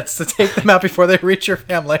 5 minutes to take them out before they reach your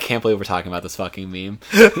family. I can't believe we're talking about this fucking meme.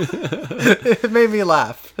 It made me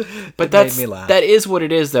laugh. But that is what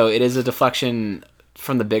it is, though. It is a deflection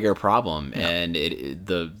from the bigger problem, and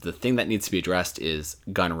the thing that needs to be addressed is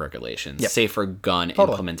gun regulations, safer gun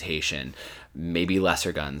implementation. Maybe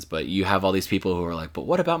lesser guns, but you have all these people who are like, but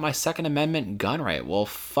what about my Second Amendment gun right? Well,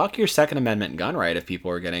 fuck your Second Amendment gun right if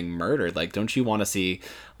people are getting murdered. Like, don't you want to see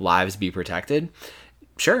lives be protected?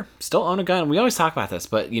 Sure, still own a gun. We always talk about this,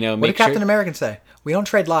 but, you know, what did Captain America say? We don't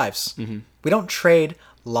trade lives. We don't trade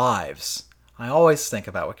lives. I always think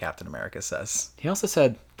about what Captain America says. He also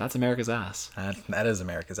said, that's America's ass. That is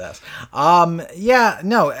America's ass.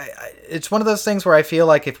 It's one of those things where I feel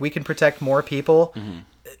like if we can protect more people...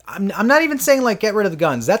 I'm not even saying like get rid of the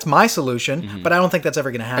guns. That's my solution, but I don't think that's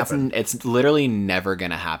ever going to happen. It's literally never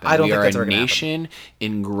going to happen. I don't think that's ever going to happen. We are a nation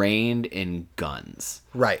ingrained in guns.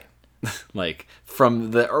 Right. Like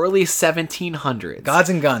from the early 1700s. Gods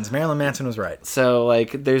and guns. Marilyn Manson was right. So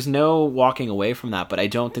like there's no walking away from that, but I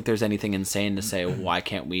don't think there's anything insane to say why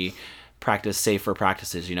can't we practice safer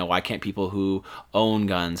practices? You know, why can't people who own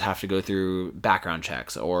guns have to go through background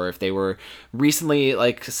checks? Or if they were recently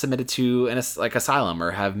like submitted to asylum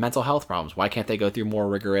or have mental health problems, why can't they go through more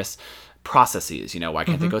rigorous processes? You know, why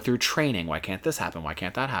can't they go through training? Why can't this happen? Why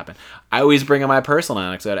can't that happen? I always bring up my personal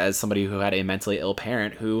anecdote as somebody who had a mentally ill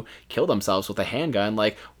parent who killed themselves with a handgun.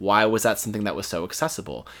 Like, why was that something that was so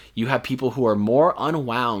accessible? You have people who are more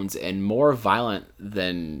unwound and more violent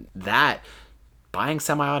than that buying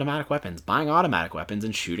semi-automatic weapons, buying automatic weapons,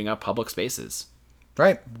 and shooting up public spaces.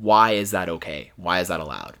 Right. Why is that okay? Why is that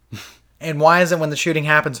allowed? And why is it when the shooting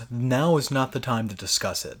happens, now is not the time to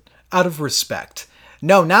discuss it? Out of respect.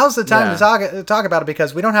 No, now's the time to talk about it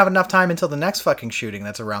because we don't have enough time until the next fucking shooting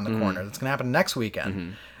that's around the corner. That's going to happen next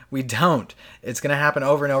weekend. We don't. It's going to happen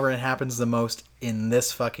over and over, and it happens the most in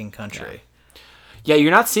this fucking country. Yeah,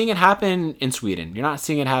 you're not seeing it happen in Sweden. You're not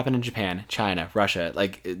seeing it happen in Japan, China, Russia.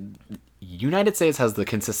 Like, United States has the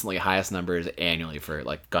consistently highest numbers annually for,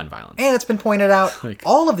 like, gun violence. And it's been pointed out,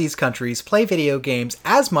 all of these countries play video games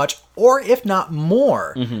as much, or if not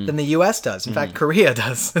more, than the U.S. does. In fact, Korea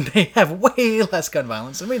does. And they have way less gun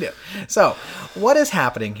violence than we do. So, what is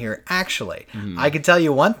happening here, actually? I can tell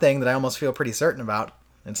you one thing that I almost feel pretty certain about.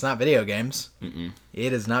 It's not video games.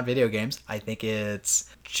 It is not video games. I think it's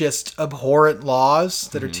just abhorrent laws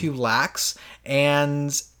that are too lax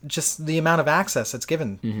and just the amount of access that's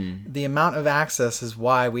given. The amount of access is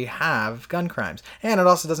why we have gun crimes. And it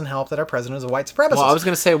also doesn't help that our president is a white supremacist. Well, I was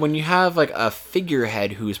going to say, when you have like a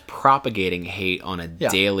figurehead who's propagating hate on a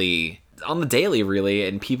daily, really,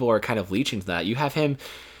 and people are kind of leeching to that, you have him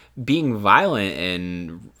being violent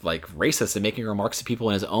and like racist and making remarks to people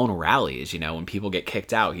in his own rallies. You know, when people get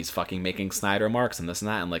kicked out, he's fucking making snide remarks and this and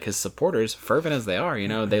that. And like his supporters, fervent as they are, you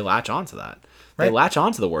know, they latch onto that. Right. They latch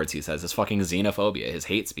onto the words he says, his fucking xenophobia, his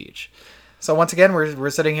hate speech. So once again, we're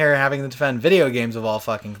sitting here having to defend video games of all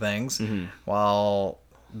fucking things, while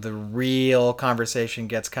the real conversation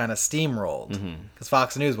gets kind of steamrolled because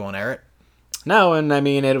Fox News won't air it. No, and I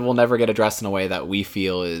mean, it will never get addressed in a way that we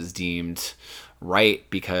feel is deemed right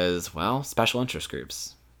because, well, special interest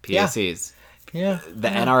groups, PACs. Yeah. The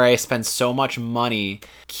NRA spends so much money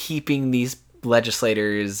keeping these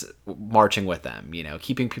legislators marching with them, you know,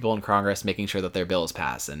 keeping people in Congress, making sure that their bills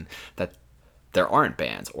pass and that there aren't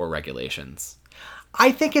bans or regulations.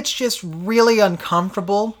 I think it's just really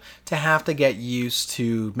uncomfortable to have to get used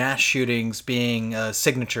to mass shootings being a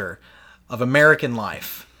signature of American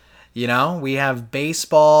life. You know, we have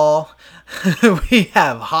baseball, we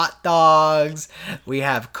have hot dogs, we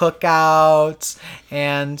have cookouts,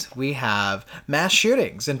 and we have mass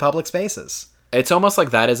shootings in public spaces. It's almost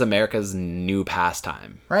like that is America's new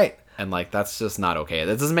pastime. Right. And, like, that's just not okay.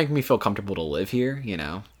 That doesn't make me feel comfortable to live here, you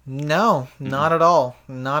know? No, not at all.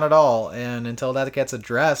 Not at all. And until that gets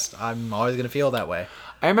addressed, I'm always going to feel that way.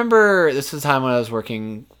 I remember this is the time when I was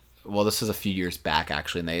working... Well, this was a few years back,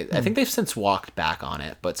 actually, and I think they've since walked back on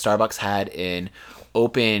it, but Starbucks had an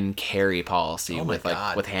open carry policy with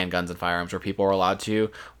handguns and firearms where people were allowed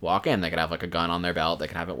to walk in. They could have, like, a gun on their belt. They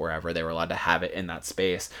could have it wherever. They were allowed to have it in that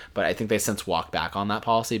space. But I think they since walked back on that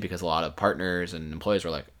policy because a lot of partners and employees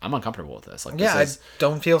were like, I'm uncomfortable with this. Like, I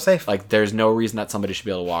don't feel safe. Like, there's no reason that somebody should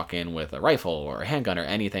be able to walk in with a rifle or a handgun or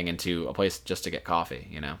anything into a place just to get coffee,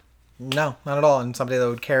 you know? No, not at all. And somebody that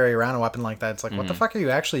would carry around a weapon like that, it's like, what the fuck are you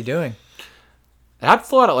actually doing? It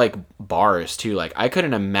happened a lot at, like, bars, too. Like, I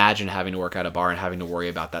couldn't imagine having to work at a bar and having to worry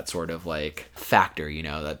about that sort of, like, factor, you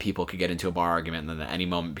know, that people could get into a bar argument and then at any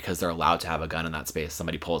moment, because they're allowed to have a gun in that space,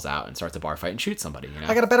 somebody pulls out and starts a bar fight and shoots somebody, you know?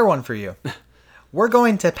 I got a better one for you. We're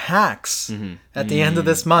going to PAX at the end of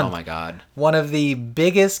this month. Oh, my God. One of the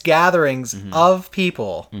biggest gatherings of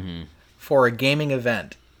people for a gaming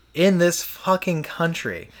event in this fucking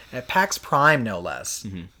country, at PAX Prime, no less,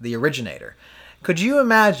 the originator. Could you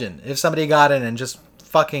imagine if somebody got in and just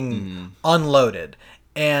fucking unloaded?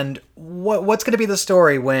 And what's going to be the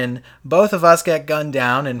story when both of us get gunned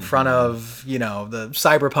down in front of, you know, the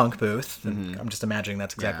Cyberpunk booth? And I'm just imagining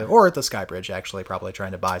that's exactly... Or at the Skybridge, actually, probably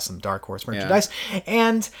trying to buy some Dark Horse merchandise.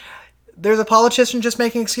 And... there's a politician just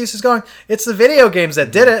making excuses going, it's the video games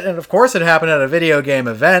that did it, and of course it happened at a video game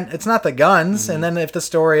event. It's not the guns. And then if the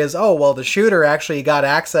story is, oh, well, the shooter actually got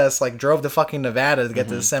access, like drove to fucking Nevada to get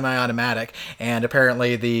the semi-automatic, and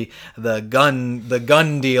apparently the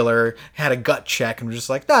gun dealer had a gut check and was just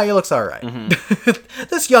like, no, he looks all right.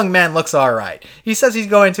 This young man looks all right. He says he's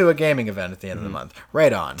going to a gaming event at the end of the month.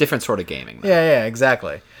 Right on. Different sort of gaming, though. Yeah,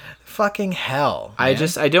 exactly. Fucking hell, man.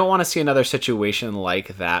 I don't want to see another situation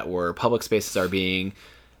like that where public spaces are being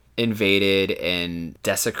invaded and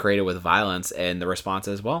desecrated with violence and the response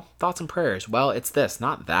is, well, thoughts and prayers. Well, it's this,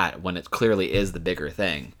 not that, when it clearly is the bigger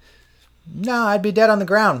thing. No, I'd be dead on the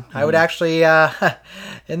ground. I would actually,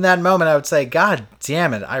 in that moment, I would say, God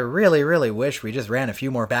damn it, I really, really wish we just ran a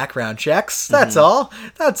few more background checks. That's all.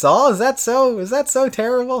 That's all. Is that so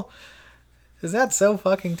terrible? Is that so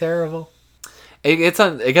fucking terrible? It gets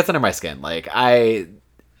under my skin. Like,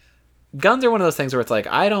 guns are one of those things where it's like,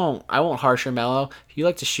 I won't harsh or mellow. If you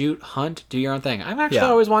like to shoot, hunt, do your own thing. I've actually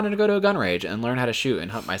always wanted to go to a gun range and learn how to shoot and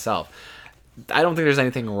hunt myself. I don't think there's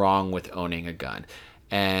anything wrong with owning a gun.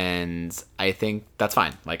 And I think that's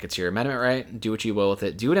fine. Like, it's your amendment right. Do what you will with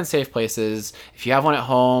it. Do it in safe places. If you have one at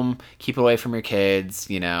home, keep it away from your kids.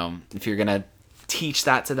 You know, if you're going to teach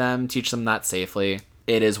that to them, teach them that safely.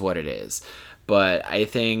 It is what it is. But I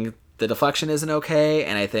think the deflection isn't okay,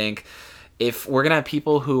 and I think if we're gonna have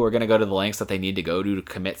people who are gonna go to the lengths that they need to go to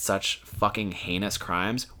commit such fucking heinous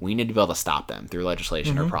crimes, we need to be able to stop them through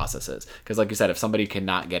legislation or processes. Because, like you said, if somebody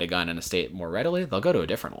cannot get a gun in a state more readily, they'll go to a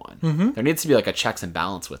different one. There needs to be like a checks and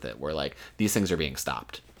balance with it, where like these things are being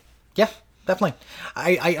stopped. Yeah. Definitely.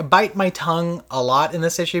 I bite my tongue a lot in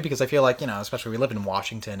this issue because I feel like, especially we live in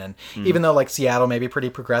Washington, and even though like Seattle may be pretty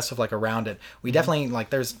progressive like around it, we definitely like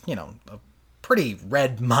there's, a pretty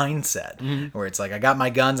red mindset where it's like I got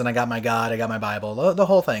my guns and I got my God, I got my Bible, the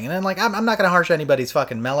whole thing. And then like I'm not going to harsh anybody's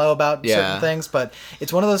fucking mellow about certain things, but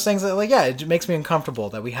it's one of those things that like it makes me uncomfortable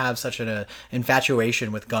that we have such an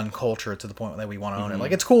infatuation with gun culture to the point that we want to own it.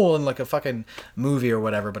 Like it's cool in like a fucking movie or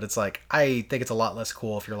whatever, but it's like I think it's a lot less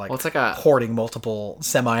cool if you're like, it's like hoarding multiple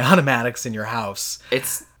semi-automatics in your house.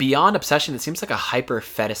 It's beyond obsession. It seems like a hyper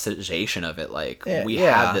fetishization of it. Like we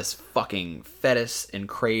have this fucking fetish and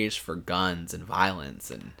craze for guns and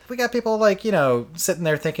violence, and we got people like sitting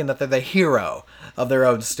there thinking that they're the hero of their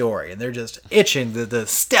own story, and they're just itching to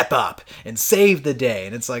step up and save the day.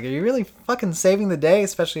 And it's like, are you really fucking saving the day?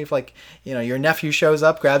 Especially if like your nephew shows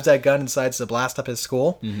up, grabs that gun, and decides to blast up his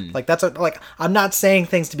school. Like that's I'm not saying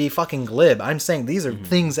things to be fucking glib. I'm saying these are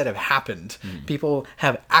things that have happened. People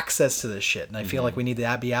have access to this shit, and I feel like we need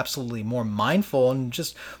to be absolutely more mindful and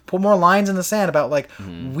just put more lines in the sand about like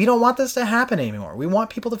we don't want this to happen anymore. We want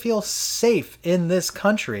people to feel safe in this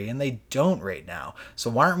country, and they don't right now. So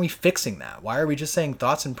why aren't we fixing that? Why are we just saying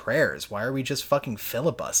thoughts and prayers? Why are we just fucking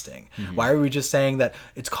filibustering? Why are we just saying that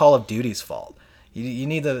it's Call of Duty's fault? You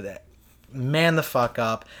need to man the fuck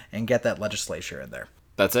up and get that legislature in there.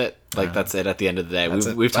 That's it. Like, that's it at the end of the day.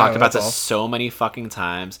 We've talked about this so many fucking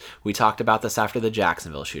times. We talked about this after the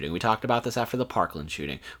Jacksonville shooting. We talked about this after the Parkland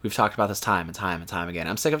shooting. We've talked about this time and time and time again.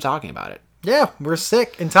 I'm sick of talking about it. Yeah, we're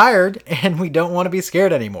sick and tired, and we don't want to be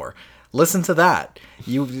scared anymore. Listen to that.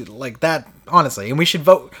 You like that, honestly. And we should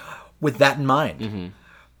vote with that in mind.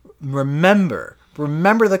 Remember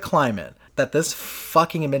the climate that this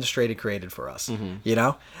fucking administrator created for us.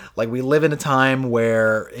 Like we live in a time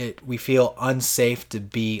where we feel unsafe to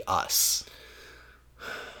be us.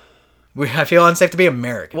 I feel unsafe to be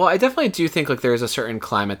American. Well, I definitely do think like there's a certain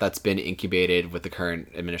climate that's been incubated with the current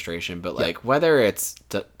administration, but like whether it's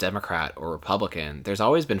Democrat or Republican, there's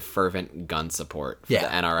always been fervent gun support for the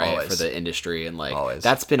NRA, for the industry, and like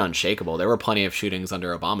that's been unshakable. There were plenty of shootings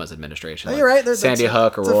under Obama's administration. You're right. Sandy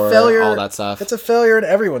Hook, Aurora, all that stuff. It's a failure in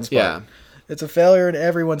everyone's part. Yeah. It's a failure in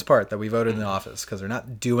everyone's part that we voted in the office because they're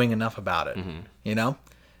not doing enough about it.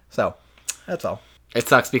 So that's all. It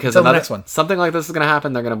sucks because the next one. Something like this is going to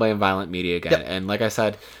happen. They're going to blame violent media again. And like I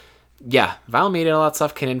said, violent media and all that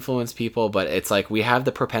stuff can influence people, but it's like we have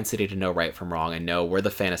the propensity to know right from wrong and know where the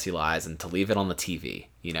fantasy lies and to leave it on the TV,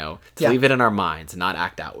 to leave it in our minds and not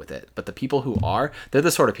act out with it. But the people who they're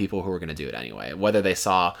the sort of people who are going to do it anyway, whether they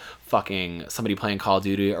saw fucking somebody playing Call of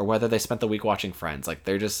Duty or whether they spent the week watching Friends. Like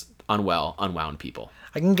they're just unwound people.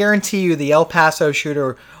 I can guarantee you the El Paso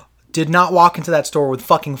shooter did not walk into that store with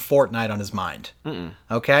fucking Fortnite on his mind.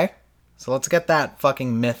 Okay? So let's get that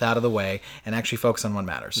fucking myth out of the way and actually focus on what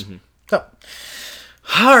matters. So,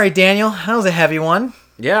 all right, Daniel, that was a heavy one.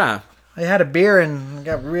 Yeah. I had a beer and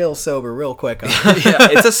got real sober real quick.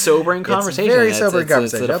 It's a sobering conversation. It's a very sobering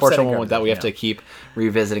conversation. It's an unfortunate one that we have to keep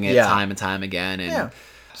revisiting it time and time again. And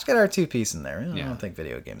just get our two piece in there. I don't think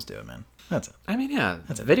video games do it, man. That's it. I mean,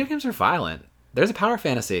 video games are violent. There's a power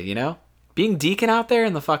fantasy, Being Deacon out there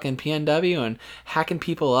in the fucking PNW and hacking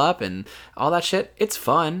people up and all that shit, it's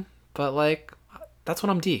fun. But, like, that's when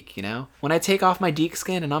I'm Deke, When I take off my Deke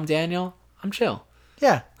skin and I'm Daniel, I'm chill.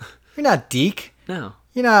 Yeah. You're not Deke. No.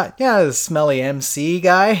 You're not a smelly MC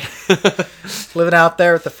guy. Living out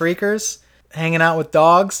there with the freakers. Hanging out with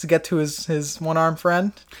dogs to get to his one-armed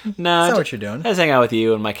friend. No. That's not what you're doing. I just hang out with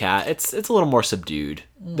you and my cat. It's a little more subdued.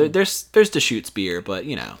 There's Deschutes beer, but,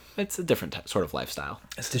 it's a different sort of lifestyle.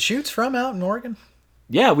 Is Deschutes from out in Oregon?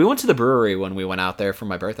 Yeah, we went to the brewery when we went out there for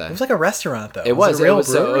my birthday. It was like a restaurant, though. It was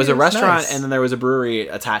a restaurant, and then there was a brewery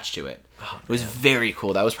attached to it. It was very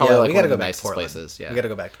cool. That was probably one of the nicest places. Yeah, we got to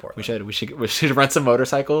go back to Portland. We should rent some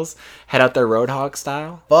motorcycles, head out there Roadhog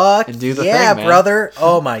style. Fuck and do the thing, man. brother!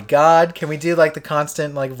 Oh my god, can we do like the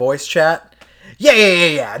constant like voice chat?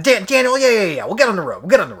 Yeah. Daniel, yeah. We'll get on the road.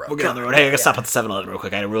 Hey, I gotta stop at the 7-Eleven real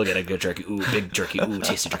quick. I really get a good jerky. Ooh, big jerky. Ooh,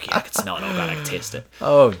 tasty jerky. I can smell it. Oh god, I can taste it.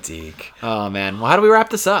 Oh, Deke. Oh man. Well, how do we wrap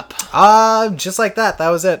this up? Just like that. That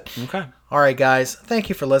was it. Okay. All right, guys. Thank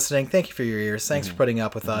you for listening. Thank you for your ears. Thanks for putting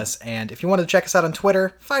up with us. And if you wanted to check us out on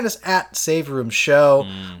Twitter, find us at Save Room Show.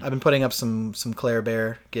 I've been putting up some Claire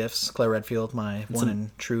Bear gifs. Claire Redfield, my one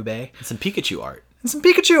and true bae. And some Pikachu art. And some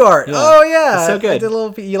Pikachu art. Yeah. Oh yeah, it's so good. I did a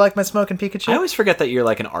little. You like my smoking Pikachu? I always forget that you're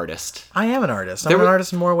like an artist. I am an artist. I'm an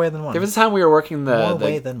artist in more way than one. There was a time we were working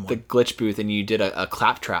the glitch booth, and you did a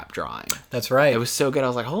claptrap drawing. That's right. It was so good. I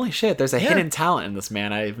was like, holy shit! There's a hidden talent in this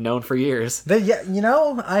man I've known for years.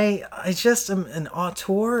 I just am an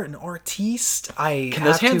auteur, an artiste. Can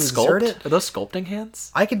those hands sculpt? Are those sculpting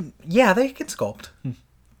hands? I can. Yeah, they can sculpt.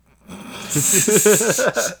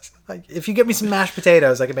 If you get me some mashed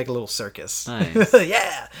potatoes, I can make a little circus. Nice.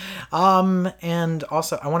 Yeah. And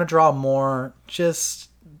also, I want to draw more just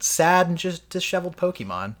sad and just disheveled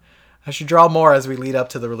Pokemon. I should draw more as we lead up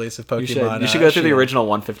to the release of Pokemon. You should go through the original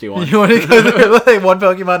 151. You want to go through like one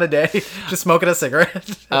Pokemon a day, just smoking a cigarette,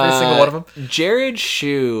 every single one of them. Jared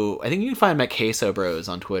Shu, I think you can find him at Queso Bros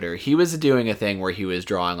on Twitter. He was doing a thing where he was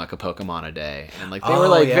drawing like a Pokemon a day, and like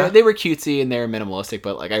they were cutesy and they were minimalistic,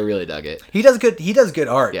 but like I really dug it. He does good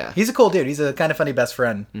art. Yeah, he's a cool dude. He's a kind of funny best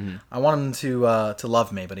friend. Mm-hmm. I want him to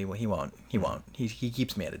love me, but he won't. He won't. He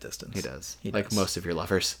keeps me at a distance. He does. Like most of your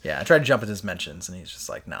lovers. Yeah, I tried to jump in his mentions, and he's just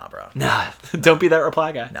like, nah, bro. Nah. Don't be that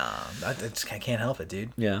reply guy. Nah, I can't help it,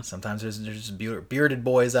 dude. Yeah. Sometimes there's just bearded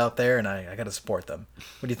boys out there, and I got to support them.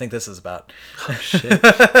 What do you think this is about? Oh, shit.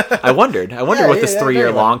 I wondered what this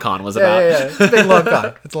 3-year long con was about. Yeah. It's a big long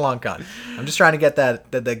con. It's a long con. I'm just trying to get that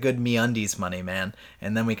good MeUndies money, man,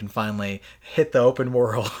 and then we can finally hit the open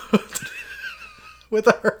world with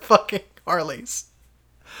our fucking Harleys.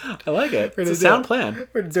 I like it. It's a sound plan.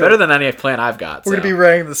 It's better than any plan I've got. We're going to be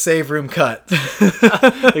wearing the save room cut.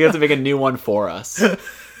 They have to make a new one for us.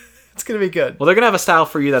 It's going to be good. Well, they're going to have a style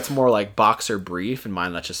for you that's more like boxer brief, and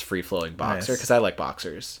mine that's just free-flowing boxer, because I like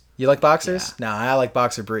boxers. You like boxers? Yeah. No, I like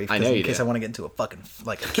boxer brief. I know in case I want to get into a fucking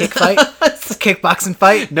like a kick fight, kickboxing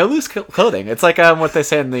fight. No loose clothing. It's like what they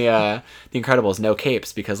say in the Incredibles, no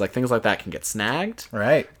capes, because like things like that can get snagged.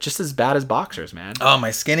 Right. Just as bad as boxers, man. Oh, my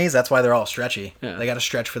skinnies. That's why they're all stretchy. Yeah. They got to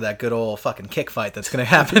stretch for that good old fucking kick fight that's gonna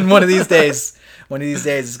happen one of these days. One of these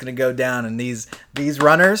days it's gonna go down, and these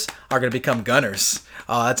runners are gonna become gunners.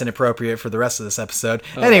 Oh, that's inappropriate for the rest of this episode.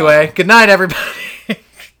 Anyway, wow. Good night, everybody.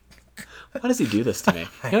 Why does he do this to me?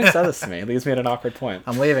 He always does this to me. It leaves me at an awkward point.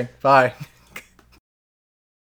 I'm leaving. Bye.